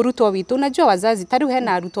wothe murutwo witu najua wazazi tariu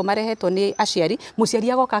hena arutwo marehetwo ni aciari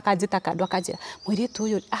muciari agoka akanjita kandu akanjira mwiritu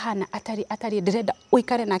uyu ahana atari ndirenda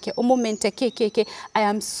uikare nake umumente keke I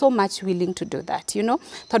am so much willing to do that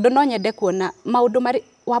tondu no nyende kuona maundu mari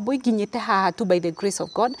wabui nginyite haha tu by the grace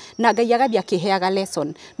of God na Ngai agathia akiheaga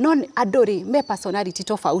lesson no anduri me personality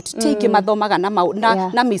tofauti tiki mathomaga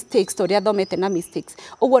na mistakes toria thomete na mistakes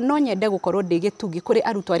uguo no nyende gukorwo ndigitungi kuri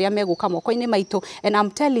arutwo aria meguka moko-ini maitu and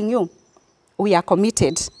I'm telling you we are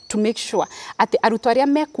committed to make sure ati arutwo aria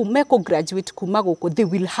meku graduate kuma guku they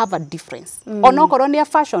will have a difference onokorwo ni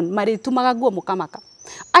fashion mari tumaga nguo mukamaka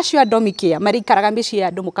acio adomicare marikaraga micii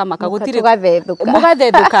andu mukamaka gutiri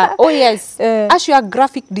mugathethuka oh yes acio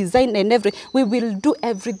graphic design and we will do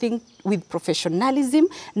everything with professionalism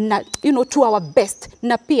na to our best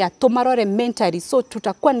na pia tumarore mentally so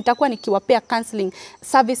nitakuwa nikiwapea counseling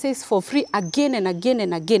services for free again and again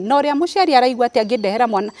and again no ria muciari araigwa ati angindehera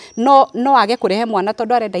mwana no age kurehe mwana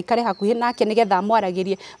tondu arenda ikare hakuhi nake nigetha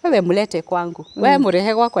amwaragirie wewe mulete kwangu wewe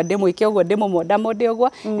murehe gwakwa ndimwike uguo ndimumondamode uguo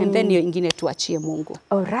and then iyo ingine tuachie Mungu.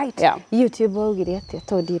 All right. YouTube ugire atia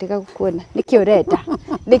tondirega gukuona niki urenda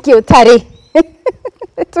niki utari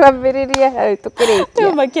twambiririe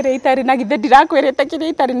tukirikia makire itari na githe ndirakwirite kiria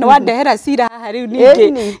itari no wandehera cira haha riu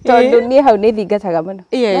ningi tondu ni hau ni thingataga muno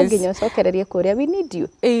no nginya ucokererie kuria we need you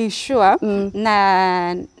sure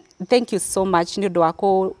na thank you so much ni ndo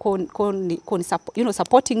wako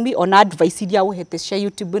supporting me on advice iria uhete cia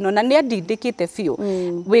YouTube no na ni andindikite fiu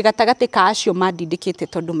we gatagati ka acio mandindikite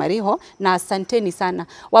tondu mariho na asanteni sana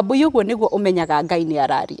wabui uguo niguo umenyaga Ngai ni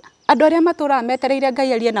araria andu aria matura metereire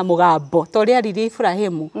Ngai arie na mugambo tori aririe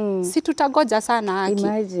Ibrahimu si tutagoja sana haki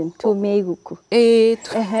imagine tumia iguku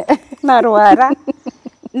na rwara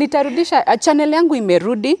Nitarudisha channel yangu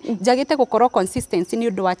imerudi jagite gukorwo consistency ni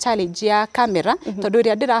undu wa challenge ya camera tondu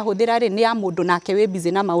ria ndirahuthira ri ni ya mundu nake we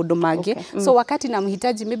busy na maundu mangi so wakati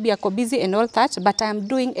namhitaji maybe ako busy and all that but I am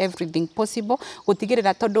doing everything possible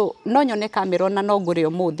gutigirira tondu no nyone camera na no ngure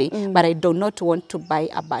umuthi but I do not want to buy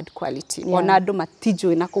a bad quality ona andu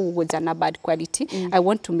matijui na kuguja na bad quality I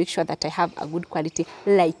want to make sure that I have a good quality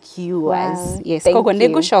like yours. Yes, kogo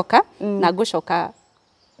nigucoka na gucoka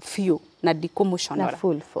few na dikumushonora na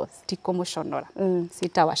full force dikumushonora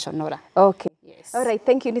sitawashonora. Okay, yes. All right,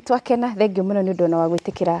 thank you. Ni twakena thengio muno ni undu na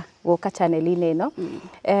wagwitikira guka channel-ini ino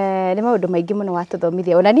ni maundu maingi muno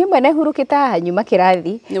watuthomithia ona ni mwene hurukita haha nyuma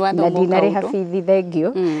kirathi na dinari hafithi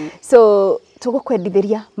thengio so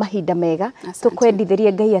tugukwendithiria mahinda mega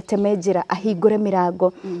tukwendithiria Ngai ateme njira ahingure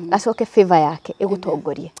mirango acoke favor yake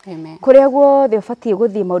igutongorie kuria guothe ubatie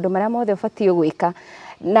guthii maundu maria mothe ubatie gwika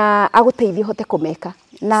na aguteithie hote kumeka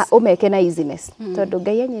na umeke na easiness tondu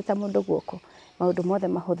Ngai anyita mundu guoko maundu mothe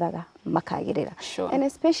mahuthaga makagirira and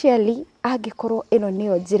especially angikorwo ino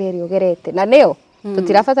niyo njira iri ugerete na niyo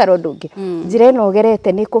tutirabatara undu ungi njira ino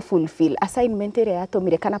ugerete ni ku fulfill assignment ire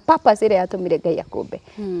yatumire kana purpose ire yatumire Ngai akumbe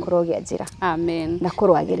kurogia njira amen na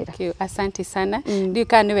kurwagirira. Asante sana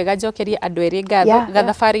ndika ni wega njokeria andu eri ngatho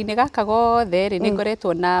gathabari-ini gaka gothe ri ni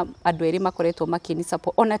ngoretwo na andu eri makoretwo makini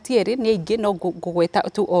support ona tieri ni aingi no ngugweta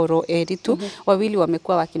tu oro eri tu wawili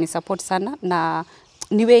wamekuwa wakini support sana na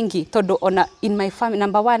ni wengi tondu ona in my family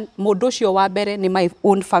number one mundu ucio wa mbere ni my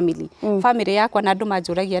own family family yakwa na andu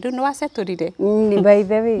manjuragia riu ni waceturire ni by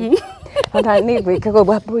the way ona ni gwikago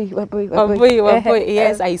wabui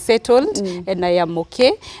yes I settled and I am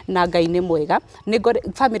okay na Ngai ni mwega ni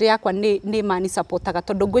family yakwa ni mani supportaga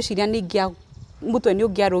tondu ngwiciria ni ngia mutwe ni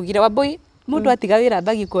ungiarugire wabui mundu atiga wira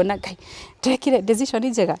bagi kuona Ngai ndekire decision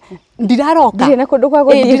njega ndiraroka ndire na kundu kwa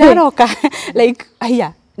guthii ndiraroka like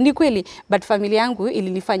aya ni kweli but familia yangu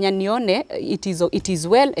ilinifanya nione it is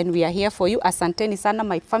well and we are here for you. Asanteni sana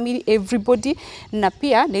my family everybody na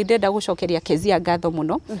pia nindenda gucokeria Kezia ngatho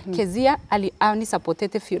muno Kezia ani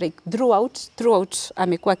supported like throughout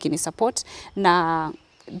amekuwa kini support na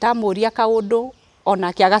ndamuria kaundu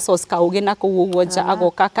ona kiaga source kauge na kuguoja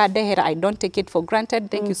agoka kadehera I don't take it for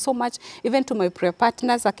granted. Thank you so much even to my prayer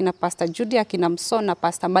partners akina Pastor Judy akina Msona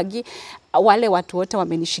Pastor Magi wale watu wote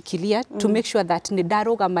wamenishikilia to make sure that ni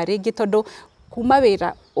daroga marege tondu kuma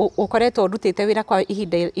wira ukoretwo rutite wira kwa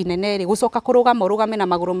ihinda inene ri gucoka kurugame na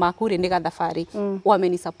maguru maku ri ni gathabari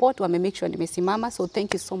wameni support wame make sure nimesimama so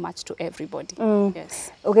thank you so much to everybody.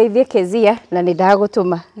 Yes, ugeithie Kezia na ni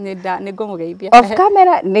ndagutuma ni ngumugeithia off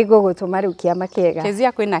camera ni ngugutuma riu kiama kiega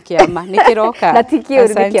Kezia kwina kiama ni kiroka na tikio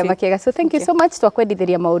ri kiama kiega so thank you so much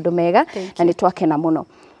twakwendithiria maundu mega na ni twakena muno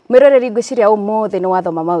mwiroreri ngwiciria umuthi ni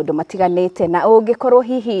wathoma maundu matiganite na ungikorwo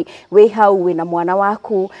hihi wi hau wina mwana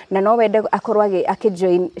waku na no wende akorwo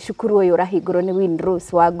akijoin cukuru uyu urahingurwo ni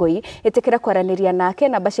Winrose wangui itikira kwaraniria nake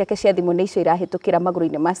namba ciake cia thimu ni icio irahitukira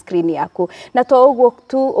maguru-ini ma screen yaku na to uguo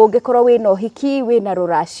tu ungikorwo wina uhiki wina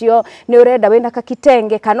ruracio ni urenda wina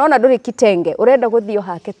kakitenge kana ona nduri kitenge urenda guthio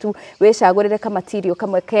hake tu wicagurire ka material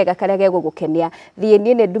kamwe kega karia gegugukenia thie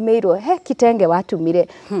ni ndumirwo he kitenge watumire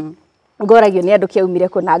ngoragio ni andu kiaumire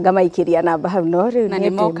kunanga maikiria namba hau no riu na ni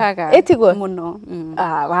mokaga etiguo muno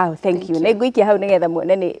wow thank you ni ngwikia hau nigetha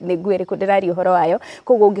muone ni ngwire kundirario horo wayo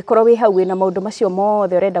koguo ungikorwo wi hau wina maundu macio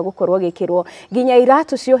mothe urenda gukorwo gikirwo nginya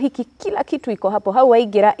iratu cio hiki kila kitu iko hapo hau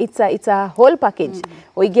waingira it's a whole package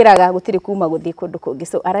uingiraga gutiri kuma guthii kundu kungi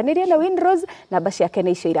so araniria na Winrose namba ciake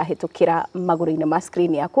ni icio irahitukira maguru-ini ma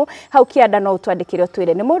screen yaku hau kianda no utwandikire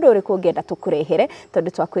twire ni mundu uriku ungienda tukurehere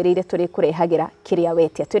tondu twakwirire turi kurehagira kiria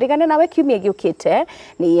wetia twirigane nawe kiumia giukite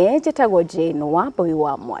ni njitagwo Jane wa Boy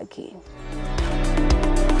wa Mwangi.